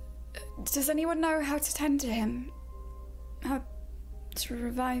 Does anyone know how to tend to him? How to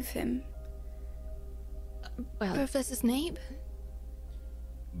revive him? Well, Professor Snape?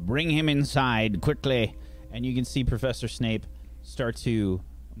 Bring him inside, quickly. And you can see Professor Snape start to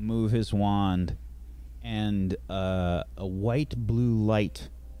move his wand, and a white-blue light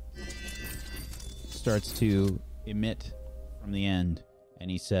starts to emit from the end. And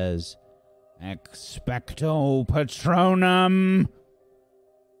he says, Expecto Patronum!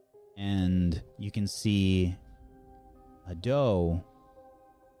 And you can see a doe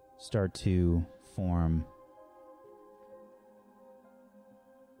start to form.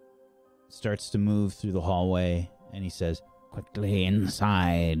 Starts to move through the hallway, and he says, quickly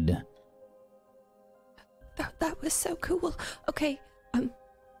inside. That was so cool. Okay,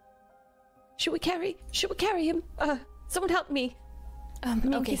 should we carry him? Someone help me.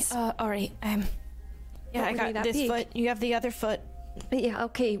 Okay, all right. Yeah, I got this foot. You have the other foot. Yeah,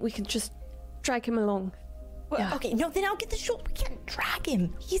 okay, we can just drag him along. Well, yeah. Okay, no, then I'll get the shoulder. We can't drag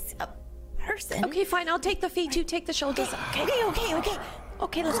him. He's a person. Okay, fine. I'll take the feet. You take the shoulders. Okay.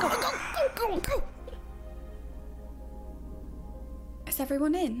 Okay, let's go. Go. Is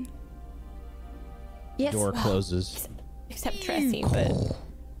everyone in? Yes. Door closes. Except Tressie, but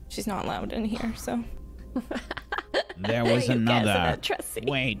she's not allowed in here, so. There was another.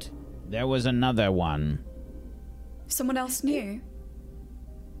 Wait, there was another one. Someone else new?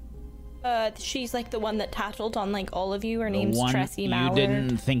 She's like the one that tattled on like all of you. Her name's Tressie Mallard. You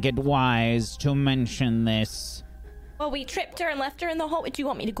didn't think it wise to mention this. Well, we tripped her and left her in the hallway. Do you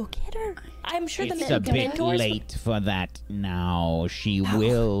want me to go get her? I'm sure It's the a bit mentors. late for that now. She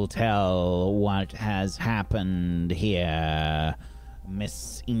will tell what has happened here,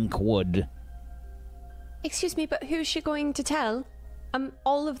 Miss Inkwood. Excuse me, but who's she going to tell?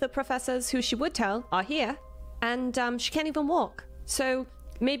 All of the professors who she would tell are here, and she can't even walk. So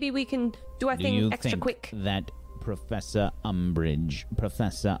maybe we can do our Do thing you extra think quick. that Professor Umbridge,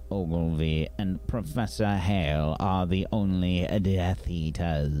 Professor Ogilvy, and Professor Hale are the only Death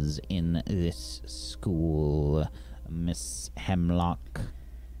Eaters in this school, Miss Hemlock?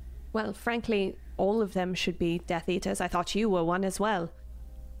 Well, frankly, all of them should be Death Eaters. I thought you were one as well.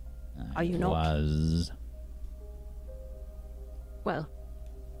 Are you not? Was. Well,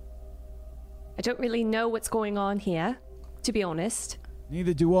 I don't really know what's going on here, to be honest.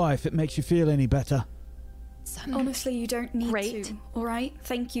 Neither do I, if it makes you feel any better. Honestly, you don't need Great. to, alright?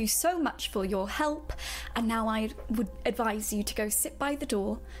 Thank you so much for your help. And now I would advise you to go sit by the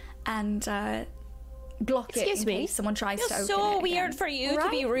door and block it Excuse in me? case someone tries to open It's so it weird again. for you to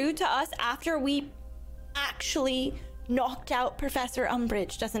be Alright? rude to us after we actually knocked out Professor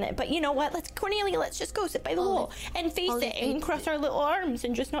Umbridge, doesn't it? But you know what? Cornelia, let's just go sit by the wall and face Olive, it and cross our little arms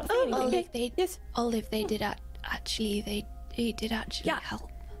and just not say anything. Olive, they did actually Yeah. help.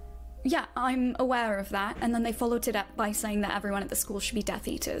 Yeah, I'm aware of that. And then they followed it up by saying that everyone at the school should be Death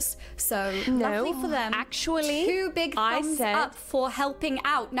Eaters. So, lovely for them. actually, 2 big I thumbs said- up for helping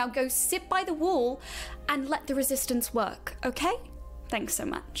out. Now go sit by the wall and let the resistance work, okay? Thanks so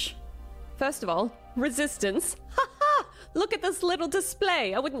much. First of all, resistance. Ha ha! Look at this little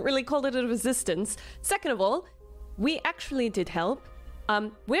display. I wouldn't really call it a resistance. Second of all, we actually did help.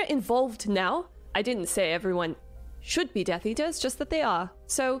 We're involved now. I didn't say everyone should be Death Eaters, just that they are.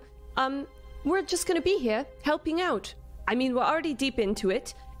 So, we're just gonna be here, helping out. I mean, we're already deep into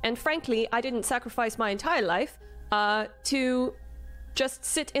it, and frankly, I didn't sacrifice my entire life, to just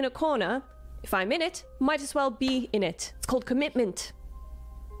sit in a corner. If I'm in it, might as well be in it. It's called commitment.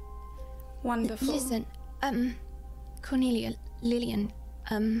 Wonderful. Listen, Cornelia, Lillian,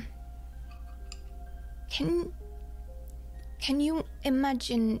 can you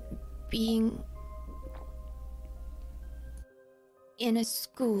imagine being in a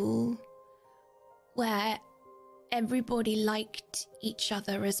school where everybody liked each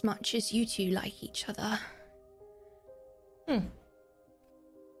other as much as you two like each other?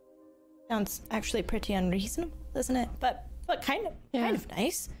 Sounds actually pretty unreasonable, doesn't it? But kind of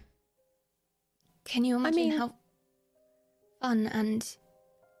nice. Can you imagine mean- how fun and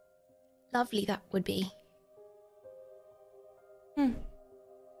lovely that would be?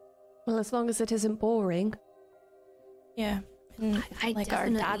 Well, as long as it isn't boring. Yeah. And I like our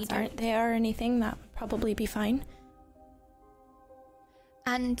definitely dads don't. aren't there or anything, that would probably be fine.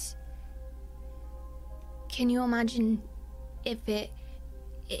 And can you imagine if it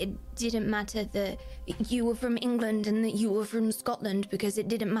didn't matter that you were from England and that you were from Scotland, because it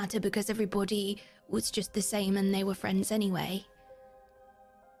didn't matter because everybody was just the same and they were friends anyway?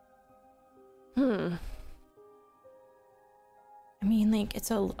 I mean, like, it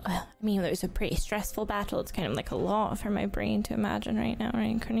was a pretty stressful battle. It's kind of like a lot for my brain to imagine right now,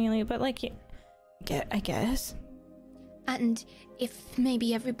 right, Cornelia? But, like, I guess. And if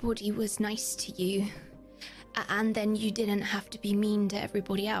maybe everybody was nice to you, and then you didn't have to be mean to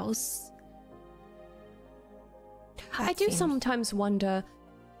everybody else. I do sometimes wonder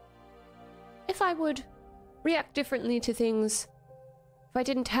if I would react differently to things if I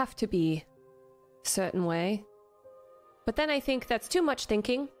didn't have to be a certain way. But then I think that's too much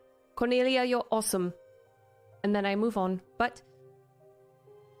thinking. Cornelia, you're awesome. And then I move on. But,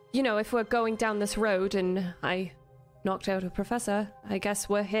 you know, if we're going down this road and I knocked out a professor, I guess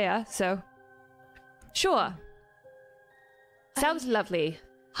we're here, so... Sure. Sounds lovely.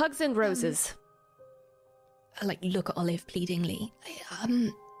 Hugs and roses. I look at Olive pleadingly.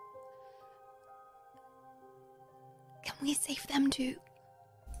 Can we save them too?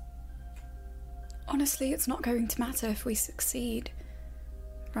 Honestly, it's not going to matter if we succeed,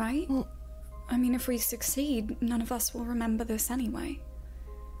 right? Well- I mean, if we succeed, none of us will remember this anyway.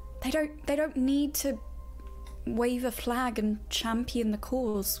 They don't need to wave a flag and champion the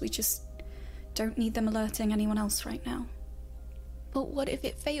cause. We just don't need them alerting anyone else right now. But what if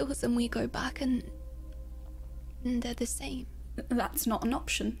it fails and we go back and they're the same? That's not an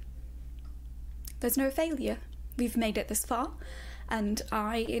option. There's no failure. We've made it this far, and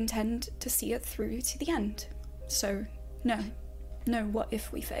I intend to see it through to the end. So, no, what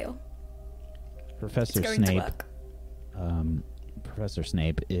if we fail? Professor It's going to Snape. work. Professor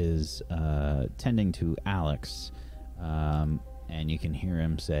Snape is tending to Alex, and you can hear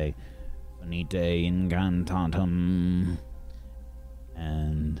him say, Finite incantatum.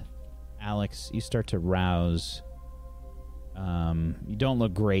 And Alex, you start to rouse. You don't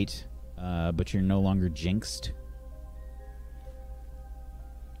look great, but you're no longer jinxed.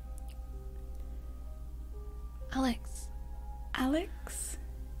 Alex?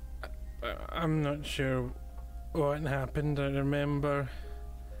 I'm not sure what happened. I remember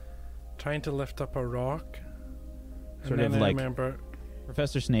trying to lift up a rock. Sort and of then like- I remember...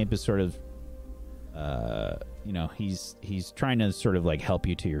 Professor Snape is sort of, he's trying to sort of like help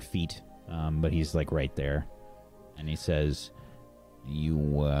you to your feet, but he's like right there, and he says, "You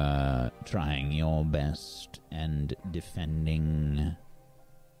were trying your best and defending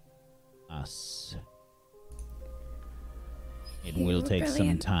us. It You will were take some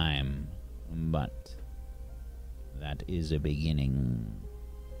brilliant. time, but that is a beginning.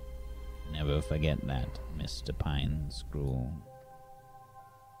 Never forget that, Mr. Pinescrew."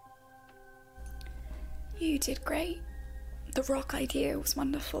 You did great. The rock idea was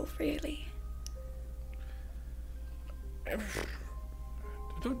wonderful, really. I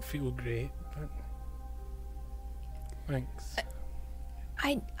don't feel great, but... Thanks.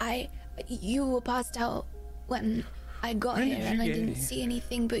 You were passed out when I got When here, did and you I get didn't here? see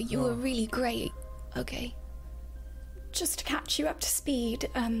anything, but you were really great. Okay. Just to catch you up to speed,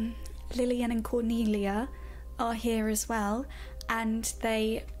 Lillian and Cornelia are here as well, and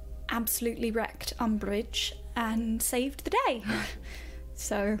they absolutely wrecked Umbridge and saved the day.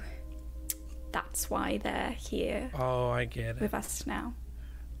 So that's why they're here Oh, I get it. with us now.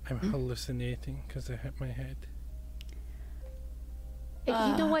 I'm hallucinating because I hit my head. You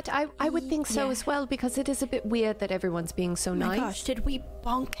know what? I would think so yeah. as well, because it is a bit weird that everyone's being so Oh my nice. gosh, did we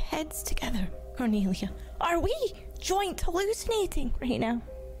bonk heads together, Cornelia? Are we joint hallucinating right now?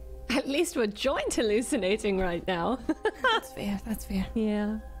 At least we're joint hallucinating right now. That's fair, that's fair.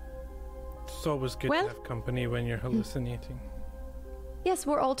 Yeah. It's always good Well- to have company when you're hallucinating. Yes,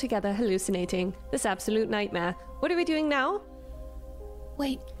 we're all together hallucinating. This absolute nightmare. What are we doing now?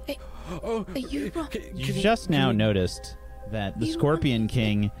 Wait, Oh, are you wrong? You've just now noticed that the Scorpion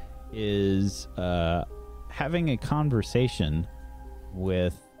King is having a conversation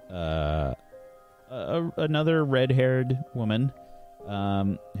with another red-haired woman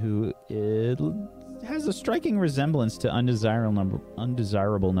who has a striking resemblance to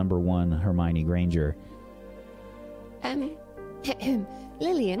undesirable number one Hermione Granger.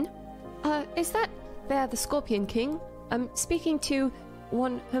 Lillian, is that there the Scorpion King? I'm speaking to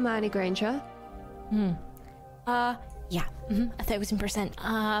one Hermione Granger. Yeah,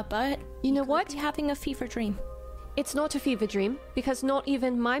 1,000%. But You know what? could be having a fever dream. It's not a fever dream, because not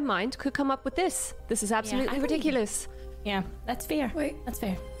even my mind could come up with this. This is absolutely I believe ridiculous. Yeah, that's fair. Wait, That's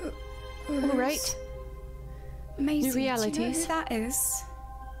fair. All right. Maisie, New do you know realities. who that is?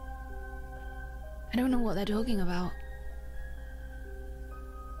 I don't know what they're talking about.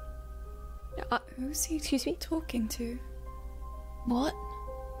 Who's he Excuse me? talking to? What?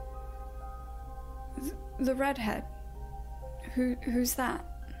 The redhead. Who's that?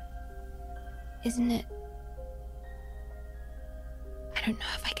 Isn't it? I don't know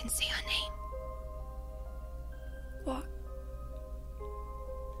if I can say her name. What?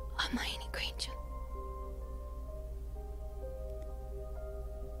 Hermione Granger.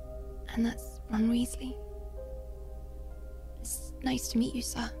 And that's Ron Weasley. It's nice to meet you,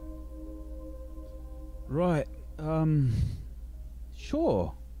 sir. Right.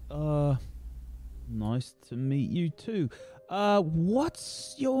 Sure. Nice to meet you too.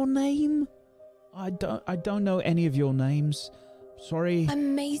 What's your name? I don't know any of your names. Sorry.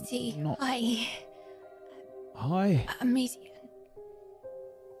 I'm Maisie. Not- Hi. Hi. I'm Maisie.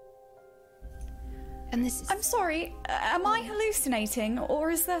 And this is... I'm sorry, am I hallucinating,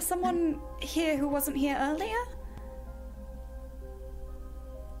 or is there someone here who wasn't here earlier?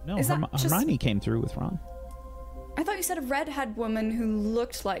 No, Is that just- Hermione came through with Ron. I thought you said a redhead woman who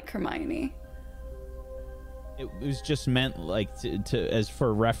looked like Hermione. It was just meant like to as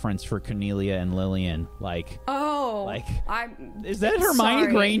for reference for Cornelia and Lillian. Like, Oh, Like, I'm. is that Hermione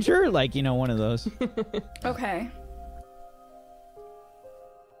sorry. Granger? Like, you know, one of those. Okay.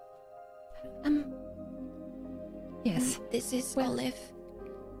 Yes. This is Olive.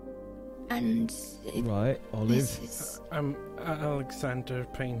 And Right, Olive. this is... I'm Alexander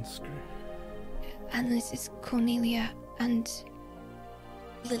Pinescrew. And this is Cornelia and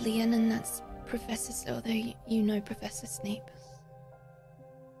Lillian, and that's Professor Slither. You know Professor Snape.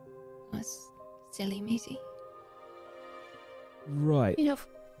 That's silly, Maisie. Right. You know,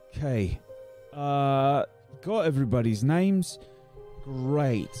 Okay. Got everybody's names.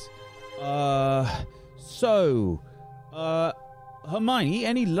 Great. So, Hermione,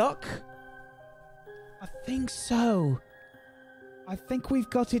 any luck? I think so. I think we've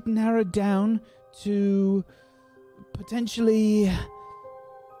got it narrowed down to potentially...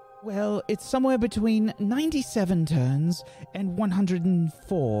 Well, it's somewhere between 97 turns and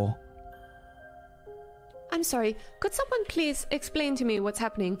 104. I'm sorry. Could someone please explain to me what's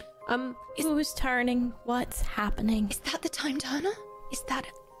happening? Who's turning? What's happening? Is that the time turner? Is that...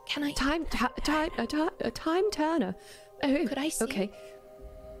 Can I... Time turner. Oh, Could I see Okay. it?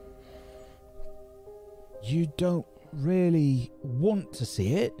 You don't really want to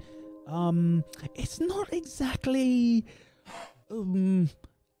see it. It's not exactly...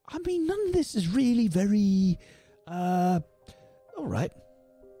 I mean, none of this is really very... Alright.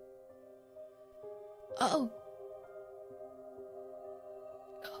 Oh,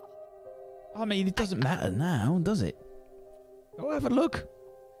 I mean, it doesn't matter now, does it? Go have a look.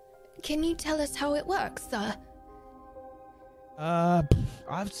 can you tell us how it works, sir?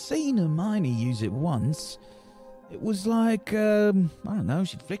 I've seen Hermione use it once. It was like, I don't know,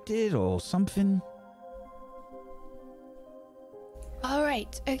 she flicked it or something. All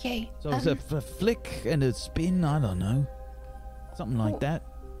right, okay. So it's a flick and a spin, I don't know. Something like that.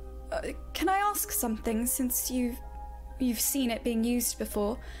 Can I ask something, since you've seen it being used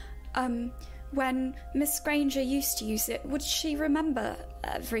before? When Miss Granger used to use it, would she remember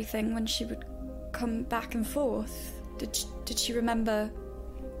everything when she would come back and forth? Did she remember?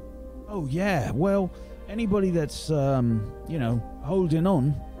 Oh, yeah, well, anybody that's, holding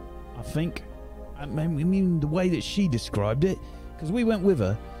on, I think. I mean, the way that she described it, because we went with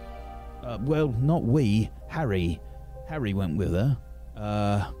her. Well, not we, Harry. Harry went with her.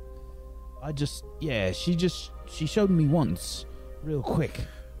 She showed me once, real quick.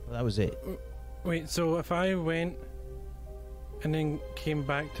 But that was it. Wait, so if I went and then came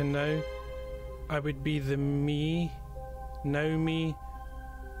back to now, I would be the me, now me,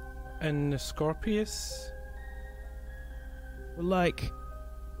 and the Scorpius? Well, like...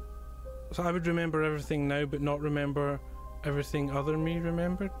 So I would remember everything now, but not remember everything other me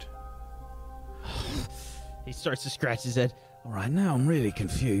remembered? He starts to scratch his head. Alright, now I'm really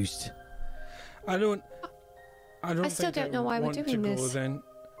confused. I still think don't know why we're want to doing go this. Then.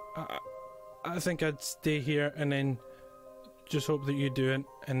 I think I'd stay here and then just hope that you do it,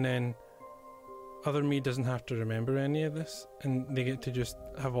 and then other me doesn't have to remember any of this, and they get to just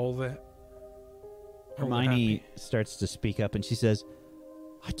have all the... Hermione starts to speak up and she says,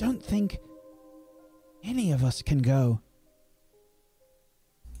 I don't think any of us can go.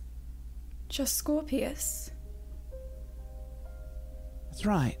 Just Scorpius? That's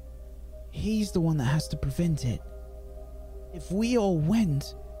right. He's the one that has to prevent it. If we all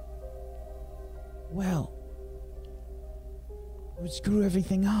went, well, it would screw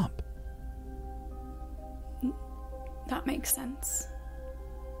everything up. That makes sense.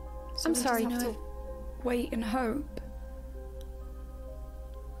 So I'm we just sorry, have no. to wait and hope.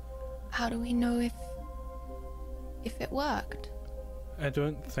 How do we know if it worked? I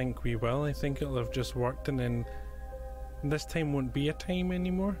don't think we will. I think it'll have just worked, and then this time won't be a time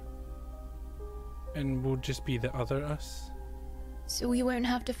anymore. And we'll just be the other us. So we won't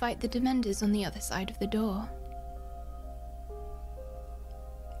have to fight the Demenders on the other side of the door.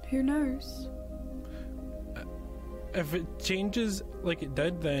 Who knows? If it changes like it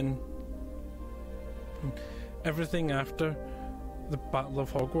did, then everything after the Battle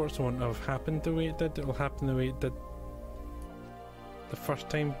of Hogwarts won't have happened the way it did. It'll happen the way it did the first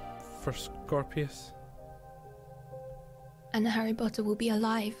time for Scorpius. And Harry Potter will be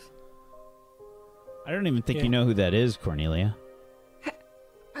alive. I don't even think Yeah. you know who that is, Cornelia.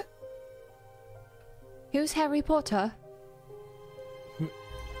 Who's Harry Potter?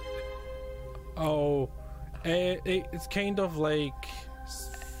 Oh, it's kind of like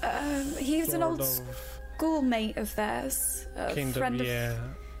He's an sort old of, schoolmate of theirs. A kind friend of, yeah.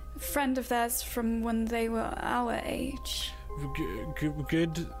 friend of theirs from when they were our age.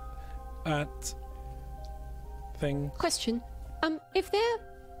 Good at thing. Question. If they're...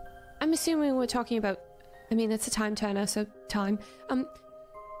 I'm assuming we're talking about... I mean, it's a time turner, so time.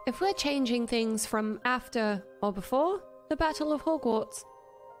 If we're changing things from after or before the Battle of Hogwarts...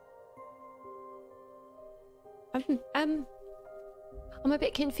 I'm a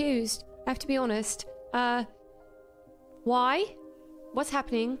bit confused, I have to be honest. Why? What's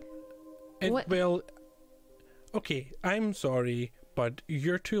happening? What? Well, okay, I'm sorry, but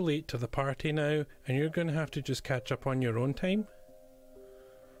you're too late to the party now, and you're going to have to just catch up on your own time.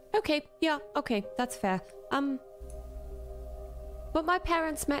 Okay, yeah, okay, that's fair. But my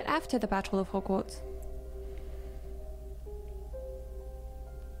parents met after the Battle of Hogwarts.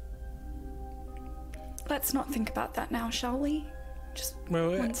 Let's not think about that now, shall we? Just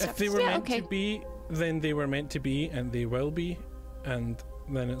Well, one step if they were Yeah, meant okay. to be then they were meant to be, and they will be, and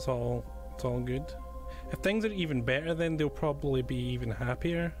then it's all good. If things are even better, then they'll probably be even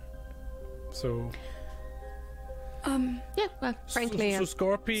happier. So. Yeah, well, frankly, so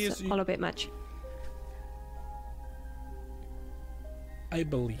Scorpy it's is all a bit much. I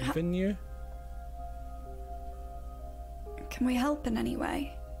believe in you. Can we help in any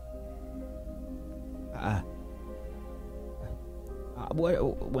way?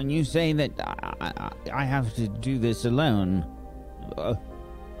 When you say that I have to do this alone,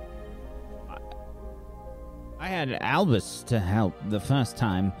 I had Albus to help the first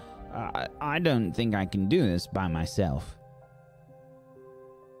time. I don't think I can do this by myself.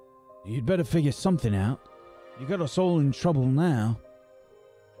 You'd better figure something out. You got us all in trouble now.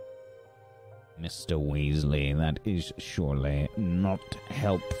 Mr. Weasley, that is surely not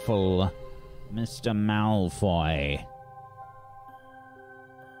helpful. Mr. Malfoy.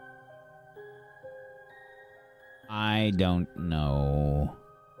 I don't know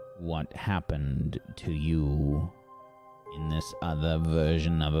what happened to you in this other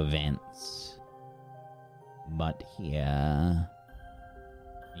version of events, but here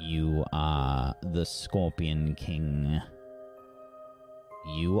you are the Scorpion King.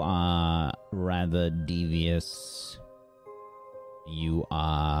 You are rather devious. You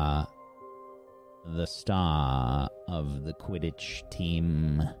are the star of the Quidditch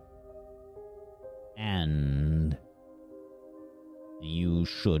team. And you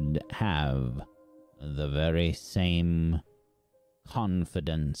should have the very same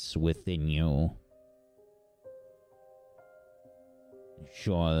confidence within you.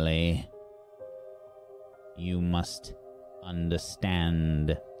 Surely you must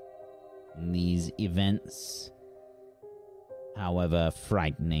understand these events, however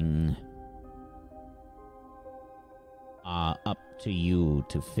frightening, are up to you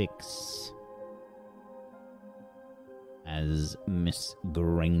to fix. As Miss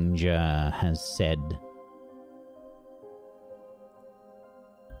Granger has said.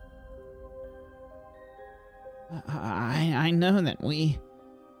 I know that we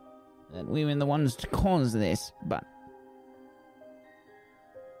were the ones to cause this, but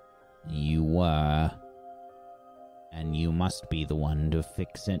you were, and you must be the one to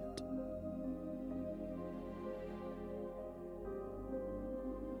fix it.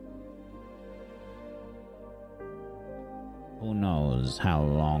 Who knows how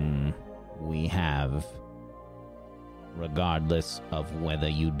long we have, regardless of whether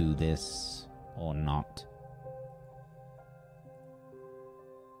you do this or not.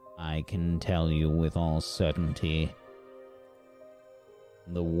 I can tell you with all certainty,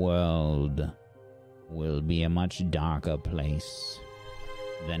 the world will be a much darker place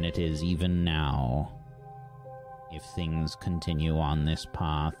than it is even now if things continue on this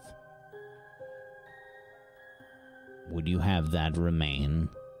path. Would you have that remain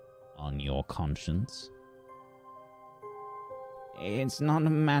on your conscience? It's not a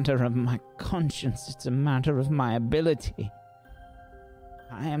matter of my conscience, it's a matter of my ability.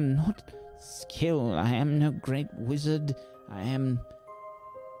 I am not skilled, I am no great wizard, I am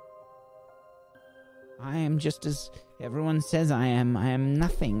just as everyone says I am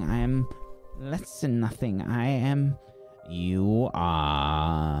nothing, I am less than nothing, You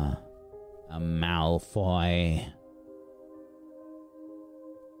are a Malfoy.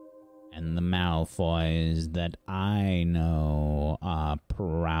 And the Malfoys that I know are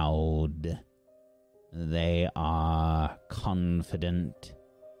proud. They are confident.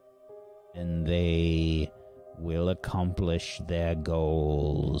 And they will accomplish their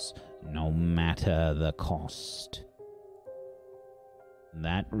goals no matter the cost.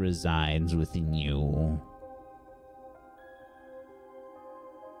 That resides within you.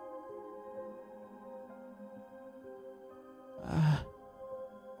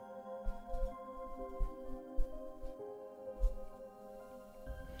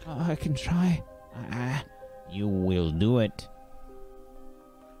 I can try. You will do it.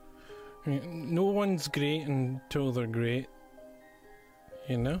 No one's great until they're great.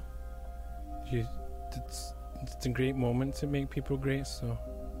 You know? It's the great moments that make people great, so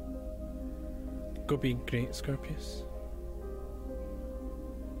go be great, Scorpius.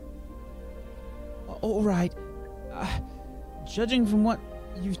 All right. Judging from what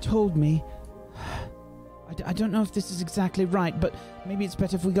you've told me, I don't know if this is exactly right, but maybe it's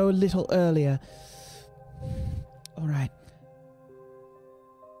better if we go a little earlier. All right.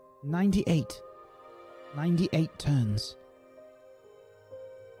 98. 98 turns.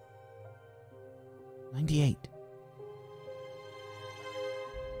 98.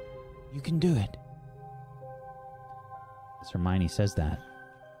 You can do it. As Hermione says that,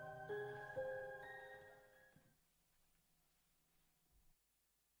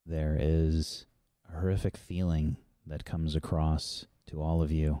 there is a horrific feeling that comes across to all of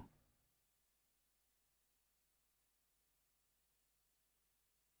you.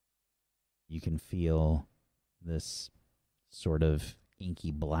 You can feel this sort of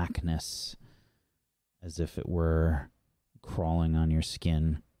inky blackness as if it were crawling on your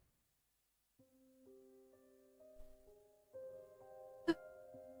skin.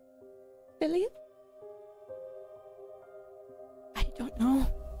 Lillian? I don't know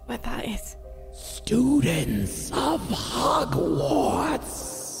what that is. Students of Hogwarts,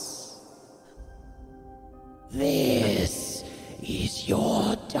 this is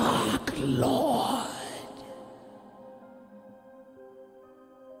your Dark Lord.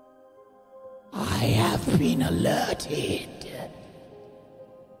 I have been alerted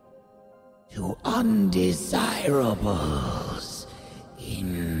to undesirables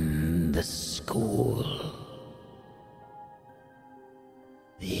in the school.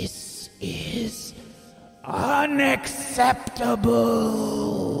 This is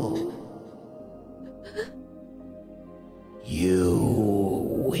unacceptable.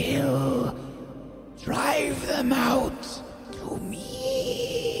 You will drive them out to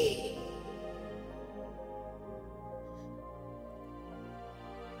me.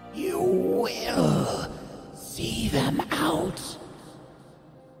 You will see them out,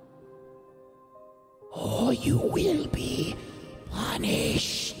 or you will be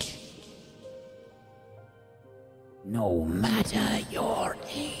punished. No matter your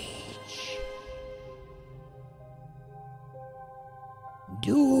age.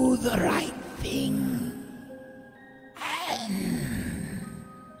 Do the right thing and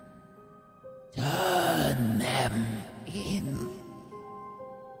turn them in.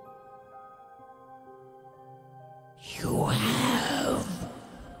 You have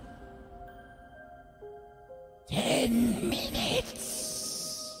 10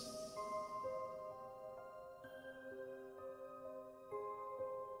 minutes.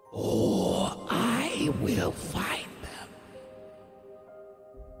 Or I will find them.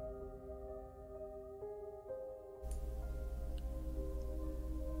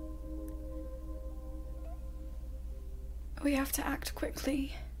 We have to act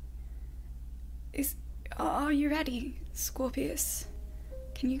quickly. Are you ready, Scorpius?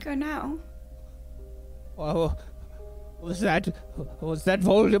 Can you go now? Oh, was that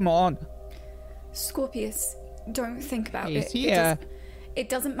Voldemort? Scorpius, don't think about He's it. here. It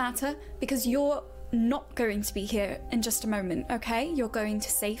doesn't matter because you're not going to be here in just a moment, okay? You're going to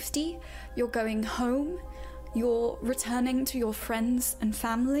safety. You're going home. You're returning to your friends and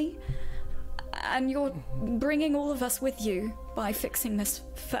family. And you're bringing all of us with you by fixing this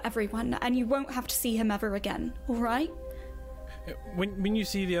for everyone. And you won't have to see him ever again, all right? When you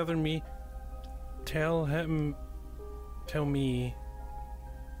see the other me, tell me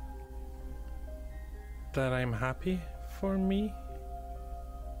that I'm happy for me.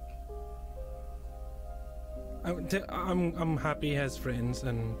 I'm happy as friends,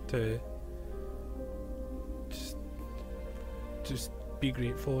 and to just be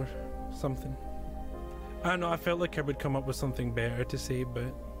grateful or something. I don't know, I felt like I would come up with something better to say,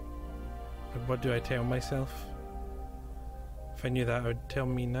 but what do I tell myself? If I knew that, I would tell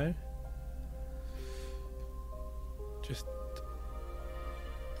me now. Just,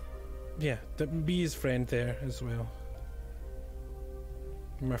 yeah, be his friend there as well.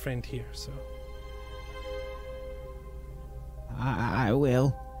 My friend here, so. I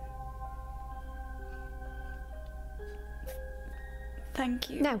will. Thank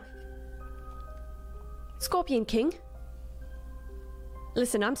you. Now, Scorpion King.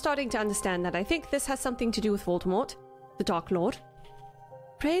 Listen, I'm starting to understand that. I think this has something to do with Voldemort, the Dark Lord.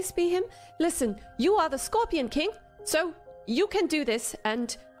 Praise be him. Listen, you are the Scorpion King, so you can do this.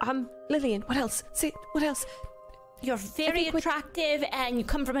 And, Lillian, what else? Say, what else? You're very attractive, and you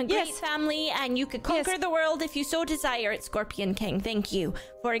come from a great family, and you could conquer the world if you so desire. It's Scorpion King. Thank you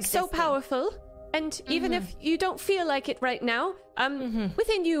for existing. So powerful. And even if you don't feel like it right now,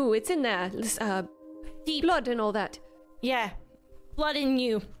 within you, it's in there. Deep blood and all that. Yeah. Blood in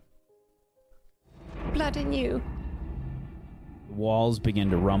you. Blood in you. The walls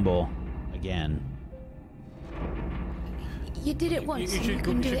begin to rumble again. You did it once, and you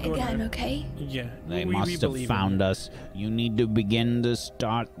can do it again, okay? Yeah. They must have found us. You need to begin to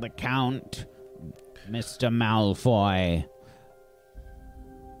start the count, Mr. Malfoy.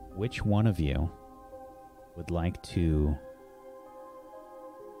 Which one of you would like to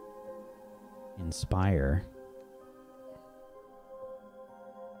inspire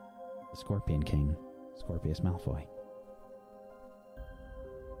the Scorpion King, Scorpius Malfoy?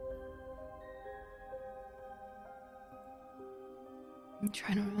 I'm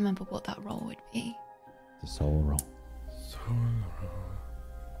trying to remember what that role would be. The soul roll.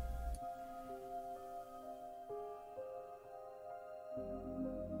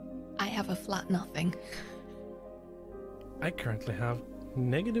 I have a flat nothing. I currently have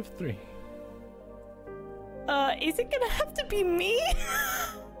 -3. Is it gonna have to be me?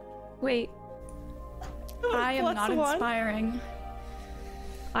 Wait, I am not +1. inspiring.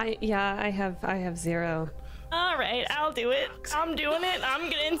 I have 0. All right, I'll do it. I'm doing it. I'm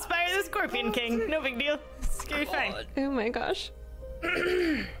gonna inspire the Scorpion King. No big deal. It's gonna be fine. Oh my gosh.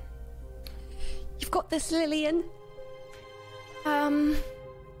 You've got this, Lillian. I'm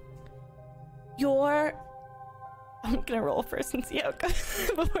gonna roll first and see how it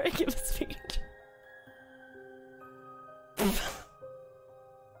goes before I give a speech.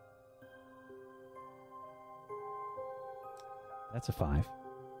 That's a 5.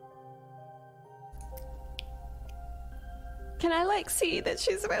 Can I see that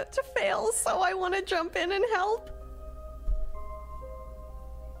she's about to fail, so I want to jump in and help?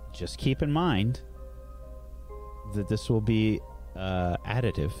 Just keep in mind that this will be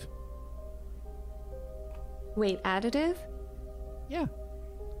additive. Wait, additive? Yeah.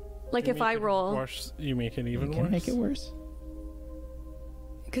 Like You if make I it roll. worse, you make it even You can worse. make it worse.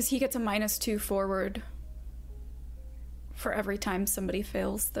 Because he gets a -2 forward for every time somebody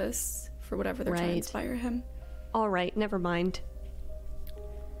fails this, for whatever they're trying to Right. inspire him. All right, never mind.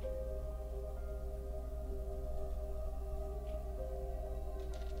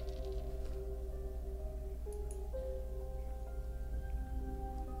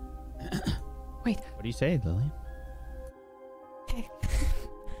 Wait, What do you say, Lily?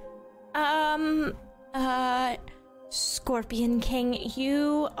 Scorpion King,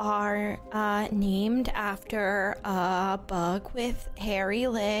 you are named after a bug with hairy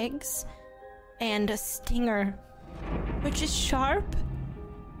legs and a stinger, which is sharp,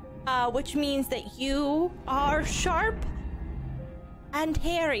 which means that you are sharp and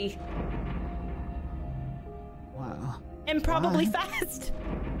hairy Wow. and probably What? fast.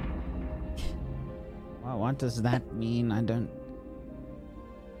 Well, what does that mean? I don't.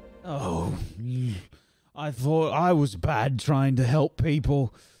 Oh, I thought I was bad trying to help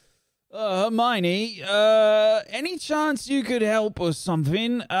people. Hermione, any chance you could help or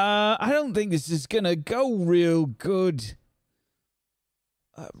something? I don't think this is gonna go real good.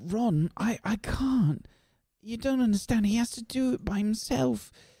 Ron, I can't. You don't understand. He has to do it by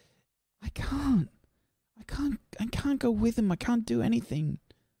himself. I can't go with him. I can't do anything.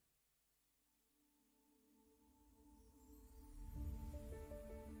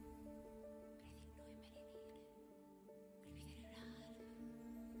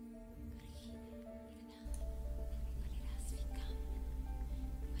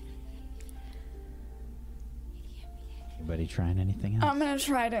 Anybody trying anything else? I'm gonna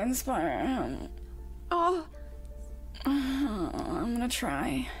try to inspire him. oh, I'm gonna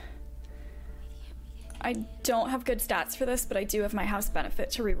try. I don't have good stats for this, but I do have my house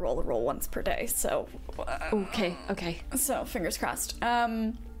benefit to re-roll the roll once per day, so okay. so fingers crossed.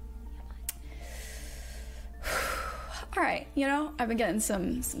 Alright, I've been getting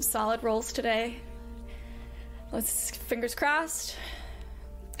some solid rolls today. Fingers crossed.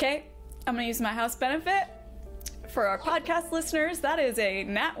 Okay, I'm gonna use my house benefit. For our podcast listeners, that is a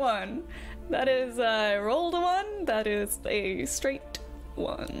nat 1. That is a rolled 1. That is a straight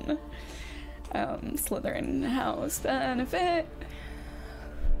 1. Slytherin house benefit.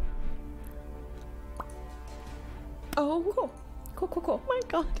 Oh, Cool. My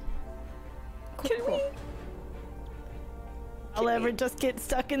God. Cool. I'll ever just get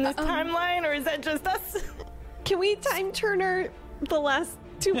stuck in this timeline, or is that just us? can we time turner the last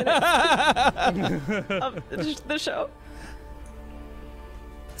 2 minutes of the show?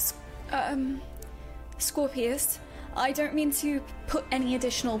 Scorpius, I don't mean to put any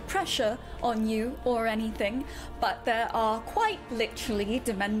additional pressure on you or anything, but there are quite literally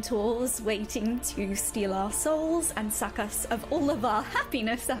Dementors waiting to steal our souls and suck us of all of our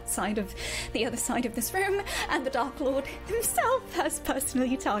happiness outside of the other side of this room, and the Dark Lord himself has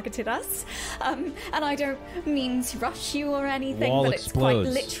personally targeted us. And I don't mean to rush you or anything, Wall but it's quite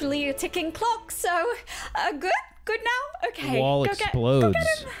explodes. literally a ticking clock, so good now? Okay. The wall go explodes.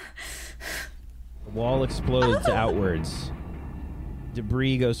 Get him. The wall explodes outwards.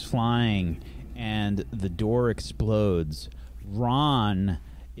 Debris goes flying, and the door explodes. Ron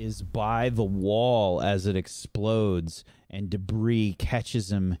is by the wall as it explodes, and debris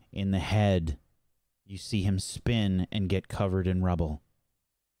catches him in the head. You see him spin and get covered in rubble.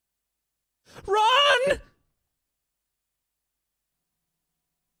 Run!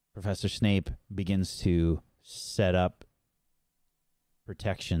 Professor Snape begins to set up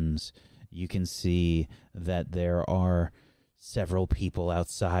protections, you can see that there are several people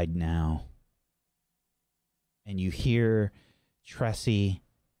outside now. And you hear Tressie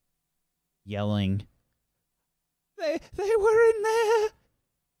yelling, They were in there.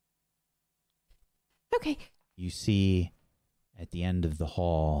 Okay. You see at the end of the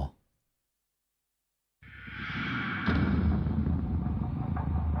hall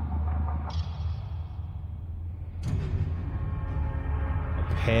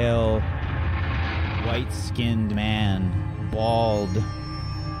a pale, white-skinned man, bald,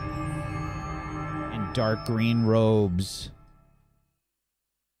 in dark green robes,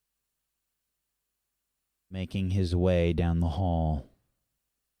 making his way down the hall.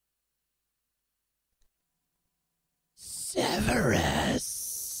 Severus.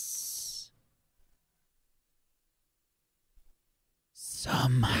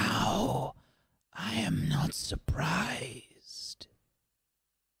 Somehow, I am not surprised.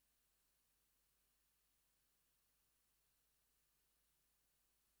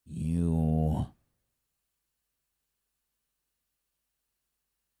 You...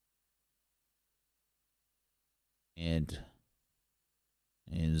 It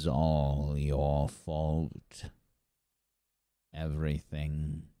is all your fault.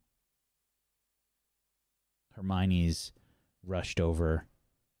 Everything. Hermione's rushed over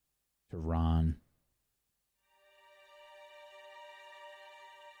to Ron.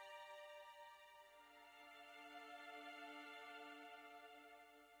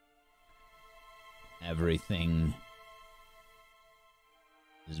 Everything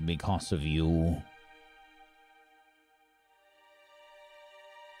is because of you.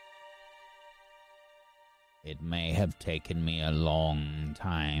 It may have taken me a long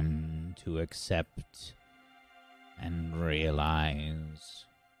time to accept and realize.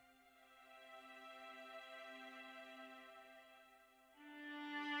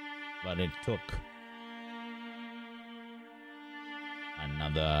 But it took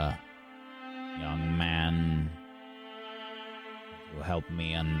another young man to help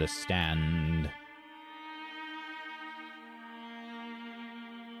me understand.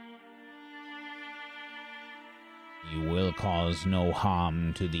 You will cause no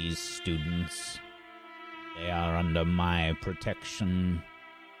harm to these students. They are under my protection.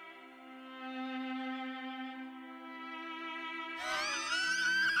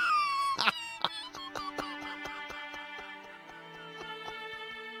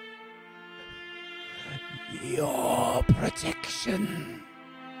 Your protection,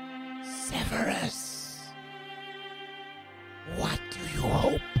 Severus. What do you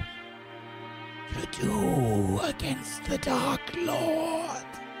hope to do against the Dark Lord?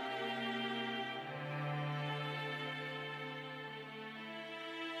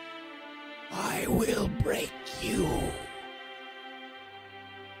 I will break you.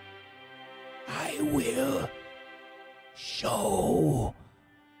 I will show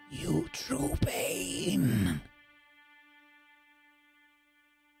you true pain.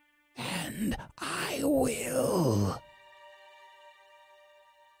 And I will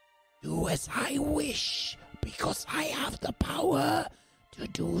do as I wish, because I have the power to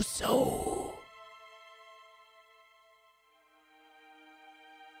do so.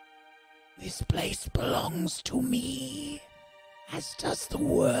 This place belongs to me, as does the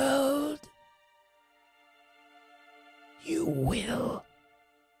world. You will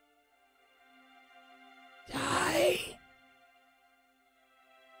die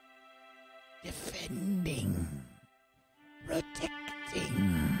defending,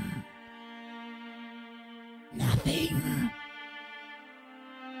 protecting nothing.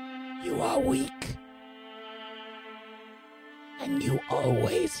 You are weak, and you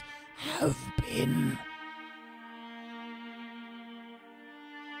always have been.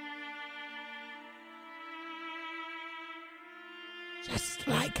 Just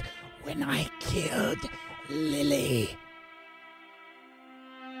like when I killed Lily.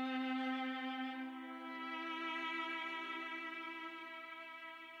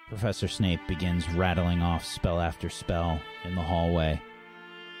 Professor Snape begins rattling off spell after spell in the hallway.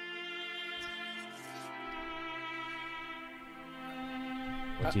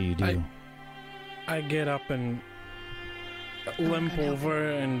 What do you do? I get up and limp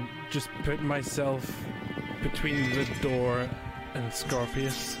over and just put myself between the door and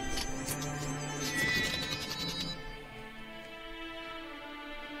Scorpius.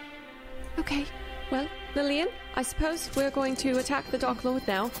 Okay, well, Lillian, I suppose we're going to attack the Dark Lord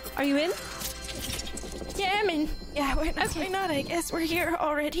now. Are you in? Yeah, I'm in. Yeah, why not? I guess we're here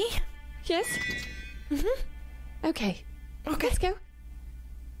already. Yes? Mm-hmm. Okay. Okay. Let's go.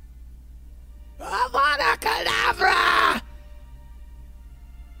 Avada Kedavra!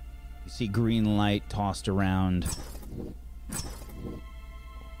 You see green light tossed around.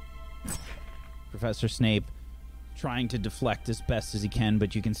 Professor Snape trying to deflect as best as he can,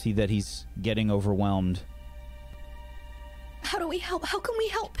 but you can see that he's getting overwhelmed. How do we help? How can we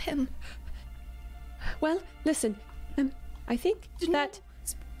help him? Well, listen, I think that...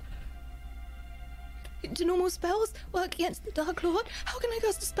 Do normal spells work against the Dark Lord? How can I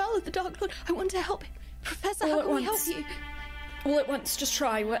cast a spell at the Dark Lord? I want to help him. Professor, All how at can we help once. you? All at once, just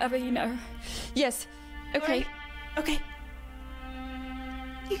try whatever you know. Yes. Okay. Alright. Okay.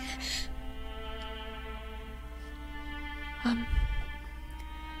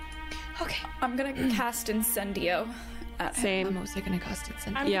 Okay. I'm gonna cast Incendio at him. Same. I'm also going to cast it.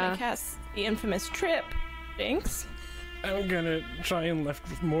 I'm Yeah. gonna cast the infamous trip. Jinx. I'm gonna try and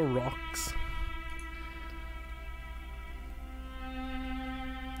lift more rocks.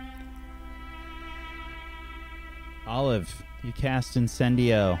 Olive, you cast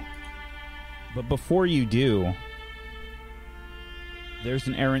Incendio. But before you do, there's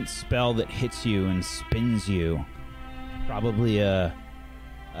an errant spell that hits you and spins you. Probably a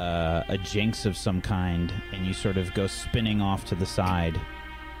jinx of some kind, and you sort of go spinning off to the side.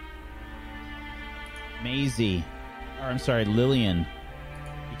 Lillian,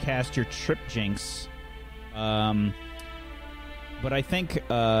 you cast your trip jinx. But I think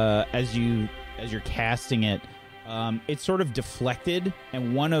as you're casting it, it's sort of deflected,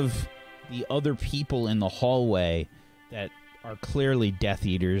 and one of the other people in the hallway that are clearly Death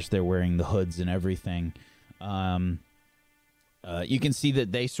Eaters, they're wearing the hoods and everything, you can see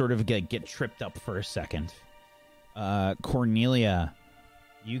that they sort of get tripped up for a second. Cornelia,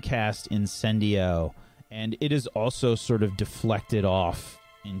 you cast Incendio, and it is also sort of deflected off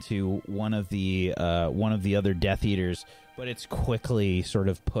into one of the other Death Eaters, but it's quickly sort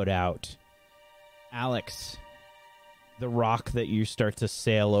of put out. Alex, the rock that you start to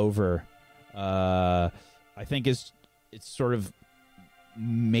sail over, I think it's sort of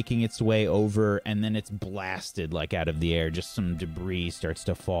making its way over, and then it's blasted like out of the air. Just some debris starts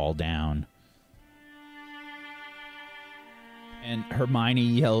to fall down. And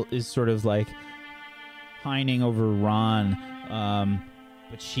Hermione is sort of like pining over Ron,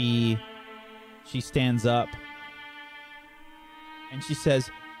 but she stands up and she says,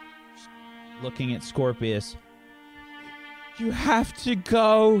 looking at Scorpius, "You have to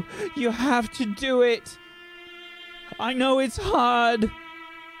go. You have to do it. I know it's hard,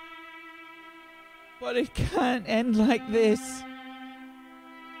 but it can't end like this.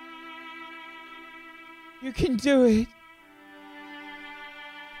 You can do it.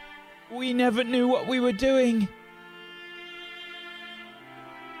 We never knew what we were doing.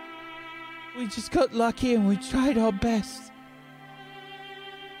 We just got lucky and we tried our best.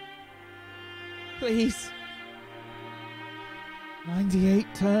 Please.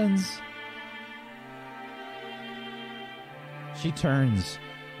 98 turns." She turns,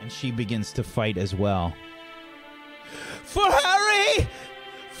 and she begins to fight as well. "For Harry!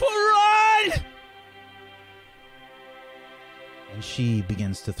 For Ron!" And she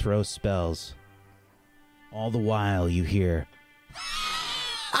begins to throw spells. All the while, you hear...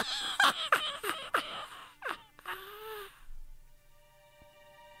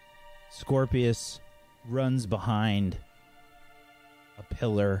 Scorpius runs behind a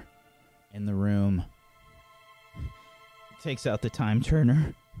pillar in the room. Takes out the time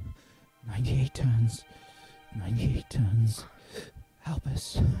turner. 98 turns. 98 turns. Help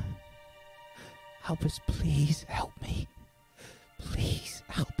us. Help us, please. Help me. Please,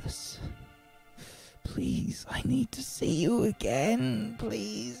 help us. Please, I need to see you again.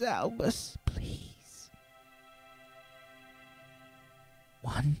 Please, help us. Please.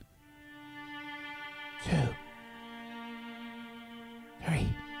 1, 2,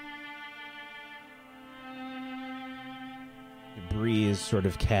 3. Debris is sort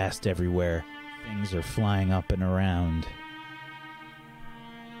of cast everywhere. Things are flying up and around.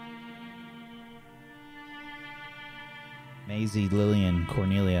 Maisie, Lillian,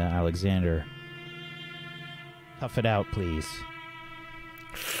 Cornelia, Alexander. Tough it out, please.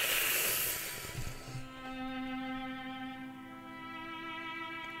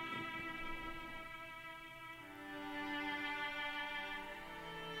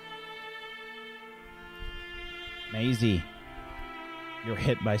 Maisie, you're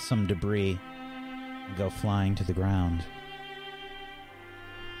hit by some debris and go flying to the ground.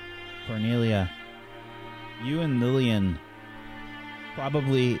 Cornelia, you and Lillian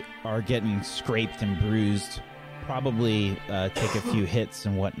probably are getting scraped and bruised. Probably take a few hits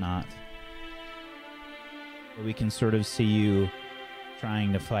and whatnot. But we can sort of see you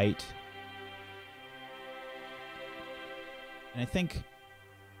trying to fight. And I think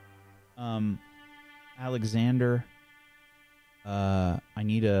Alexander, I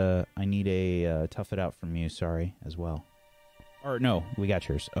need a tough it out from you, sorry, as well. Or no, we got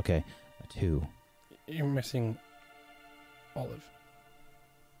yours. Okay. A 2. You're missing Olive.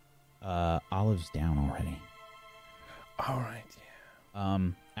 Olive's down already. Alright, yeah.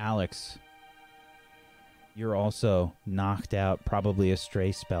 Alex, you're also knocked out. Probably a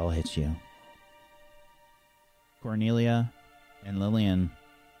stray spell hits you. Cornelia and Lillian,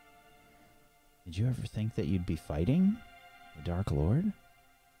 did you ever think that you'd be fighting the Dark Lord?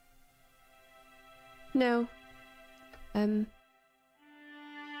 No. I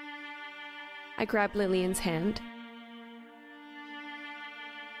grab Lillian's hand.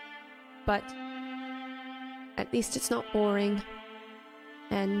 But at least it's not boring.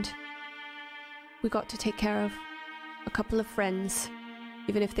 And we got to take care of a couple of friends,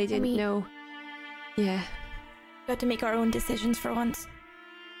 even if they didn't know. Yeah. Got to make our own decisions for once.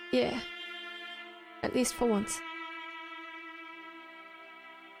 Yeah. At least for once.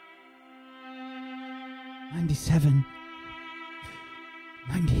 97.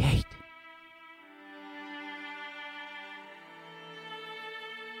 98.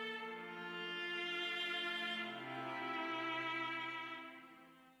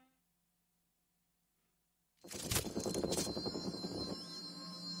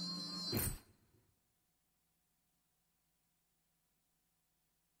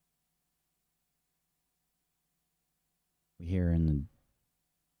 We hear in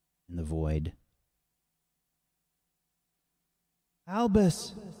the void.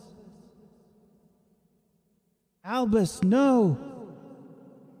 Albus! Albus, no!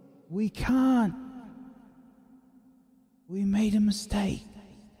 We can't. We made a mistake.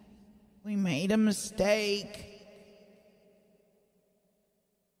 We made a mistake.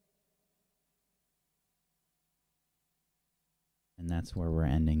 And that's where we're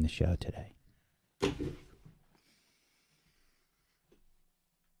ending the show today.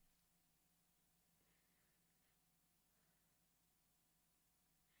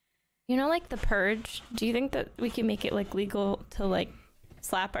 You know, like The Purge, do you think that we can make it, like, legal to, like,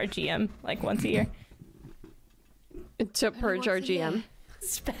 slap our GM, like, once a year? To purge our GM.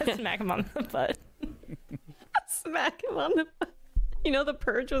 Smack him on the butt. Smack him on the butt. You know, The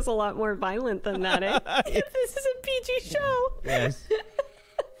Purge was a lot more violent than that, eh? This is a PG show. Yes.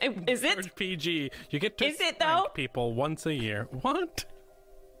 Is it? Purge PG. You get to Is it, spank though? people once a year. What?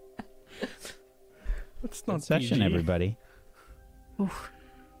 That's not Good session, PG. everybody. Oof.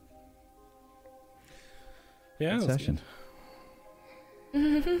 Yeah, Good that's session.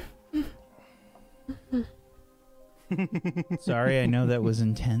 Sorry, I know that was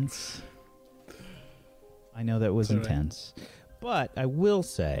intense. I know that was It's all right. intense. But I will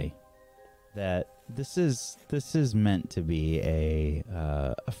say that this is meant to be a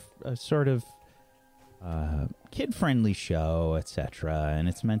sort of kid-friendly show, etc., and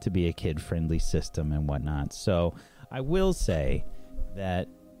it's meant to be a kid-friendly system and whatnot. So I will say that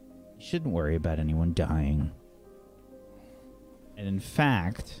you shouldn't worry about anyone dying. And in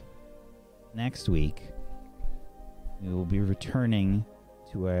fact, next week we will be returning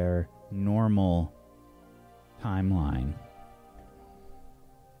to our normal timeline.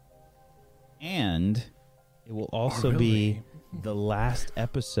 And it will also be the last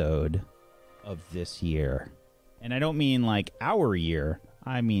episode of this year. And I don't mean like our year,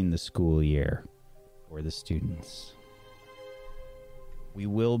 I mean the school year for the students. We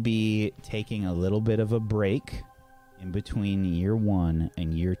will be taking a little bit of a break in between year 1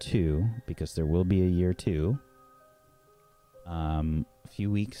 and year 2, because there will be a year 2. A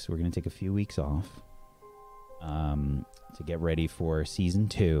few weeks. We're going to take a few weeks off to get ready for season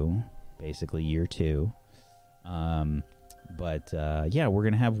 2, basically year 2. But yeah, we're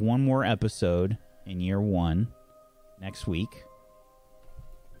going to have one more episode in year 1 next week.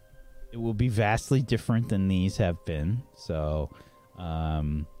 It will be vastly different than these have been. So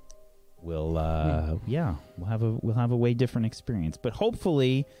we'll have a way different experience. But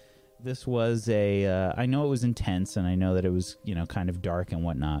hopefully this was I know it was intense, and I know that it was, kind of dark and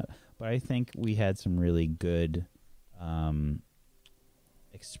whatnot, but I think we had some really good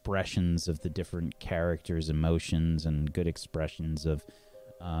expressions of the different characters' emotions, and good expressions of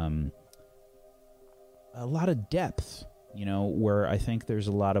a lot of depth, where I think there's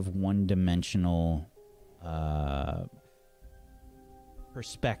a lot of one-dimensional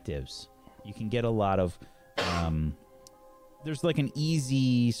perspectives. You can get a lot of there's like an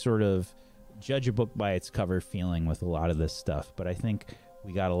easy sort of judge a book by its cover feeling with a lot of this stuff, but I think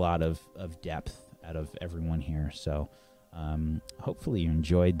we got a lot of depth out of everyone here. So hopefully you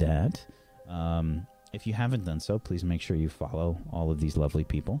enjoyed that. If you haven't done so, please make sure you follow all of these lovely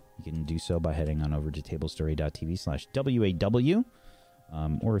people. You can do so by heading on over to tablestory.tv/WAW.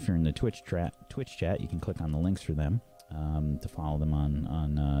 Or if you're in the Twitch chat, you can click on the links for them to follow them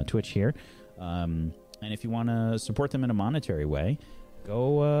on Twitch here. And if you want to support them in a monetary way,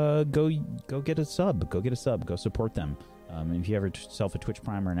 go get a sub. Go support them. If you have yourself a Twitch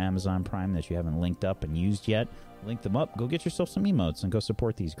Prime or an Amazon Prime that you haven't linked up and used yet, link them up. Go get yourself some emotes and go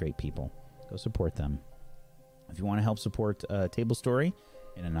support these great people. Go support them. If you want to help support Table Story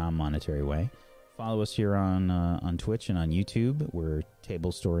in a non-monetary way, follow us here on Twitch and on YouTube. We're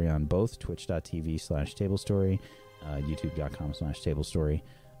Table Story on both twitch.tv/tablestory, youtube.com/tablestory.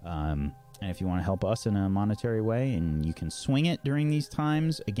 And if you want to help us in a monetary way and you can swing it during these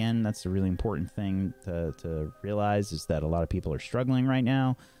times, again, that's a really important thing to realize, is that a lot of people are struggling right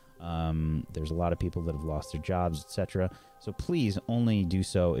now. There's a lot of people that have lost their jobs, etc. So please only do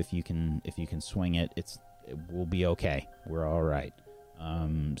so if you can swing it. It will be okay. We're all right.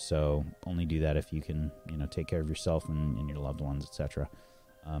 So only do that if you can, take care of yourself and your loved ones, etc.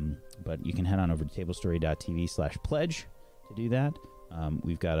 But you can head on over to tablestory.tv/pledge to do that.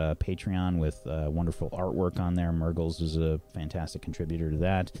 We've got a Patreon with wonderful artwork on there. Murgles is a fantastic contributor to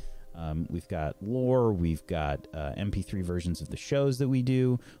that. We've got lore. We've got MP3 versions of the shows that we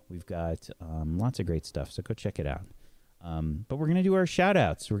do. We've got lots of great stuff, so go check it out. But we're going to do our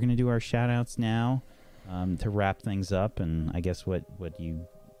shout-outs. We're going to do our shout-outs now to wrap things up. And I guess what you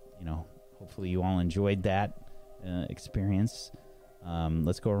hopefully you all enjoyed that experience.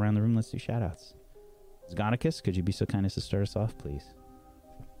 Let's go around the room. Let's do shout-outs. Zgonicus, could you be so kind as to start us off, please?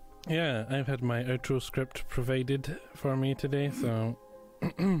 Yeah, I've had my outro script provided for me today, so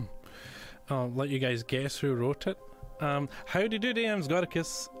I'll let you guys guess who wrote it. Howdy doody, I'm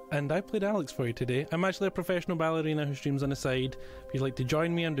Zgonicus, and I played Alex for you today. I'm actually a professional ballerina who streams on the side. If you'd like to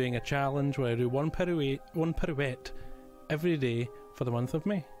join me, I'm doing a challenge where I do one pirouette every day for the month of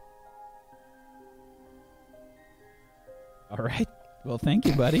May. All right. Well, thank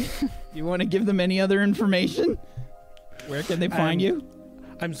you, buddy. You want to give them any other information? Where can they find you?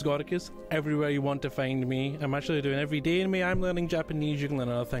 I'm Zgonicus, everywhere you want to find me. I'm actually doing every day in May. I'm learning Japanese, you can learn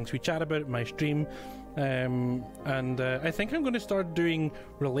other things. We chat about it in my stream. And I think I'm going to start doing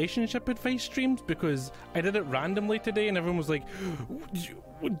relationship advice streams, because I did it randomly today and everyone was like,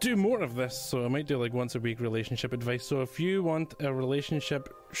 do more of this. So I might do like once a week relationship advice. So if you want a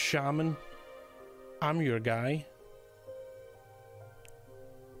relationship shaman, I'm your guy.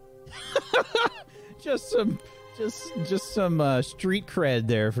 Just some street cred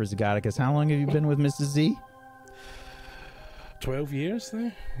there for Zgonicus. How long have you been with Mrs. Z? 12 years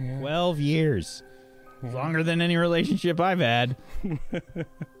there? Yeah. 12 years. Yeah. Longer than any relationship I've had.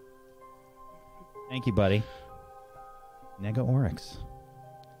 Thank you, buddy. Nega Oryx.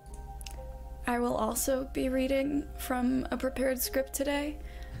 I will also be reading from a prepared script today.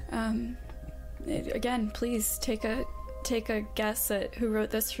 Again, please take a guess at who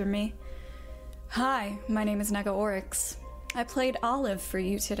wrote this for me. Hi, my name is Nega Oryx. I played Olive for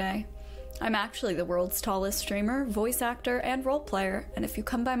you today. I'm actually the world's tallest streamer, voice actor, and role player, and if you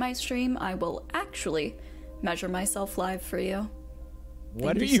come by my stream, I will actually measure myself live for you.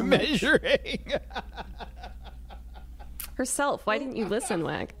 What are you measuring? Herself. Why didn't you listen,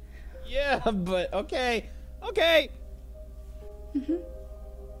 Wag? Yeah, but okay. Mm-hmm.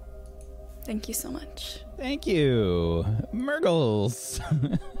 Thank you so much. Thank you. Murgles.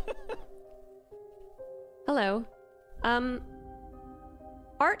 Hello.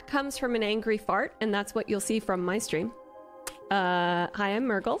 Art comes from an angry fart, and that's what you'll see from my stream. Hi, I'm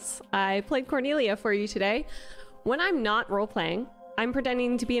Murgles. I played Cornelia for you today. When I'm not role-playing, I'm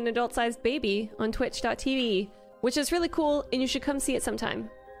pretending to be an adult-sized baby on twitch.tv, which is really cool, and you should come see it sometime.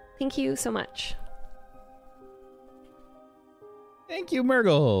 Thank you so much. Thank you,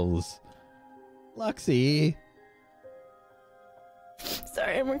 Murgles. Luxie.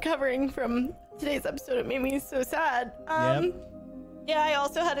 Sorry, I'm recovering from today's episode. It made me so sad. Yeah, I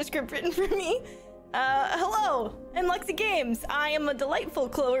also had a script written for me. Hello, I'm Luxie Games. I am a delightful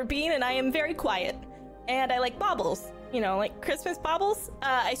clover bean, and I am very quiet. And I like baubles, like Christmas baubles.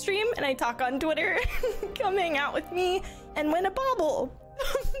 I stream and I talk on Twitter. Come hang out with me and win a bauble.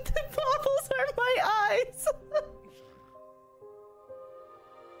 The baubles are my eyes.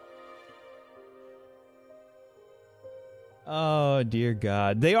 Oh, dear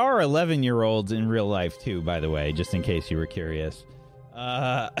God. They are 11-year-olds in real life, too, by the way, just in case you were curious.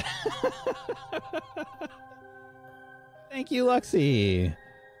 Thank you, Luxie.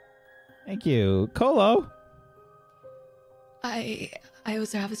 Thank you. Colo? I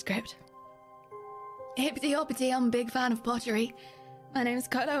also have a script. Hippity hoppity, I'm a big fan of pottery. My name is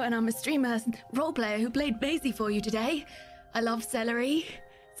Kolo, and I'm a streamer and role player who played Maisie for you today. I love Celery.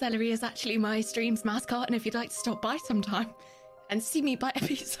 Celery is actually my stream's mascot, and if you'd like to stop by sometime and see me bite a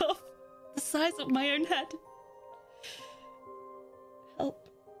piece off the size of my own head. Help.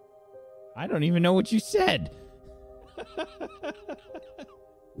 I don't even know what you said.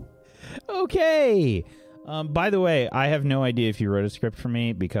 Okay. By the way, I have no idea if you wrote a script for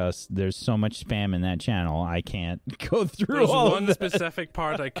me because there's so much spam in that channel. I can't go through There's all one of that. specific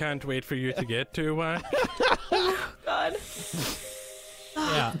part I can't wait for you to get to, Wack. God.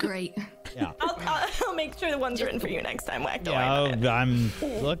 Yeah. Great. Yeah. I'll make sure the one's written for you next time, Wack. Don't worry Yeah, about it.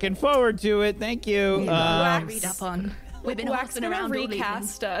 I'm looking forward to it. Thank you. Read up on. We've been Wax horsing gonna around all evening.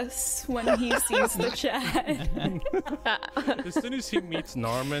 recast us when he sees the chat. As soon as he meets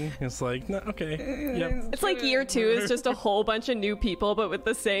Norman, it's like, no, okay, yep. It's like year 2 is just a whole bunch of new people, but with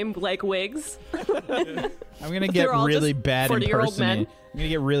the same like wigs. I'm gonna get They're all really just bad 40-year-old men. I'm gonna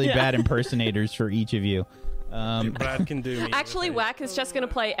get really bad impersonators for each of you. Brad can do me. Actually, Wack is just going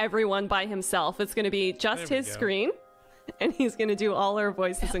to play everyone by himself. It's going to be just There we his go. screen, and he's going to do all our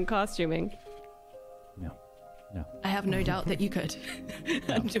voices and costuming. No. I have no doubt that you could.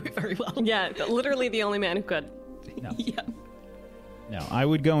 And do it very well. Yeah, literally the only man who could. Yeah. No, I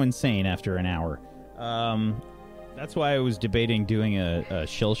would go insane after an hour. That's why I was debating doing a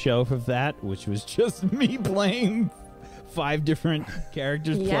shill show of that, which was just me playing 5 different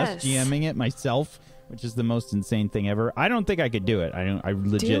characters Yes. plus GMing it myself, which is the most insane thing ever. I don't think I could do it. I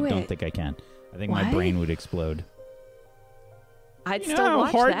legit Do don't it. think I can. I think my Why? brain would explode. I'd You know still how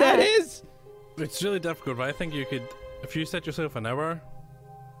watch hard that is? It's really difficult, but I think you could, if you set yourself an hour,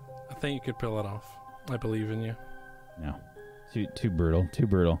 I think you could pull it off. I believe in you. No. Too brutal. Too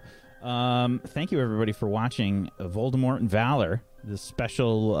brutal. Thank you, everybody, for watching Voldemort and Valor, the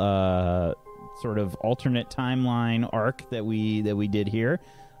special sort of alternate timeline arc that we did here.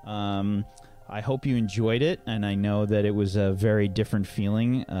 I hope you enjoyed it, and I know that it was a very different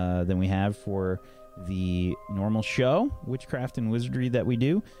feeling than we have for the normal show, Witchcraft and Wizardry, that we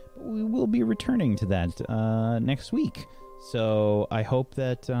do. But we will be returning to that next week. So I hope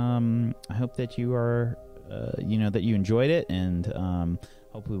that you are that you enjoyed it, and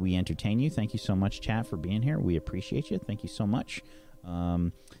hopefully we entertain you. Thank you so much, chat, for being here. We appreciate you. Thank you so much.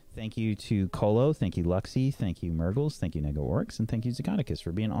 Thank you to Kolo. Thank you, Luxie. Thank you, Murgles. Thank you, Negaworks. And thank you, Zagonicus,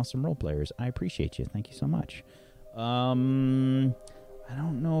 for being awesome role players. I appreciate you. Thank you so much. I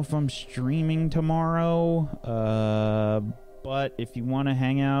don't know if I'm streaming tomorrow, but if you want to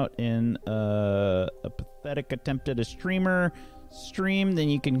hang out in a pathetic attempt at a streamer stream, then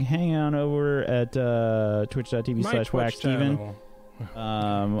you can hang on over at twitch.tv/WackSteven.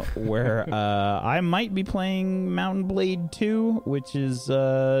 Where I might be playing Mountain Blade 2, which is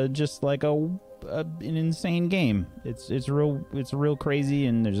just like an insane game. It's real crazy,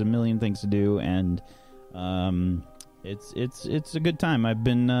 and there's a million things to do, and it's a good time. I've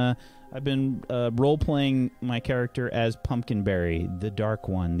been role playing my character as Pumpkinberry, the dark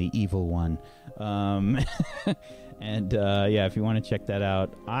one, the evil one. And yeah, if you want to check that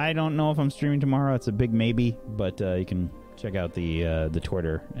out, I don't know if I'm streaming tomorrow. It's a big maybe, but you can check out the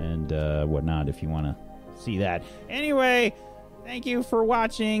Twitter and whatnot if you want to see that. Anyway, thank you for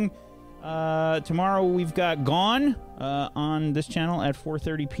watching. Tomorrow we've got Gone on this channel at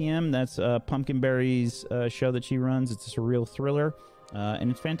 4:30 p.m. That's Pumpkinberry's show that she runs. It's a surreal thriller,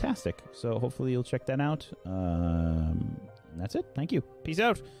 and it's fantastic. So hopefully you'll check that out. And that's it. Thank you. Peace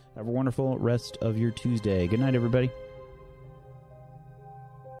out. Have a wonderful rest of your Tuesday. Good night, everybody.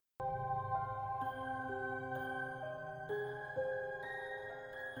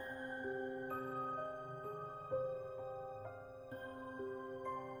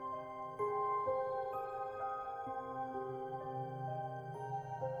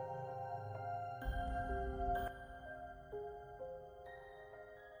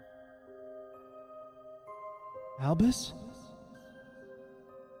 Albus?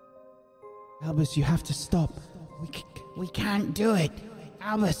 Albus, you have to stop. We can't do it.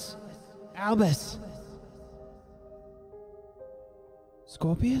 Albus! Albus!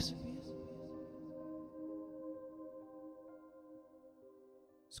 Scorpius?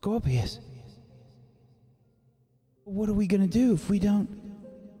 Scorpius? What are we gonna do if we don't?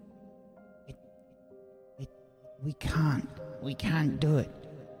 We can't. We can't do it.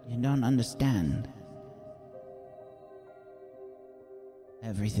 You don't understand.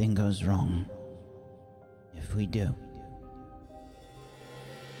 Everything goes wrong if we do.